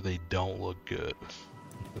make sure they don't look good.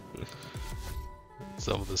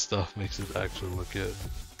 Some of the stuff makes it actually look good.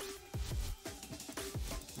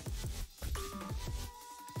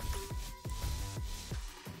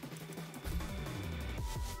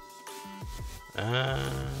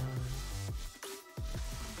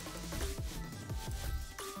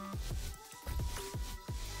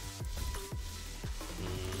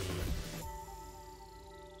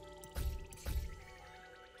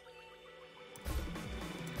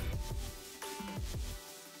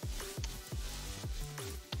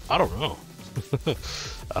 I don't know.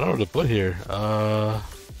 I don't know what to put here. How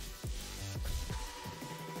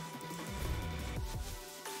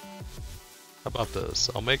about this?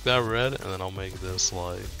 I'll make that red, and then I'll make this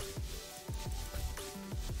like...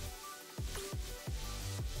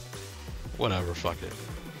 whatever, fuck it.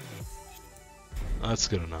 That's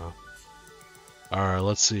good enough. Alright,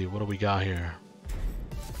 let's see. What do we got here?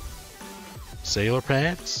 Sailor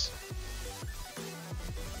pants?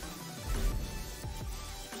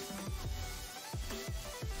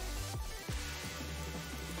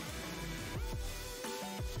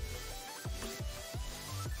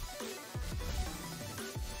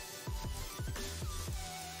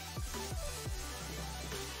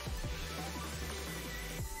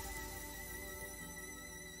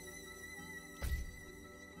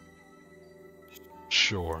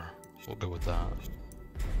 Sure, we'll go with that.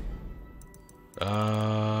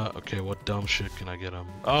 Okay, what dumb shit can I get him?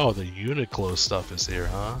 Oh, the Uniqlo stuff is here,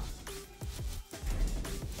 huh?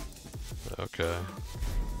 Okay.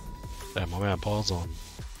 Damn, my man Paul's on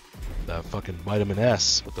that fucking vitamin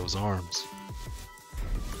S with those arms.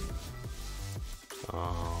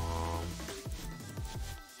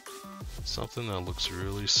 Something that looks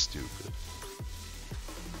really stupid.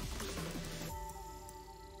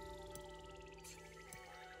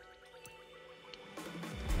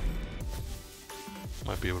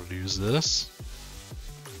 Might be able to use this.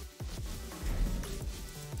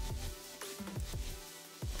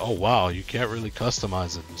 Oh wow, you can't really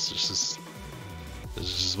customize it. It's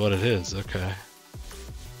just what it is. Okay.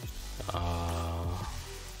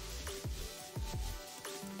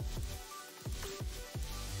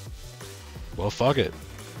 Well, fuck it.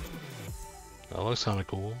 That looks kind of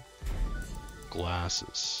cool.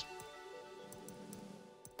 Glasses.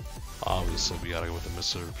 Obviously, we gotta go with the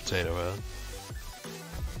Mr. Potato Head.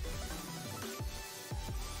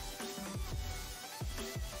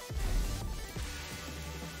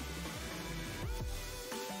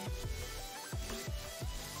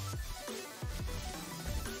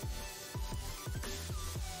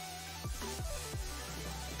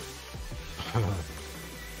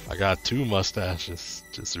 I got two mustaches,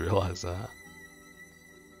 just realized that.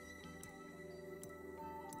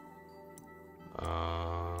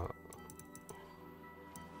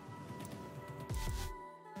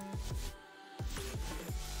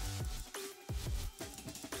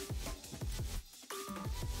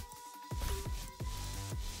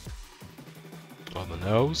 On the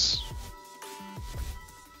nose.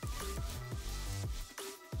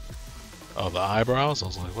 Oh, the eyebrows? I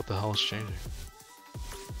was like, what the hell is changing?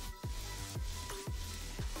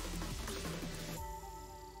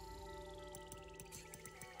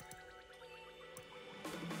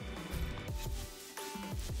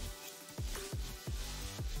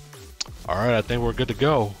 Alright, I think we're good to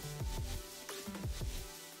go.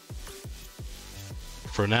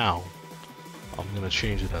 For now. I'm gonna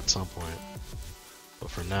change it at some point. But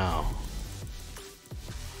for now.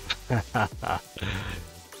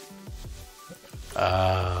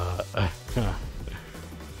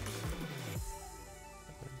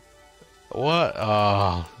 What?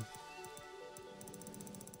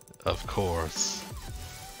 Of course.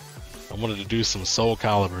 I wanted to do some Soul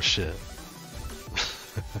Calibur shit.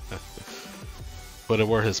 Put it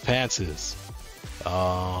where his pants is.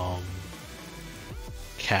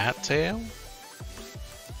 Cattail?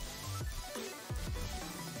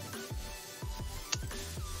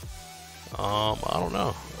 I don't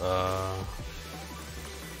know.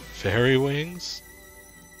 Fairy wings?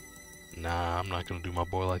 Nah, I'm not gonna do my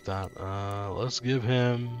boy like that. Let's give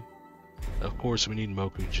him... Of course we need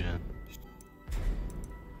Moku Jin.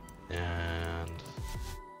 And...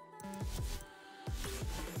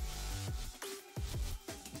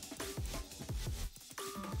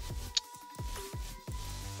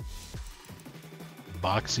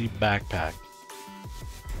 Boxy backpack.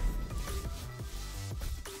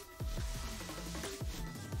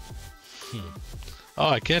 Oh,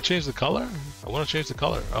 I can't change the color? I want to change the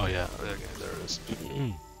color. Oh yeah, okay, there it is.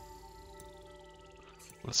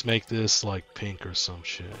 Let's make this like pink or some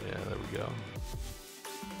shit. Yeah, there we go.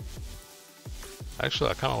 Actually,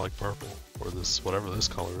 I kind of like purple, or this, whatever this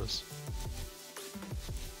color is.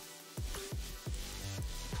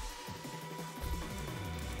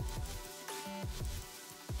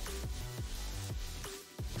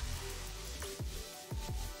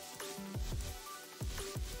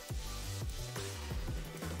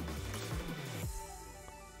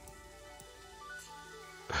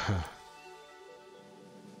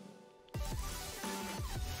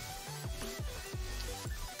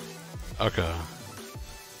 Okay.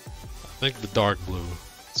 I think the dark blue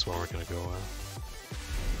is what we're gonna go with.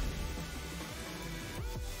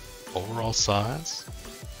 Overall size?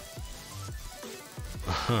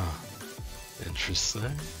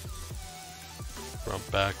 Interesting.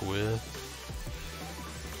 Front back width.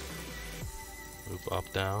 Move up,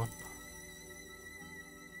 down.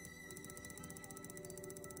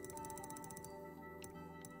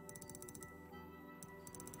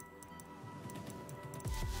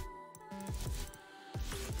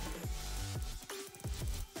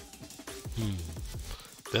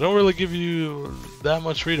 They don't really give you that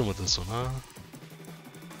much freedom with this one, huh?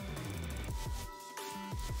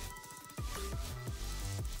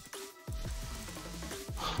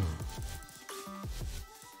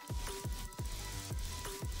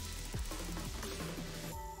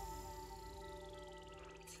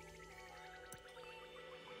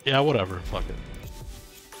 Yeah, whatever, fuck it.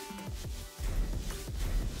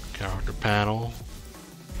 Character panel.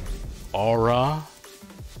 Aura.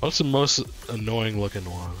 What's the most annoying looking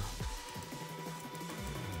one?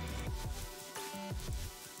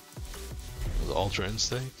 The Ultra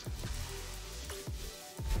Instinct?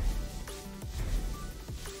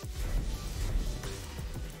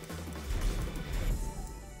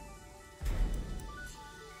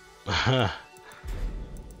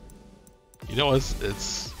 You know,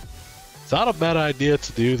 it's not a bad idea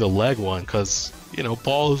to do the leg one, because, you know,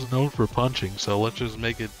 Paul is known for punching, so let's just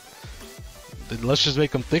make him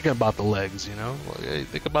thinking about the legs, you know? Like, hey,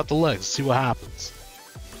 think about the legs, see what happens.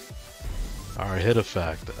 Alright, hit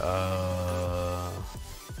effect. I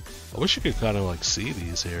wish you could kind of like see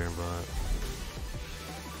these here, but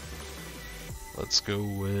let's go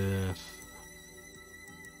with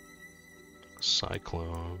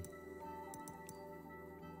Cyclone.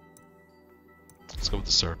 Let's go with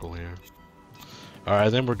the circle here.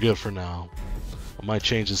 Alright, then we're good for now. I might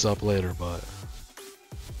change this up later, but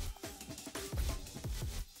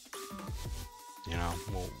you know,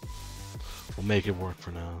 we'll make it work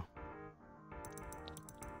for now.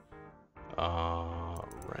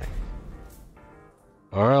 Right.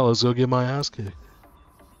 Alright, let's go get my ass kicked.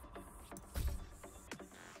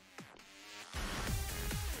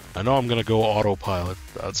 I know I'm gonna go autopilot,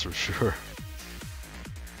 that's for sure.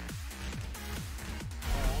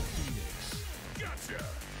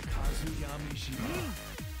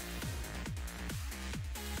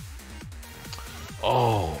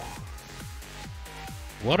 Oh.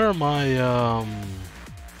 What are my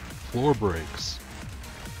floor breaks?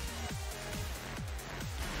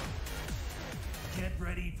 Get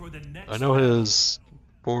ready for the next I know his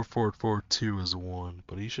 4442 is one,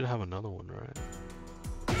 but he should have another one, right?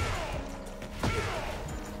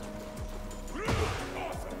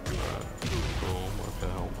 Boom,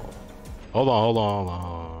 okay, hold on.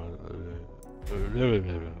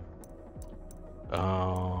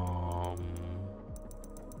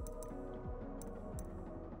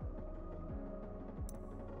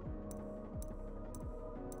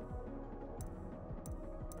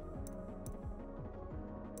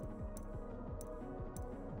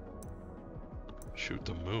 Shoot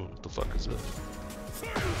the moon. What the fuck is this?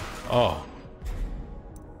 Oh.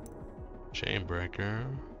 Chainbreaker.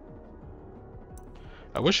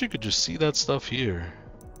 I wish you could just see that stuff here.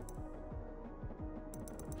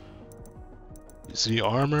 You see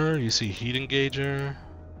armor, you see heat engager.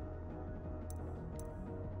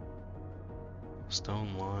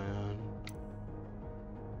 Stone lion.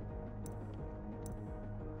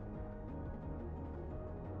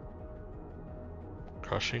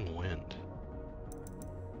 Crushing wind.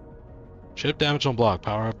 Chip damage on block,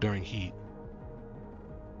 power up during heat.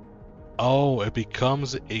 Oh, it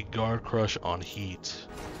becomes a guard crush on heat.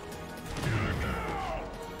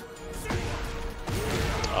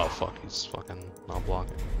 Oh fuck, he's fucking not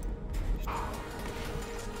blocking.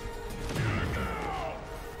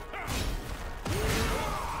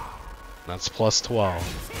 That's plus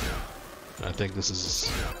 12. I think this is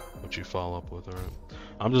what you follow up with, alright?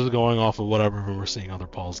 I'm just going off of whatever we're seeing other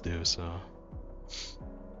Pauls do, so.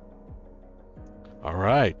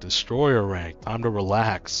 Alright, Destroyer rank. Time to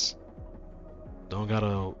relax. Don't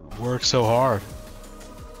gotta work so hard.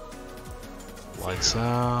 Lights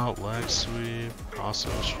out, leg sweep,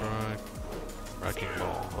 crossbow strike, wrecking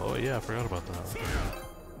ball. Oh yeah, I forgot about that.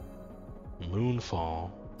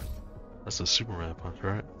 Moonfall. That's a Superman punch,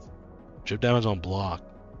 right? Chip damage on block.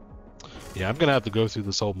 Yeah, I'm gonna have to go through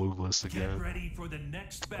this whole move list again. Get ready for the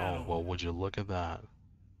next battle. Oh, well, would you look at that?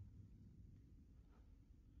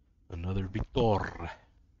 Another Victor.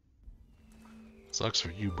 Sucks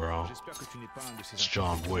for you, bro. It's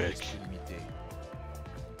John Wick.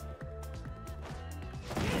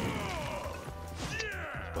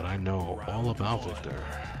 But I know all about Victor.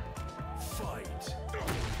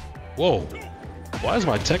 Whoa! Why is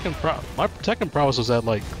my Tekken prowess was at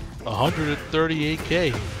like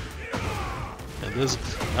 138k, and this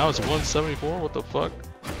now it's 174. What the fuck?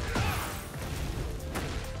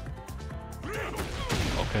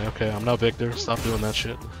 Okay, I'm not Victor. Stop doing that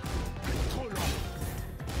shit.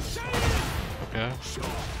 Okay.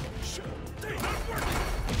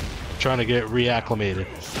 I'm trying to get reacclimated.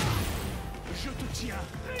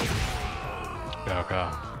 Okay.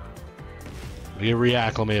 Get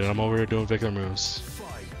reacclimated. I'm over here doing Victor moves.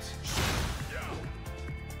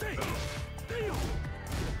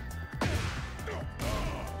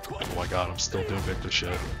 Oh my god, I'm still doing Victor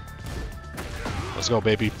shit. Let's go,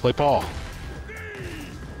 baby. Play Paul.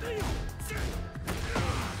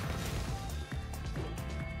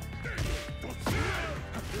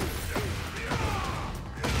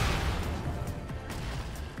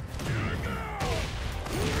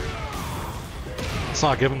 Let's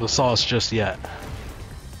not give him the sauce just yet.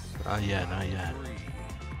 Not yet, not yet.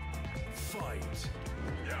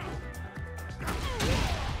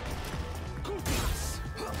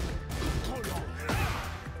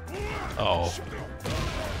 Uh-oh.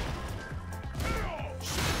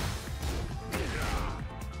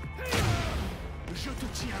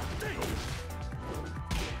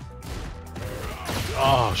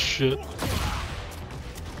 Oh shit.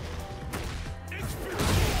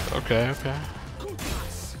 Okay.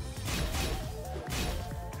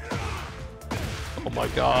 Oh my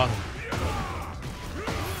god.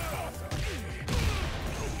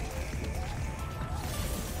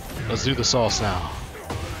 Let's do the sauce now.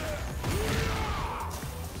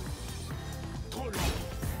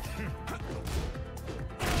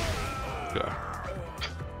 Okay.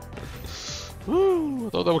 Woo! I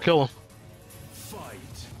thought that would kill him.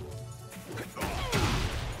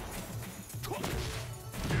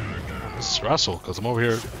 This is stressful because I'm over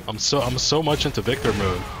here. I'm so much into Victor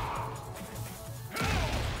mode.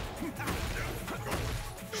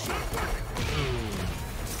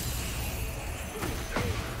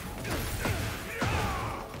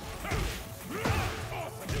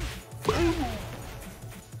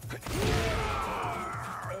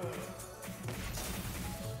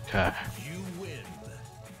 Okay. You win.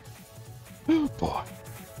 Oh boy.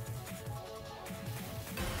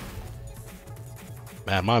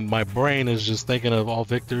 Man, my brain is just thinking of all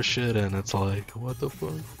Victor shit, and it's like, what the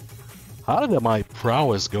fuck? How did my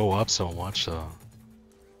prowess go up so much?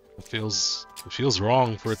 It feels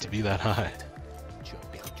wrong for it to be that high.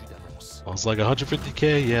 I was like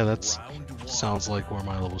 150k. Yeah, that's sounds like where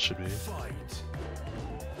my level should be.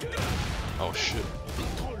 Oh shit.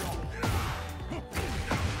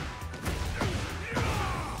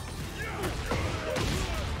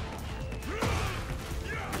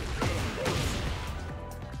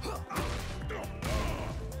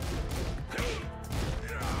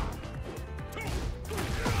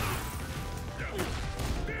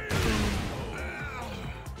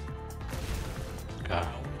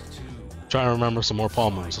 Trying to remember some more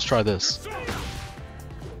palm moves. Let's try this.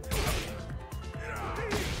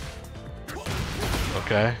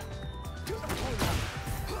 Okay.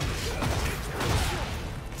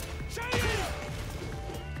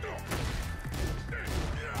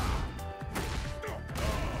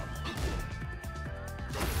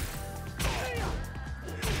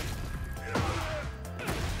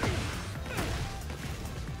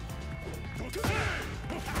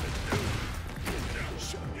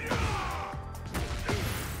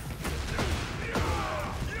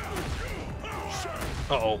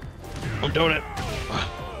 Uh-oh. I'm doing it.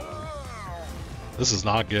 This is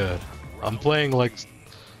not good. I'm playing like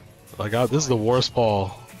this is the worst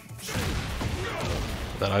Paul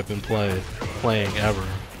that I've been playing ever.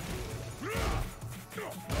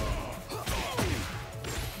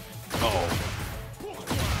 Uh-oh.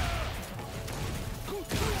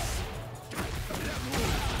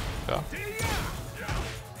 Yeah.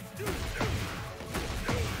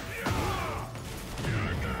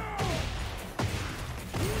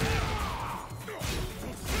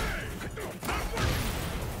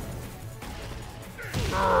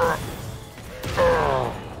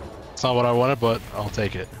 It's not what I wanted, but I'll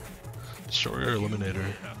take it. Destroyer Eliminator.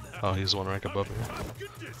 Oh, he's one rank above me.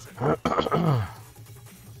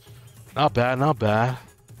 Not bad, not bad.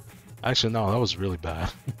 Actually, no, that was really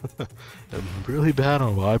bad. Really bad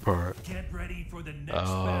on my part. Get ready for the next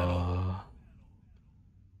battle.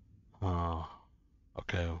 Oh.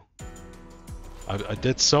 Okay. I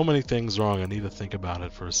did so many things wrong, I need to think about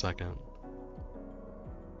it for a second.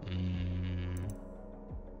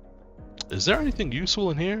 Is there anything useful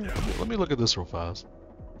in here? Let me look at this real fast.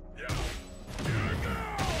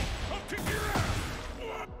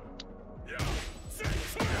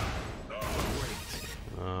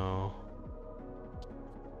 No.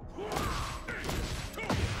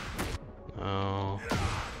 No.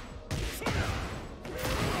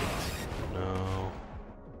 No.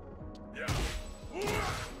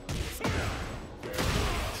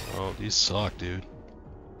 Oh, these suck, dude.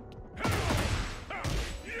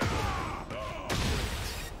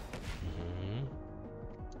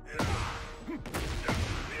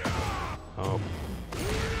 Oh.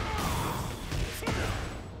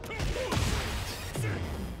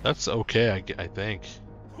 That's okay, I think.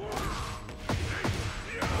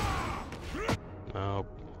 Nope.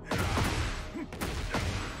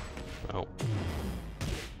 Nope.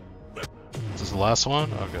 Is this the last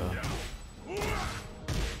one? Okay.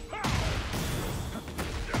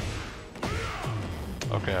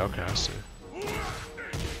 Okay, I see.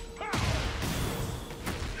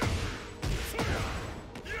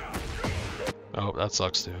 Oh, that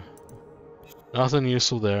sucks too. Nothing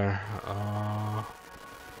useful there.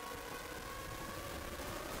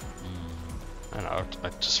 I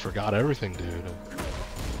just forgot everything, dude.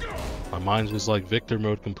 My mind's just like Victor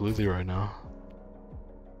mode completely right now.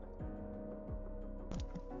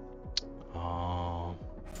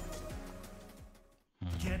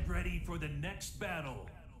 Get ready for the next battle.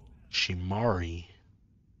 Shimari.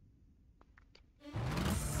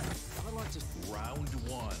 Round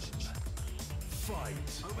one.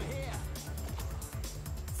 Fight. Over here.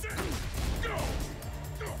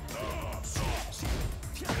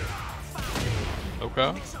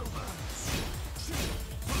 Okay.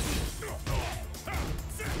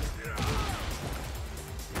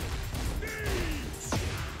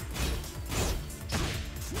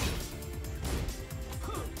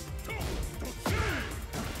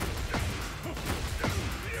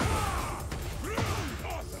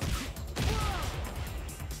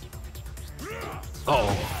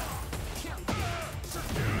 Uh-oh.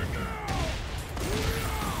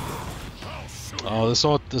 Oh,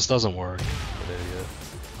 this doesn't work. Idiot.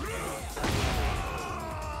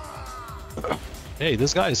 Hey,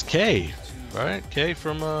 this guy is K, right? K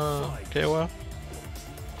from KOF.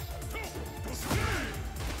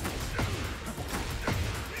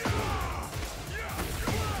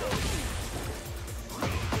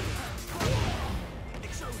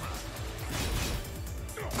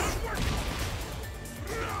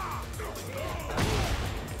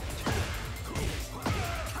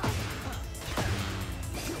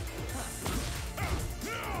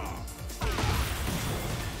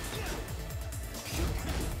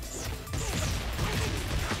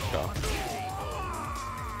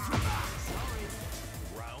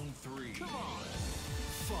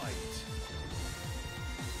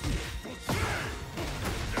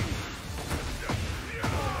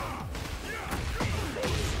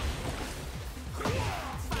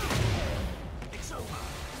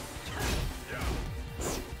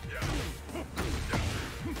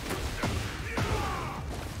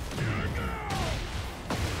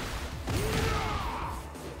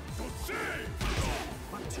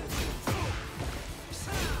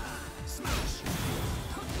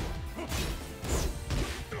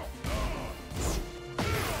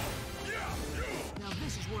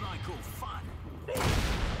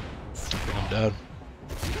 I'm dead.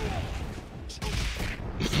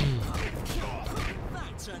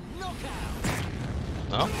 That's a knockout.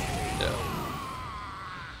 No?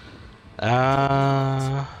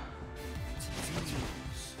 Yeah.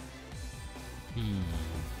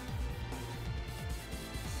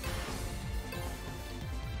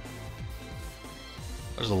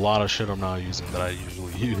 There's a lot of shit I'm not using that I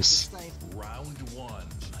usually use. Round one.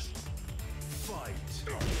 Fight.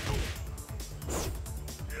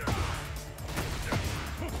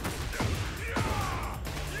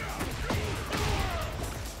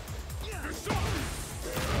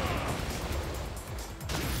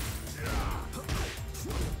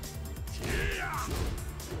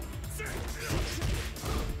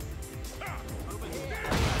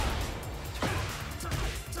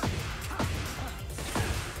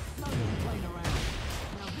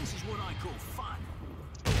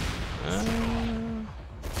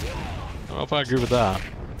 I don't know if I agree with that.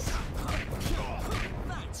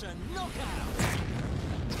 That's a knockout.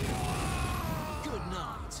 Good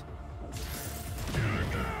night.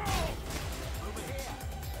 Over here.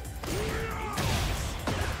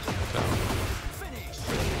 Finish.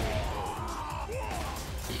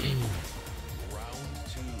 Round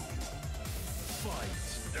two. Fight.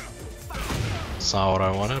 It's not what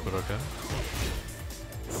I wanted, but okay.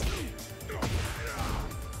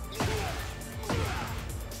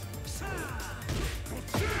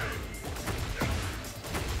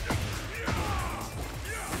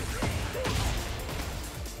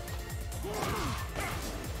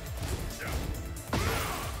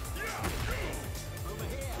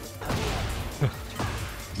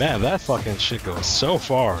 Man, that fucking shit goes so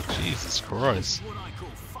far. Jesus Christ. What I call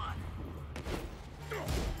fun.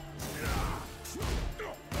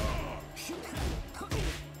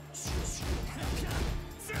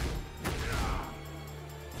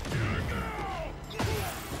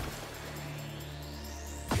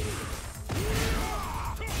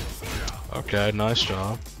 Okay, nice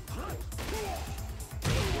job.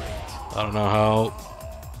 I don't know how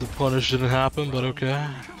the punish didn't happen, but okay.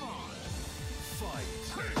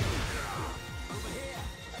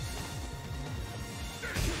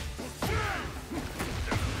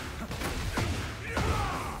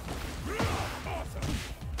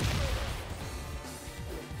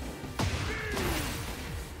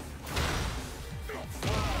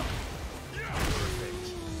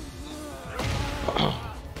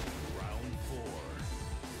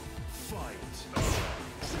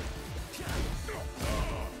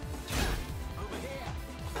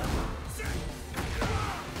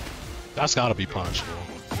 That's gotta be punishable.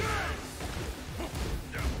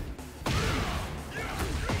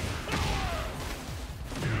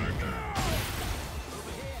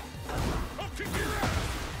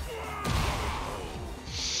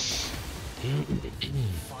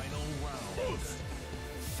 Final round.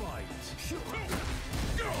 Fight.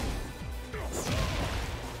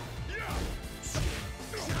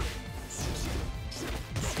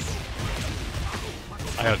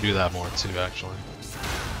 I gotta do that more too, actually.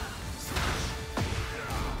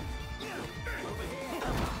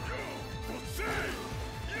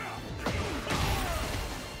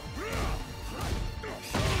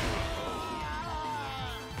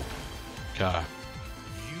 Okay.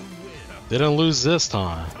 Didn't lose this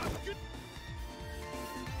time.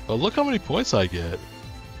 But look how many points I get.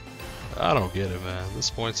 I don't get it, man. This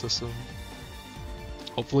point system.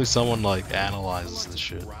 Hopefully someone like analyzes this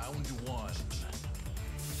shit. Round one.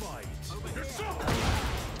 Fight.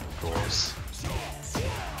 Of course.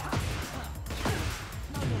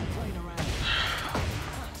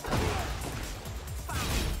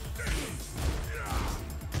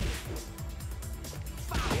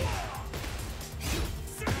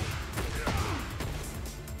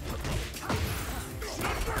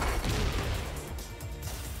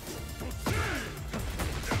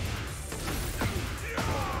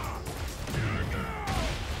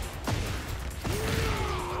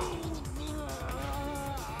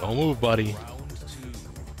 Don't move, buddy. Round two.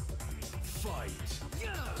 Fight.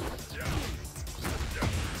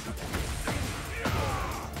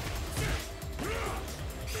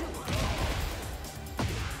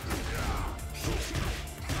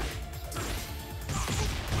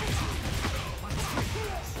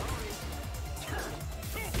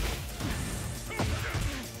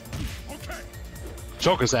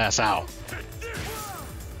 Choke his ass out.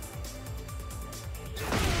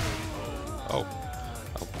 Oh.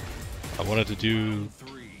 I wanted to do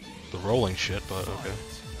the rolling shit, but okay.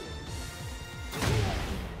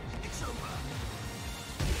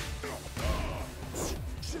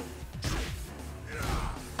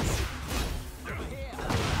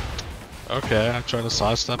 Okay, I try to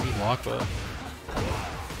sidestep and block, but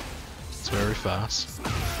it's very fast.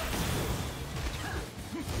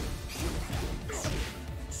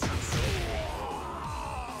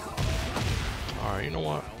 Alright, you know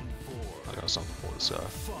what? I got something for this guy.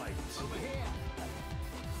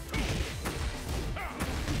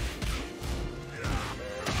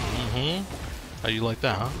 How you like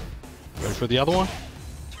that, huh? Ready for the other one?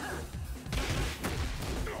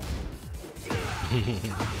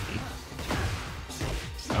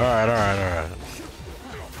 Alright, alright, alright.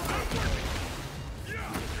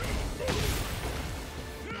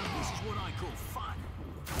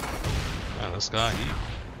 Man, this guy,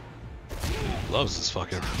 he loves this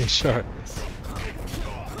fucking shot.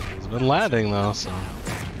 He's been landing though, so.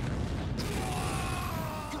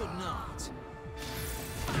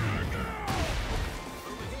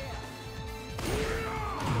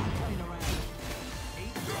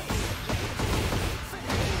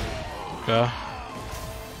 Okay.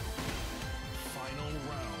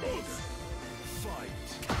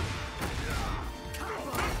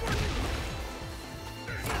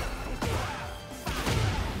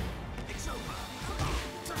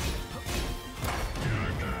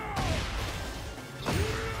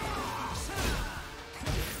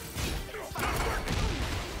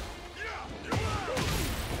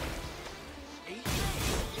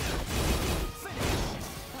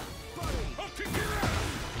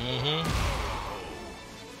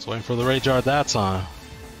 Just waiting for the rage art that time.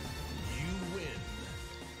 You win.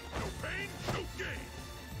 No pain, no gain.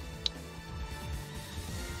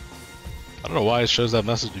 I don't know why it shows that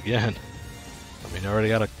message again. I mean, I already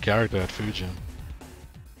got a character at Fujin.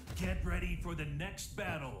 Get ready for the next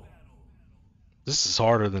battle. This is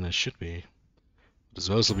harder than it should be. It's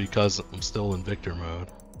mostly because I'm still in Victor mode.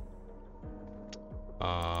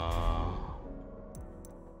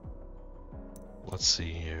 Let's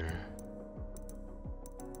see here.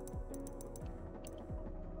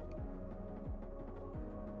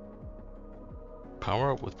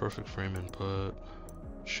 Power up with perfect frame input.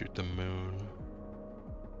 Shoot the moon.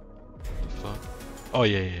 What the fuck? Oh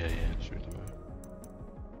yeah. Shoot the moon.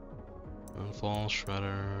 Moonfall,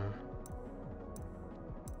 Shredder.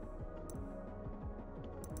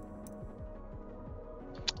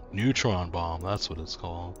 Neutron bomb. That's what it's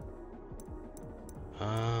called.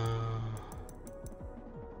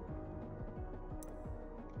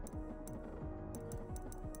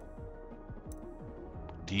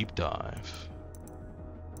 Deep dive.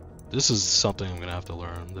 This is something I'm gonna have to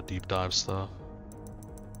learn, the deep dive stuff.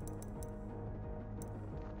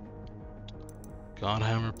 God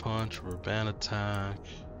Hammer Punch, Rubber Band Attack,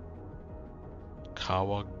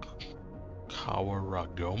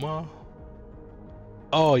 Kawaragoma?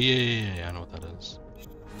 Oh yeah, I know what that is.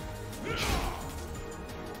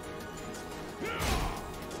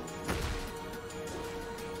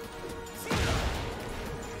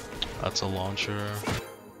 That's a launcher.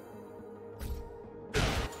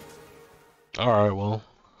 Alright, well.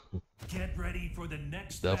 Get ready for the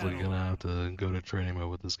next Definitely battle. gonna have to go to training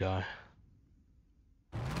mode with this guy.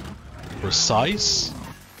 Precise?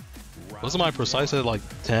 Wasn't my precise at like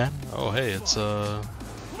 10? Oh hey, it's Jojo.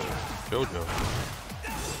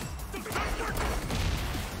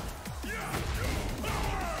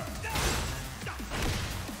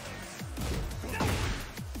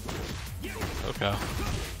 Okay.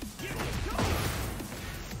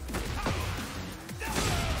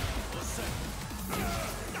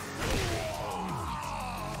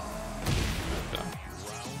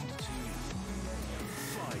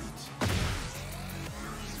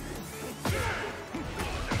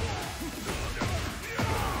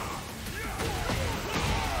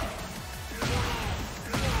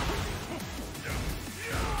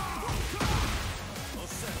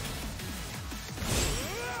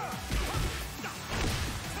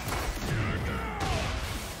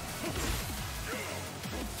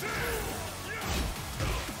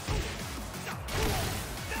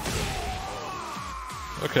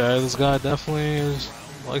 Okay, this guy definitely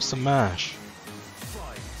likes to mash.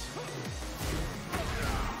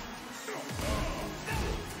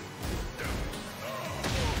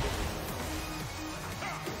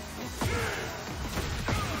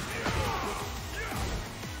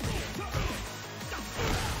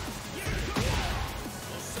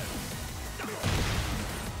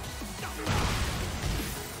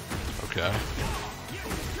 Okay.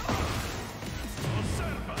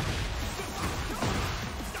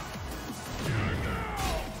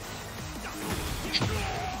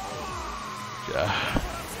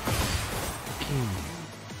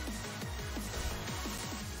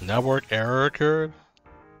 Network error occurred?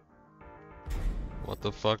 What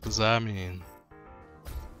the fuck does that mean?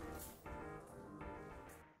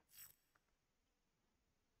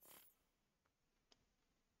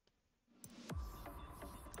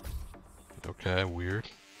 Okay, weird.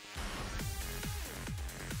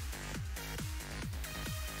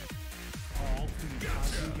 All to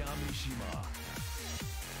Kageyamishima.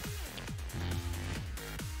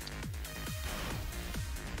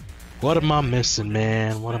 What am I missing,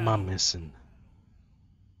 man? What am I missing?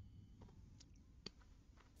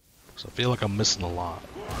 'Cause I feel like I'm missing a lot.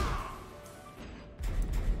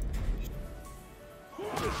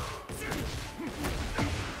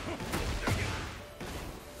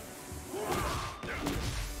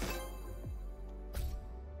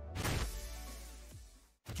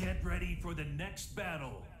 Get ready for the next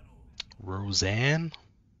battle. Roseanne?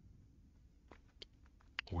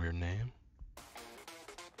 Weird name.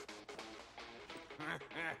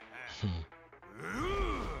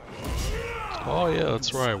 Oh yeah,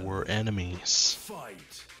 that's right, we're enemies.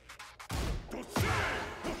 Fight.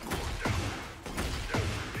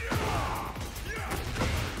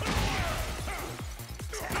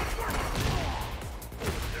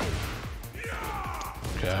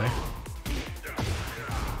 Okay.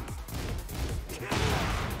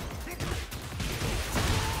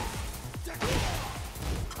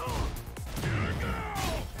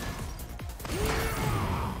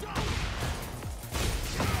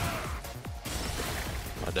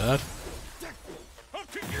 My dad?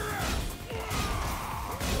 Round 2.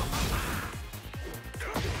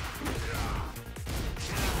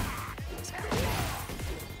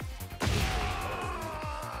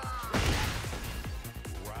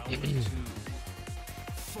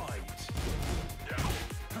 Fight.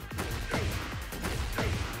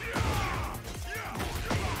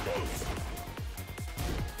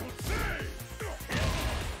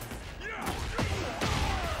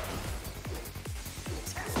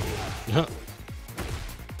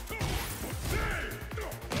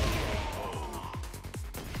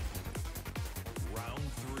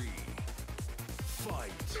 Round 3.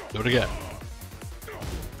 Fight. Do it again.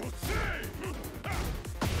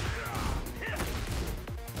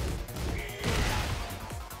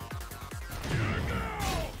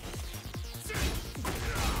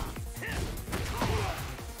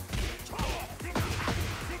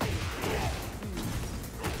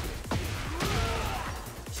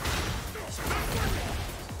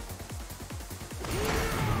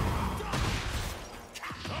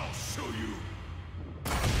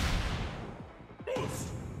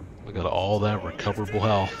 I got all that recoverable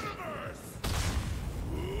health.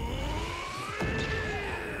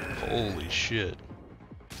 Holy shit.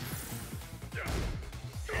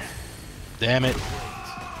 Damn it. Round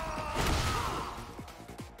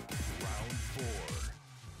 4.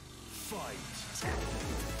 Fight.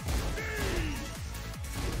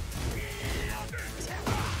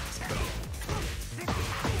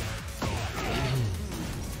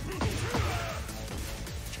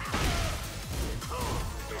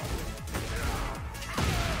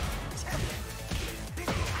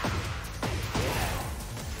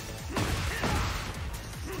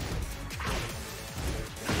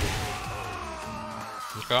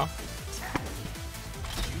 Okay.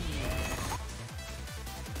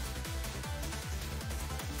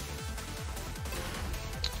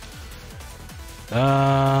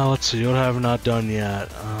 Let's see, what have I not done yet?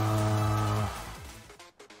 Round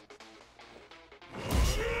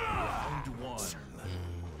 1.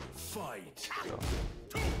 Fight.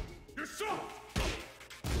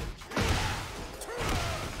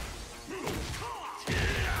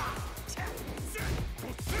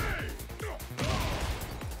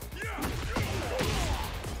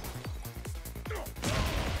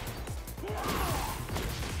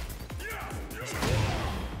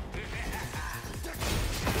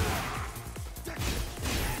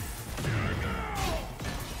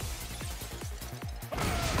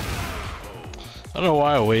 I don't know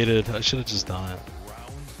why I waited. I should have just done it.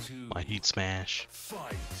 Round 2. My heat smash.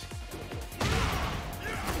 Fight.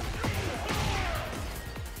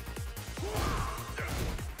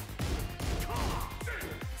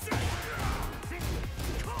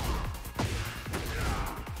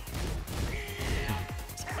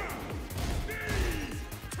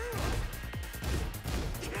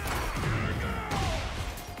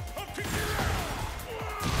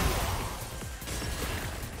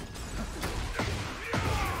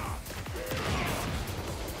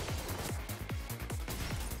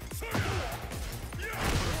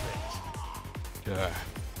 Yeah.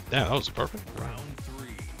 Damn, that was perfect. Round 3.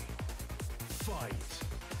 Fight.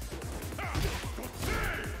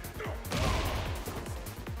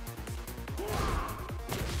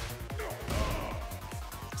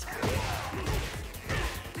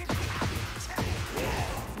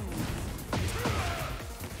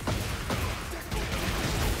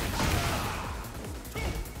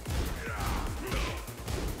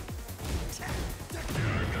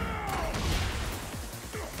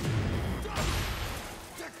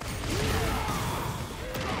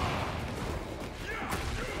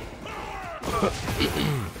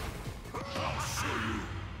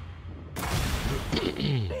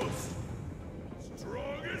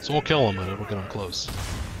 So we'll kill him, but it'll get him close.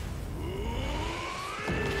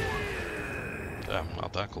 Damn,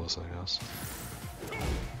 not that close, I guess.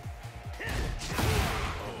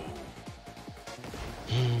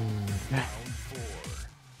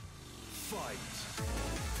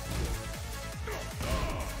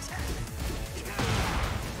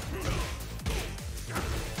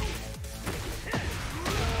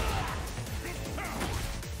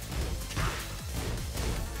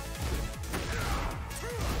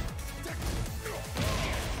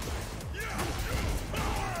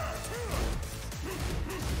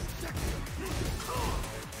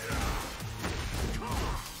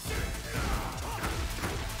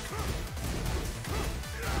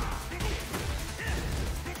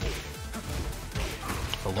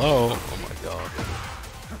 Hello? Oh my god.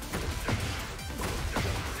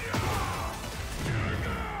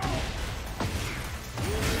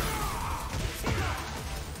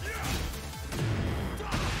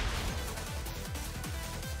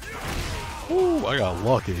 Ooh, I got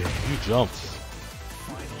lucky. You jumped.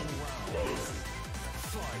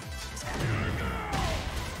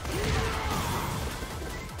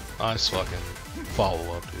 Nice fucking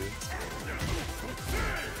follow up, dude.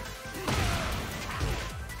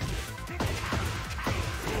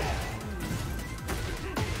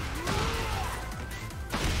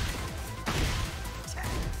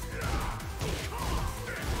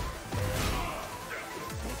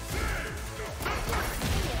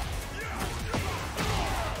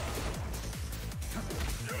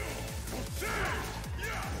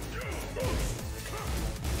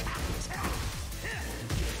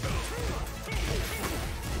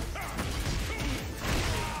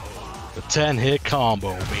 The 10-hit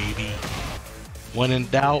combo, baby. When in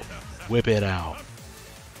doubt, whip it out.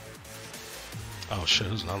 Oh shit,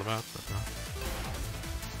 who's another map?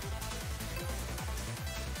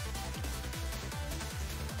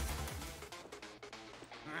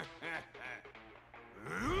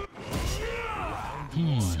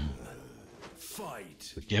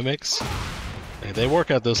 The gimmicks, they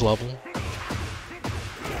work at this level.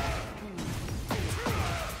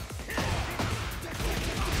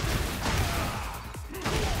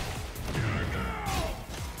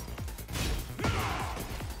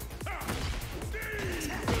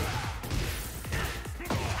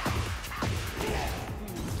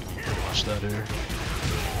 Watch that here.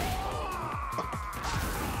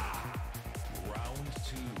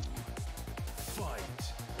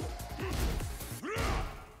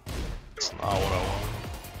 It's not what I want.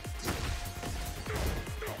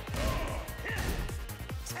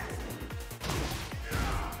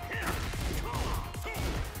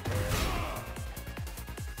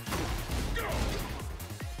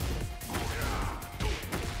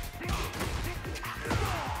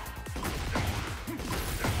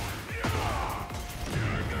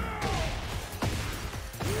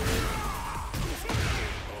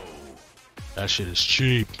 That shit is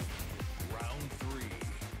cheap. Round 3.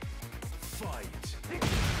 Fight. There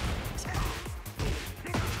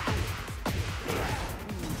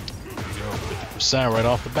you go, 50% right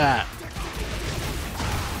off the bat.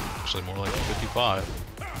 Actually, more like 55.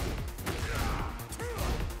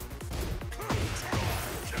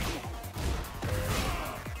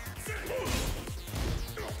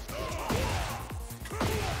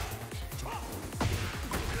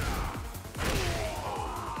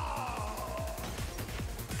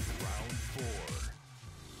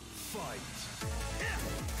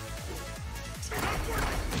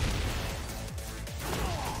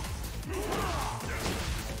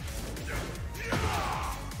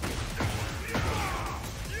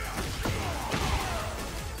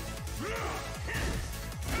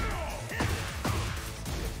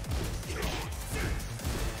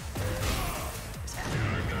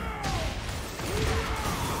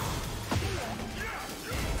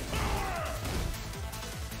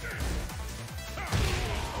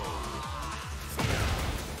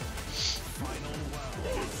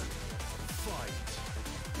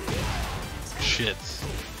 Shit.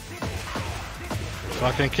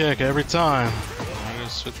 Fucking kick every time. I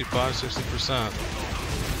guess 55, 60%.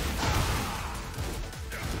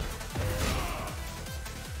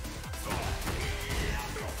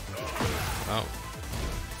 Oh.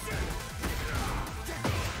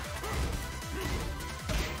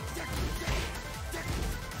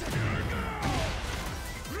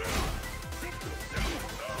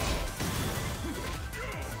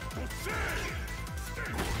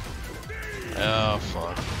 Oh,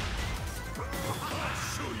 fuck.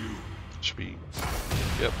 Should be.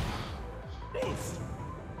 Yep.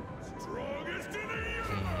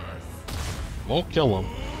 Won't kill him.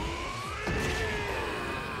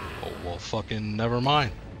 Oh, well, fucking never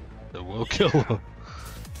mind. It will kill him.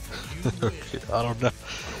 I don't know.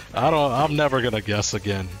 I'm never gonna guess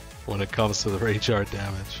again when it comes to the rage art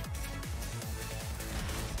damage.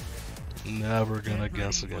 Never gonna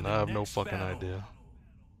guess again. I have no fucking idea.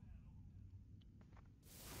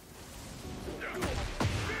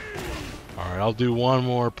 Alright, I'll do one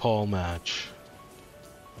more pole match.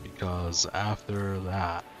 Because after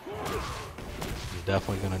that, I'm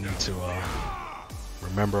definitely gonna need to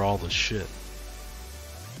remember all the shit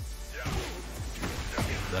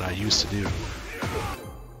that I used to do.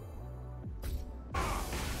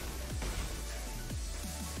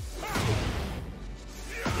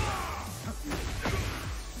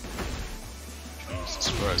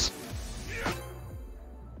 Jesus Christ.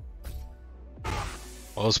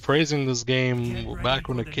 I was praising this game back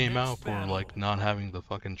when it came out for like not having the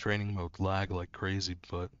fucking training mode lag like crazy,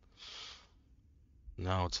 but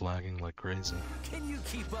now it's lagging like crazy. Can you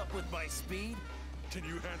keep up with my speed? Can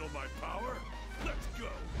you handle my power? Let's go.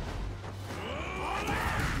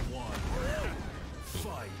 One.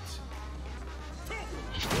 Fight.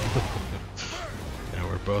 Yeah,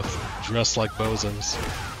 we're both dressed like bozos.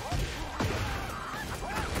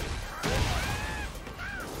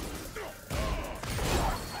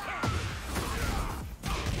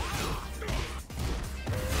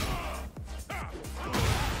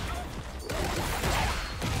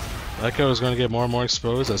 Echo is going to get more and more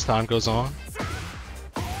exposed as time goes on.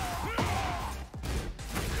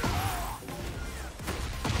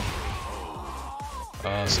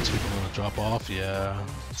 Since people want to drop off, yeah,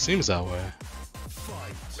 seems that way.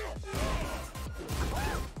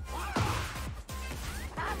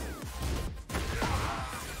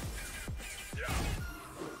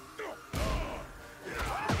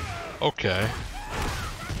 Okay.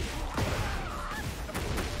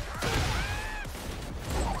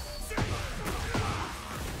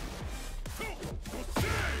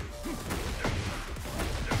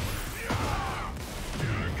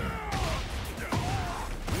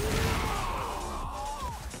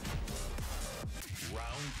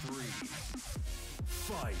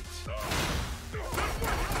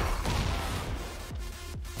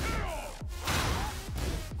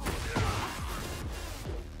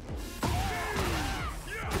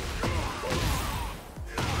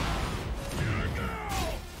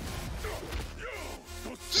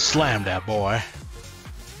 Slam that boy.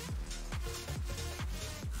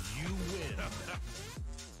 You win.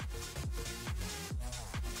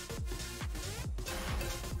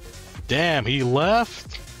 Damn, he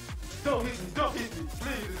left? Don't hit me,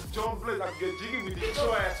 please. It's John Blake. I can get jiggy with you. Get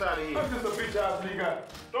your ass out of here. I'm just a bitch ass nigga.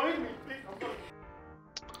 Don't hit me, please. I'm gonna...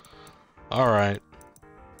 Alright.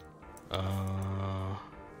 I'm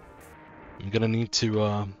gonna need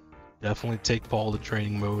to definitely take Paul to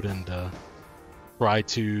training mode and try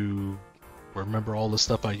to remember all the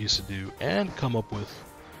stuff I used to do and come up with,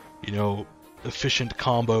 you know, efficient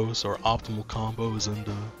combos or optimal combos and,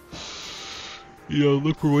 you know,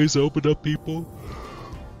 look for ways to open up people.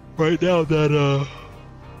 Right now, that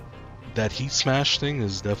heat smash thing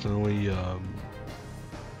is definitely a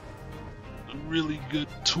really good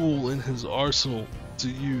tool in his arsenal to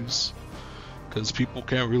use, because people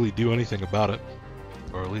can't really do anything about it,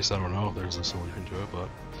 or at least I don't know if there's a solution to it, but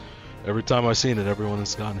every time I've seen it, everyone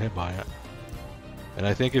has gotten hit by it. And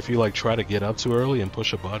I think if you like try to get up too early and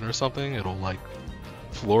push a button or something, it'll like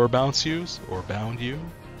floor bounce you or bound you,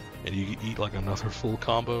 and you eat like another full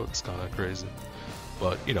combo. It's kind of crazy.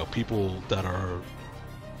 But you know, people that are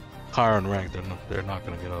higher in rank, they're not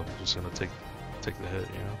gonna get up. They're just gonna take the hit,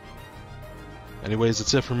 you know. Anyways,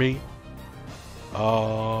 that's it for me.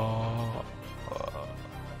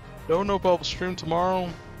 Don't know if I'll stream tomorrow.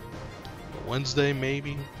 Wednesday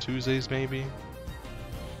maybe, Tuesdays maybe.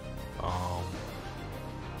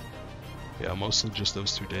 Yeah, mostly just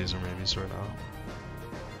those 2 days or maybes right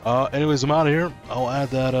now. Anyways, I'm out of here. I'll add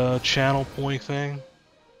that channel point thing,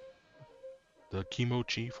 the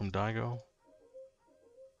Kimochi from Daigo,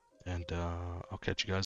 and I'll catch you guys